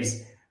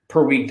 saves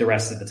per week the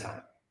rest of the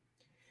time.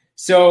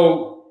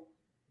 So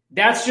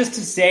that's just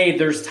to say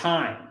there's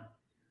time,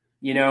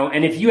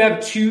 and if you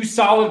have 2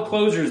 solid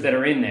closers that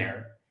are in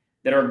there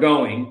that are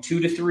going 2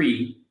 to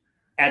 3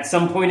 at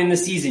some point in the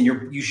season,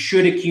 you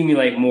should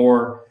accumulate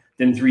more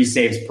than 3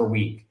 saves per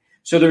week.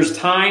 So there's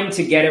time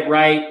to get it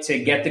right, to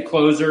get the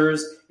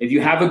closers. If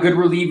you have a good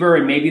reliever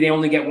and maybe they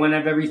only get 1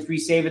 out of every 3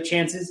 save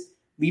chances,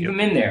 leave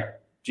them in there.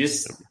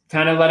 Just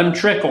kind of let them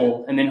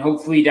trickle, and then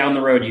hopefully down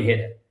the road you hit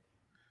it.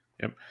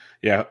 Yep.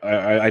 Yeah,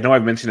 I know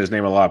I've mentioned his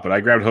name a lot, but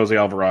I grabbed Jose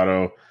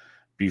Alvarado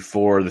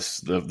before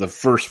the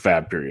first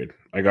fab period.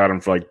 I got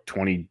him for like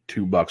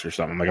 $22 or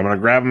something. Like, I'm going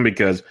to grab him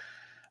because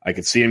I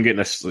could see him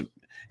getting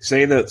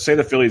say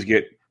the Phillies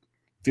get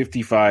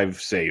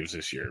 55 saves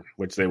this year,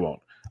 which they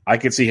won't. I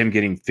could see him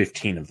getting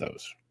 15 of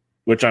those,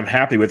 which I'm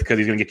happy with because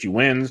he's going to get you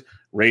wins,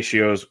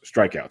 ratios,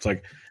 strikeouts.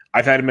 Like,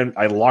 I've had him in.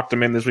 I locked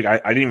him in this week. I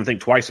didn't even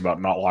think twice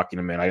about not locking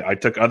him in. I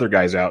took other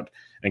guys out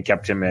and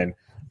kept him in.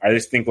 I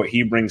just think what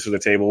he brings to the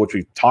table, which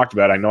we've talked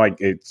about, I know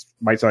it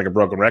might sound like a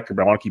broken record,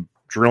 but I want to keep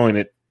drilling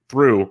it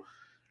through.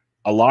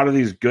 A lot of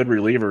these good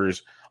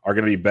relievers are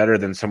going to be better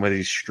than some of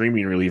these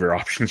streaming reliever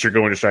options you're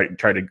going to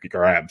try to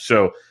grab.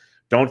 So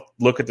don't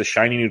look at the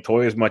shiny new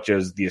toy as much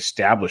as the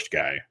established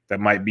guy that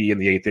might be in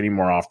the 8th inning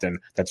more often.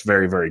 That's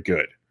very, very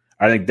good.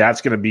 I think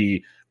that's going to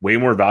be way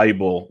more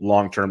valuable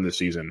long term this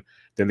season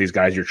than these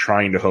guys you're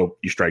trying to hope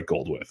you strike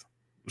gold with.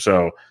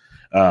 So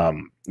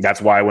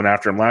that's why I went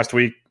after him last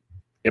week.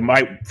 It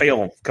might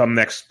fail come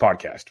next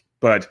podcast,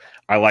 but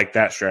I like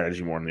that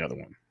strategy more than the other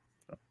one.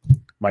 So,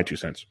 my 2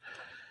 cents.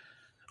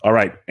 All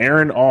right,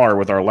 Aaron R.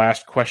 with our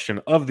last question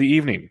of the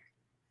evening.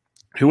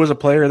 Who was a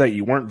player that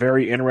you weren't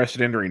very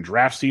interested in during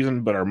draft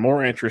season, but are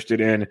more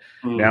interested in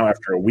now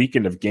after a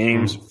weekend of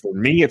games? For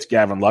me, it's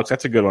Gavin Lux.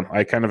 That's a good one.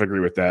 I kind of agree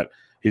with that.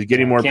 He's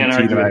getting more. Can't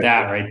argue with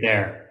that right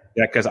there.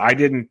 Yeah, because I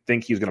didn't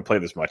think he was going to play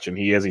this much, and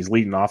he is. He's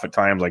leading off at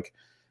times. Like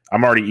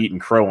I'm already eating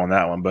crow on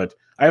that one, but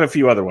I have a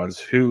few other ones.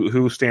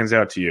 Who stands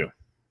out to you?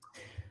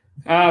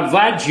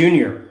 Vlad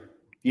Jr.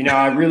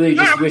 I really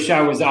just wish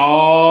I was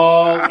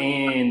all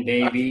in,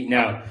 baby.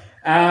 No.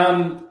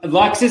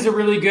 Lux is a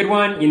really good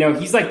one.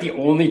 He's like the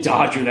only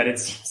Dodger that it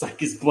seems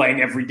like is playing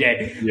every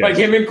day. Yes. Like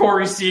him and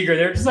Corey Seager.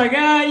 They're just like,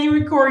 you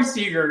and Corey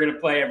Seager are going to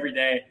play every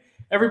day.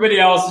 Everybody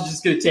else is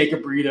just going to take a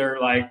breather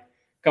like a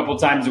couple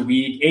times a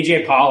week.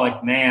 AJ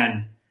Pollock,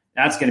 man,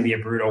 that's going to be a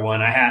brutal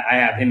one. I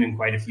have him in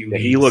quite a few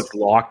leagues. He looked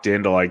locked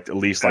into like at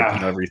least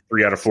like every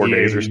 3 out of 4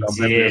 days or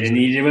something. And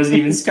he wasn't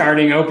even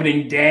starting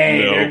opening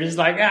day. No. They're just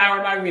like,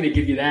 we're not going to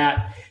give you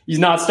that. He's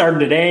not starting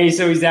today,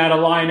 so he's out of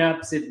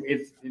lineups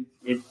if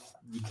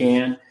you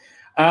can.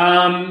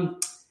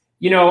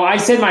 I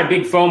said my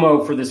big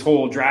FOMO for this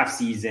whole draft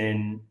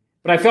season,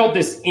 but I felt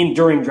this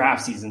during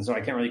draft season, so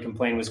I can't really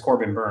complain, was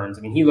Corbin Burns.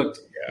 I mean, he looked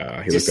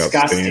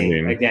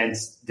disgusting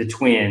against the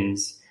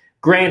Twins.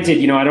 Granted,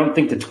 I don't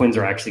think the Twins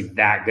are actually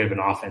that good of an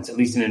offense, at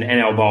least in an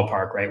NL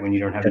ballpark, right? When you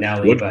don't have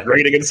Nelly. Looked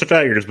great against the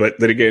Tigers, but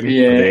then again,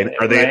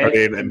 are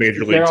they a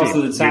major league They're team?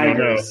 Also the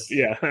Tigers.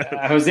 Yeah.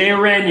 Jose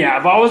Urena.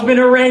 I've always been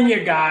a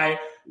Urena guy.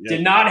 Yeah.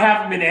 Did not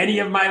have him in any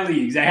of my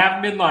leagues. I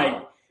have him in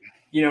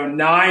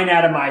 9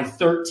 out of my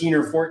 13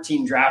 or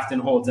 14 draft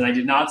and holds, and I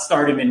did not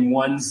start him in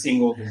one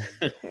single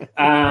league.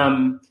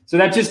 So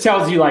that just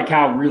tells you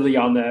how really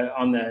on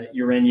the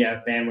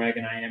Urena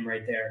bandwagon I am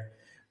right there.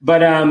 But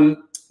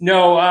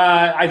no,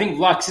 I think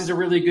Lux is a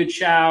really good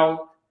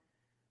shout.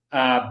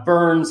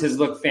 Burns has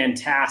looked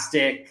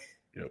fantastic.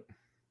 Yep.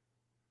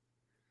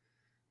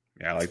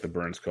 Yeah, I like the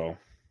Burns call.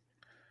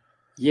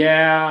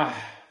 Yeah.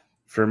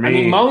 For me, I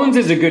mean, Mullins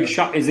is a good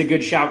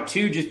shout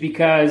too, just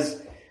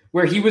because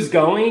where he was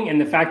going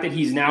and the fact that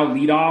he's now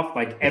leadoff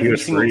every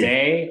single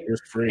day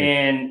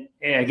and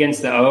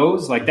against the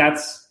O's,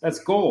 that's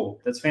gold.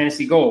 That's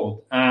fantasy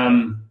gold.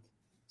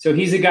 So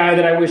he's a guy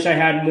that I wish I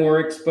had more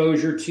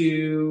exposure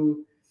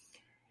to.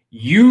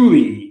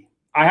 Yuli.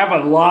 I have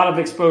a lot of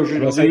exposure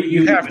to Yuli.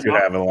 You have to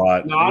have a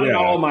lot. Not in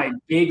all my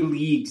big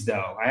leagues,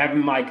 though. I have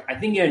him I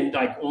think in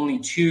only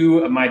 2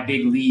 of my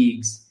big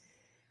leagues.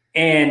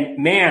 And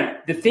man,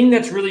 the thing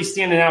that's really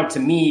standing out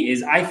to me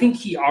is I think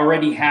he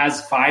already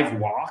has 5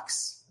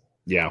 walks.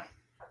 Yeah.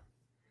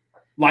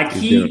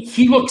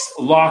 He looks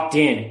locked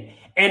in.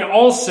 And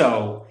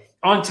also,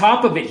 on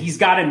top of it, he's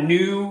got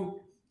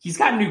new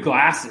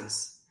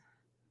glasses.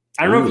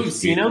 I don't know if you've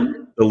seen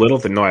them. The little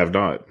thing, no, I have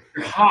not.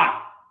 They're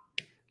hot.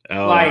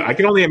 I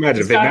can only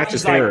imagine if it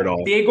matches hair at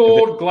all. Big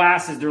old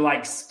glasses. They're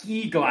like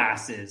ski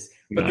glasses,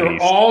 but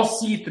they're all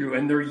see-through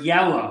and they're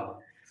yellow.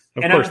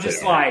 And I'm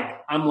just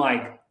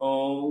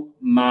oh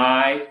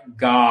my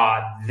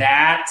God,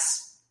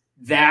 that's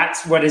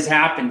what has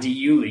happened to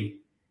Yuli.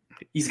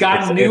 He's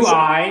got new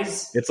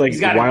eyes. It's like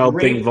Wild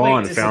Thing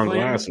Vaughn found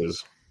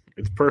glasses.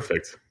 It's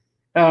perfect.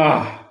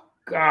 Oh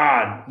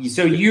God.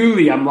 So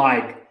Yuli, I'm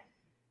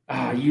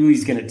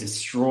Yuli's going to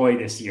destroy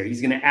this year.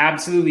 He's going to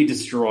absolutely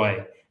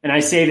destroy. And I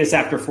say this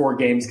after 4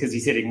 games because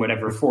he's hitting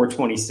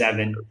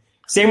 427.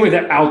 Same with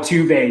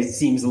Altuve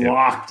seems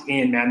locked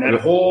in, man.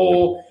 That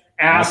whole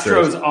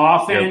Astros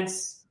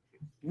offense.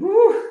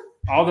 Woo,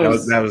 all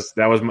those.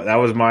 That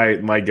was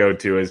my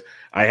go-to. Is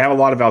I have a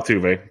lot of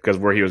Altuve because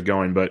where he was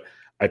going, but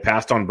I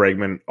passed on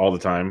Bregman all the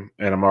time,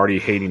 and I'm already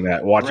hating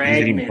that. He's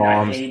hitting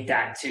bombs. I hate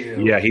that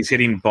too. Yeah, he's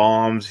hitting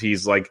bombs.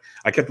 He's I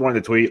kept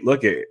wanting to tweet.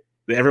 Look at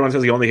everyone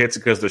says he only hits it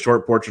because the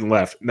short porch and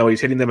left. No,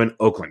 he's hitting them in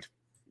Oakland.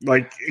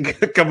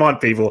 Come on,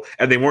 people.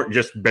 And they weren't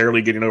just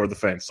barely getting over the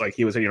fence.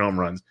 He was hitting home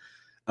runs.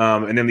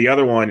 And then the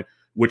other one,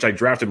 which I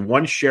drafted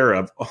one share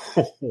of.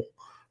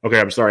 Okay,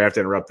 I'm sorry. I have to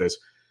interrupt this.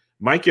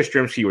 Mike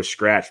Yastrzemski was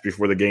scratched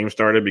before the game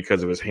started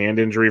because of his hand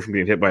injury from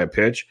being hit by a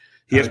pitch.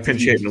 He has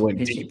pinch hit and went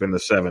deep in the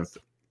 7th.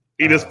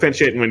 He just pinch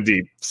hit and went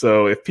deep.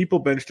 So if people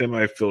benched him,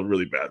 I feel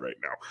really bad right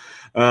now.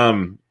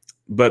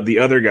 But the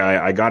other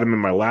guy, I got him in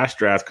my last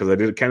draft because I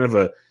did kind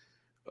of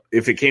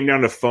if it came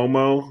down to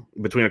FOMO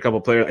between a couple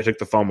players, I took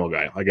the FOMO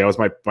guy. That was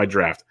my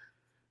draft.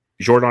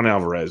 Jordan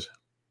Alvarez.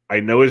 I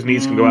know his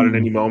knees can go out at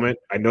any moment.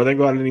 I know they can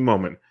go out at any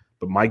moment.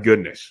 But my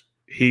goodness,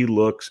 he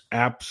looks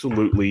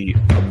absolutely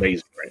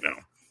amazing right now.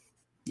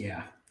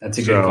 Yeah, that's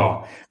a good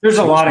call. There's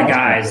a lot of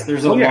guys.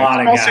 There's a lot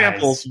of guys.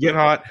 Samples get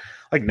hot.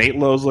 Nate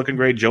Lowe's looking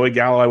great. Joey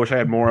Gallo, I wish I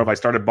had more of. I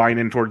started buying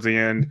in towards the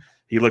end.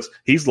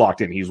 He's locked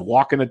in. He's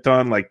walking a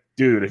ton.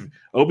 Dude, if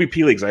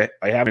OBP leagues, I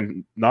have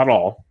him, not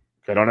all.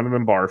 I don't have him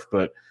in Barf,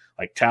 but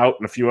Tout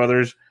and a few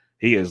others,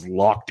 he is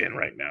locked in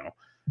right now.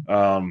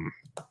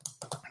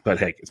 But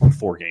heck, it's been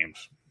 4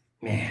 games.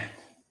 Man.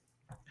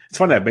 It's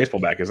fun to have baseball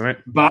back, isn't it?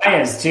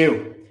 Baez,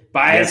 too.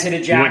 Baez hit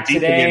a jack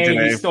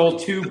today. He stole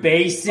 2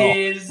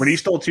 bases. When he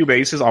stole 2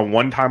 bases on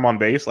one time on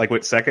base, like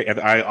with second,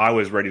 I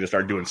was ready to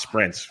start doing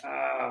sprints.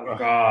 Oh,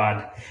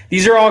 God.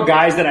 These are all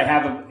guys that I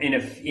have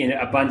in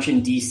a bunch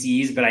in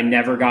DCs, but I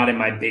never got in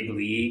my big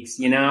leagues,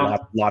 you know?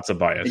 Lots of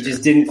Baez. It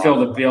just didn't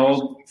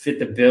fit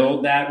the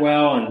build that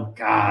well, and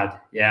God,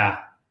 yeah.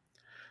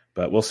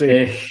 But we'll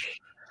see.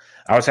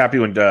 I was happy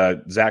when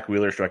Zach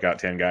Wheeler struck out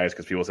 10 guys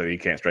because people said he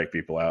can't strike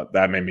people out.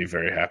 That made me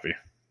very happy.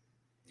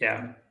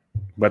 Yeah.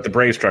 But the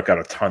Braves struck out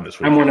a ton this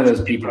week. I'm one of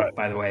those people,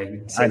 by the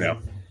way. I know.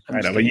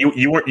 But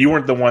you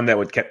weren't the one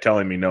that kept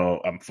telling me, no,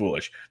 I'm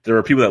foolish. There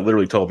were people that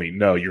literally told me,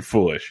 no, you're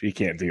foolish. You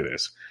can't do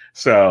this.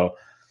 So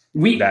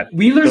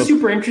Wheeler's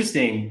super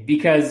interesting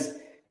because,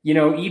 you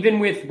know, even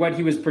with what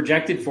he was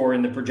projected for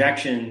in the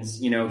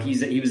projections, you know,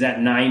 he was at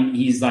 9.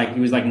 He was like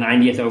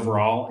 90th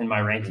overall in my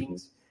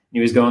rankings. He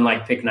was going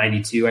like pick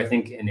 92, I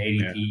think, in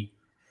ADP. Yeah.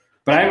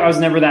 But I was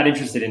never that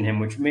interested in him,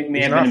 which may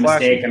have been a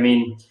mistake. I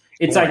mean,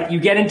 it's like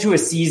you get into a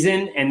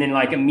season and then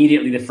like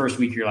immediately the first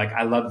week you're like,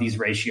 I love these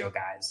ratio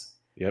guys.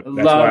 Yep, I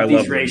love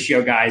these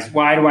ratio guys.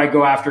 Why do I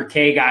go after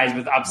K guys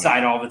with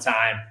upside all the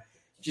time?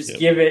 Just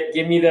give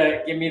me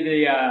the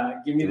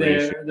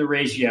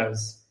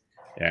ratios.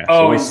 Yeah.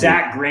 Oh, and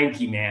Zach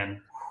Greinke,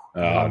 man.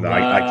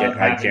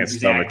 I can't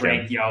stomach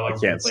him. I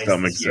can't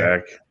stomach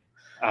Zach.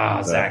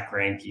 Zach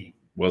Greinke.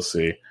 We'll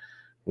see.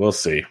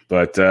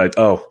 But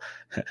I'll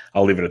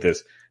leave it at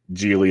this.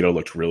 Giolito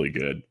looked really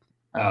good.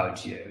 Oh,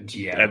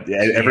 Gio.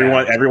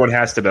 Everyone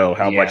has to know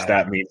how much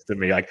that means to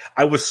me. Like,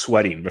 I was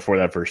sweating before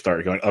that first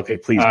started, going, okay,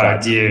 please,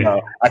 God.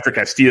 After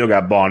Castillo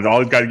got bombed, all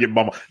he's got to get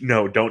bombed.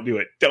 No, don't do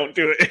it. Don't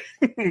do it.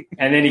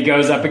 And then he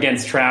goes up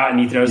against Trout and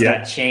he throws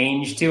that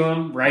change to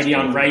him. Righty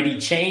on righty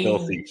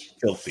change.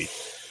 Filthy.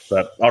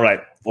 But, all right,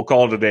 we'll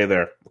call it a day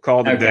there. We'll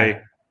call it a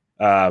day.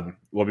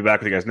 We'll be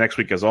back with you guys next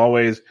week, as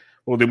always.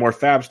 We'll do more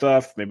Fab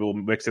stuff. Maybe we'll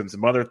mix in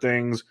some other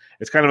things.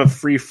 It's kind of a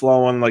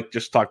free-flowing, like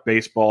just talk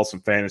baseball,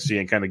 some fantasy,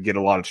 and kind of get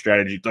a lot of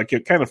strategy. Like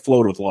it kind of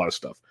flowed with a lot of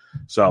stuff.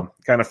 So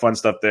kind of fun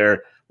stuff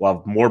there. We'll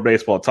have more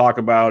baseball to talk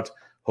about.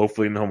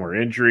 Hopefully no more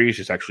injuries.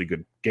 Just actually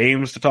good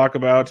games to talk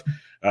about.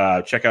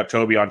 Check out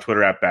Toby on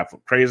Twitter at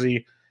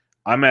BatFlipCrazy.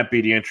 I'm at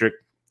BDentric,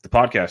 the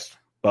podcast.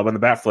 Bub and the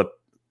Bat Flip,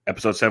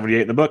 episode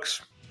 78 in the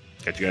books.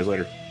 Catch you guys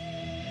later.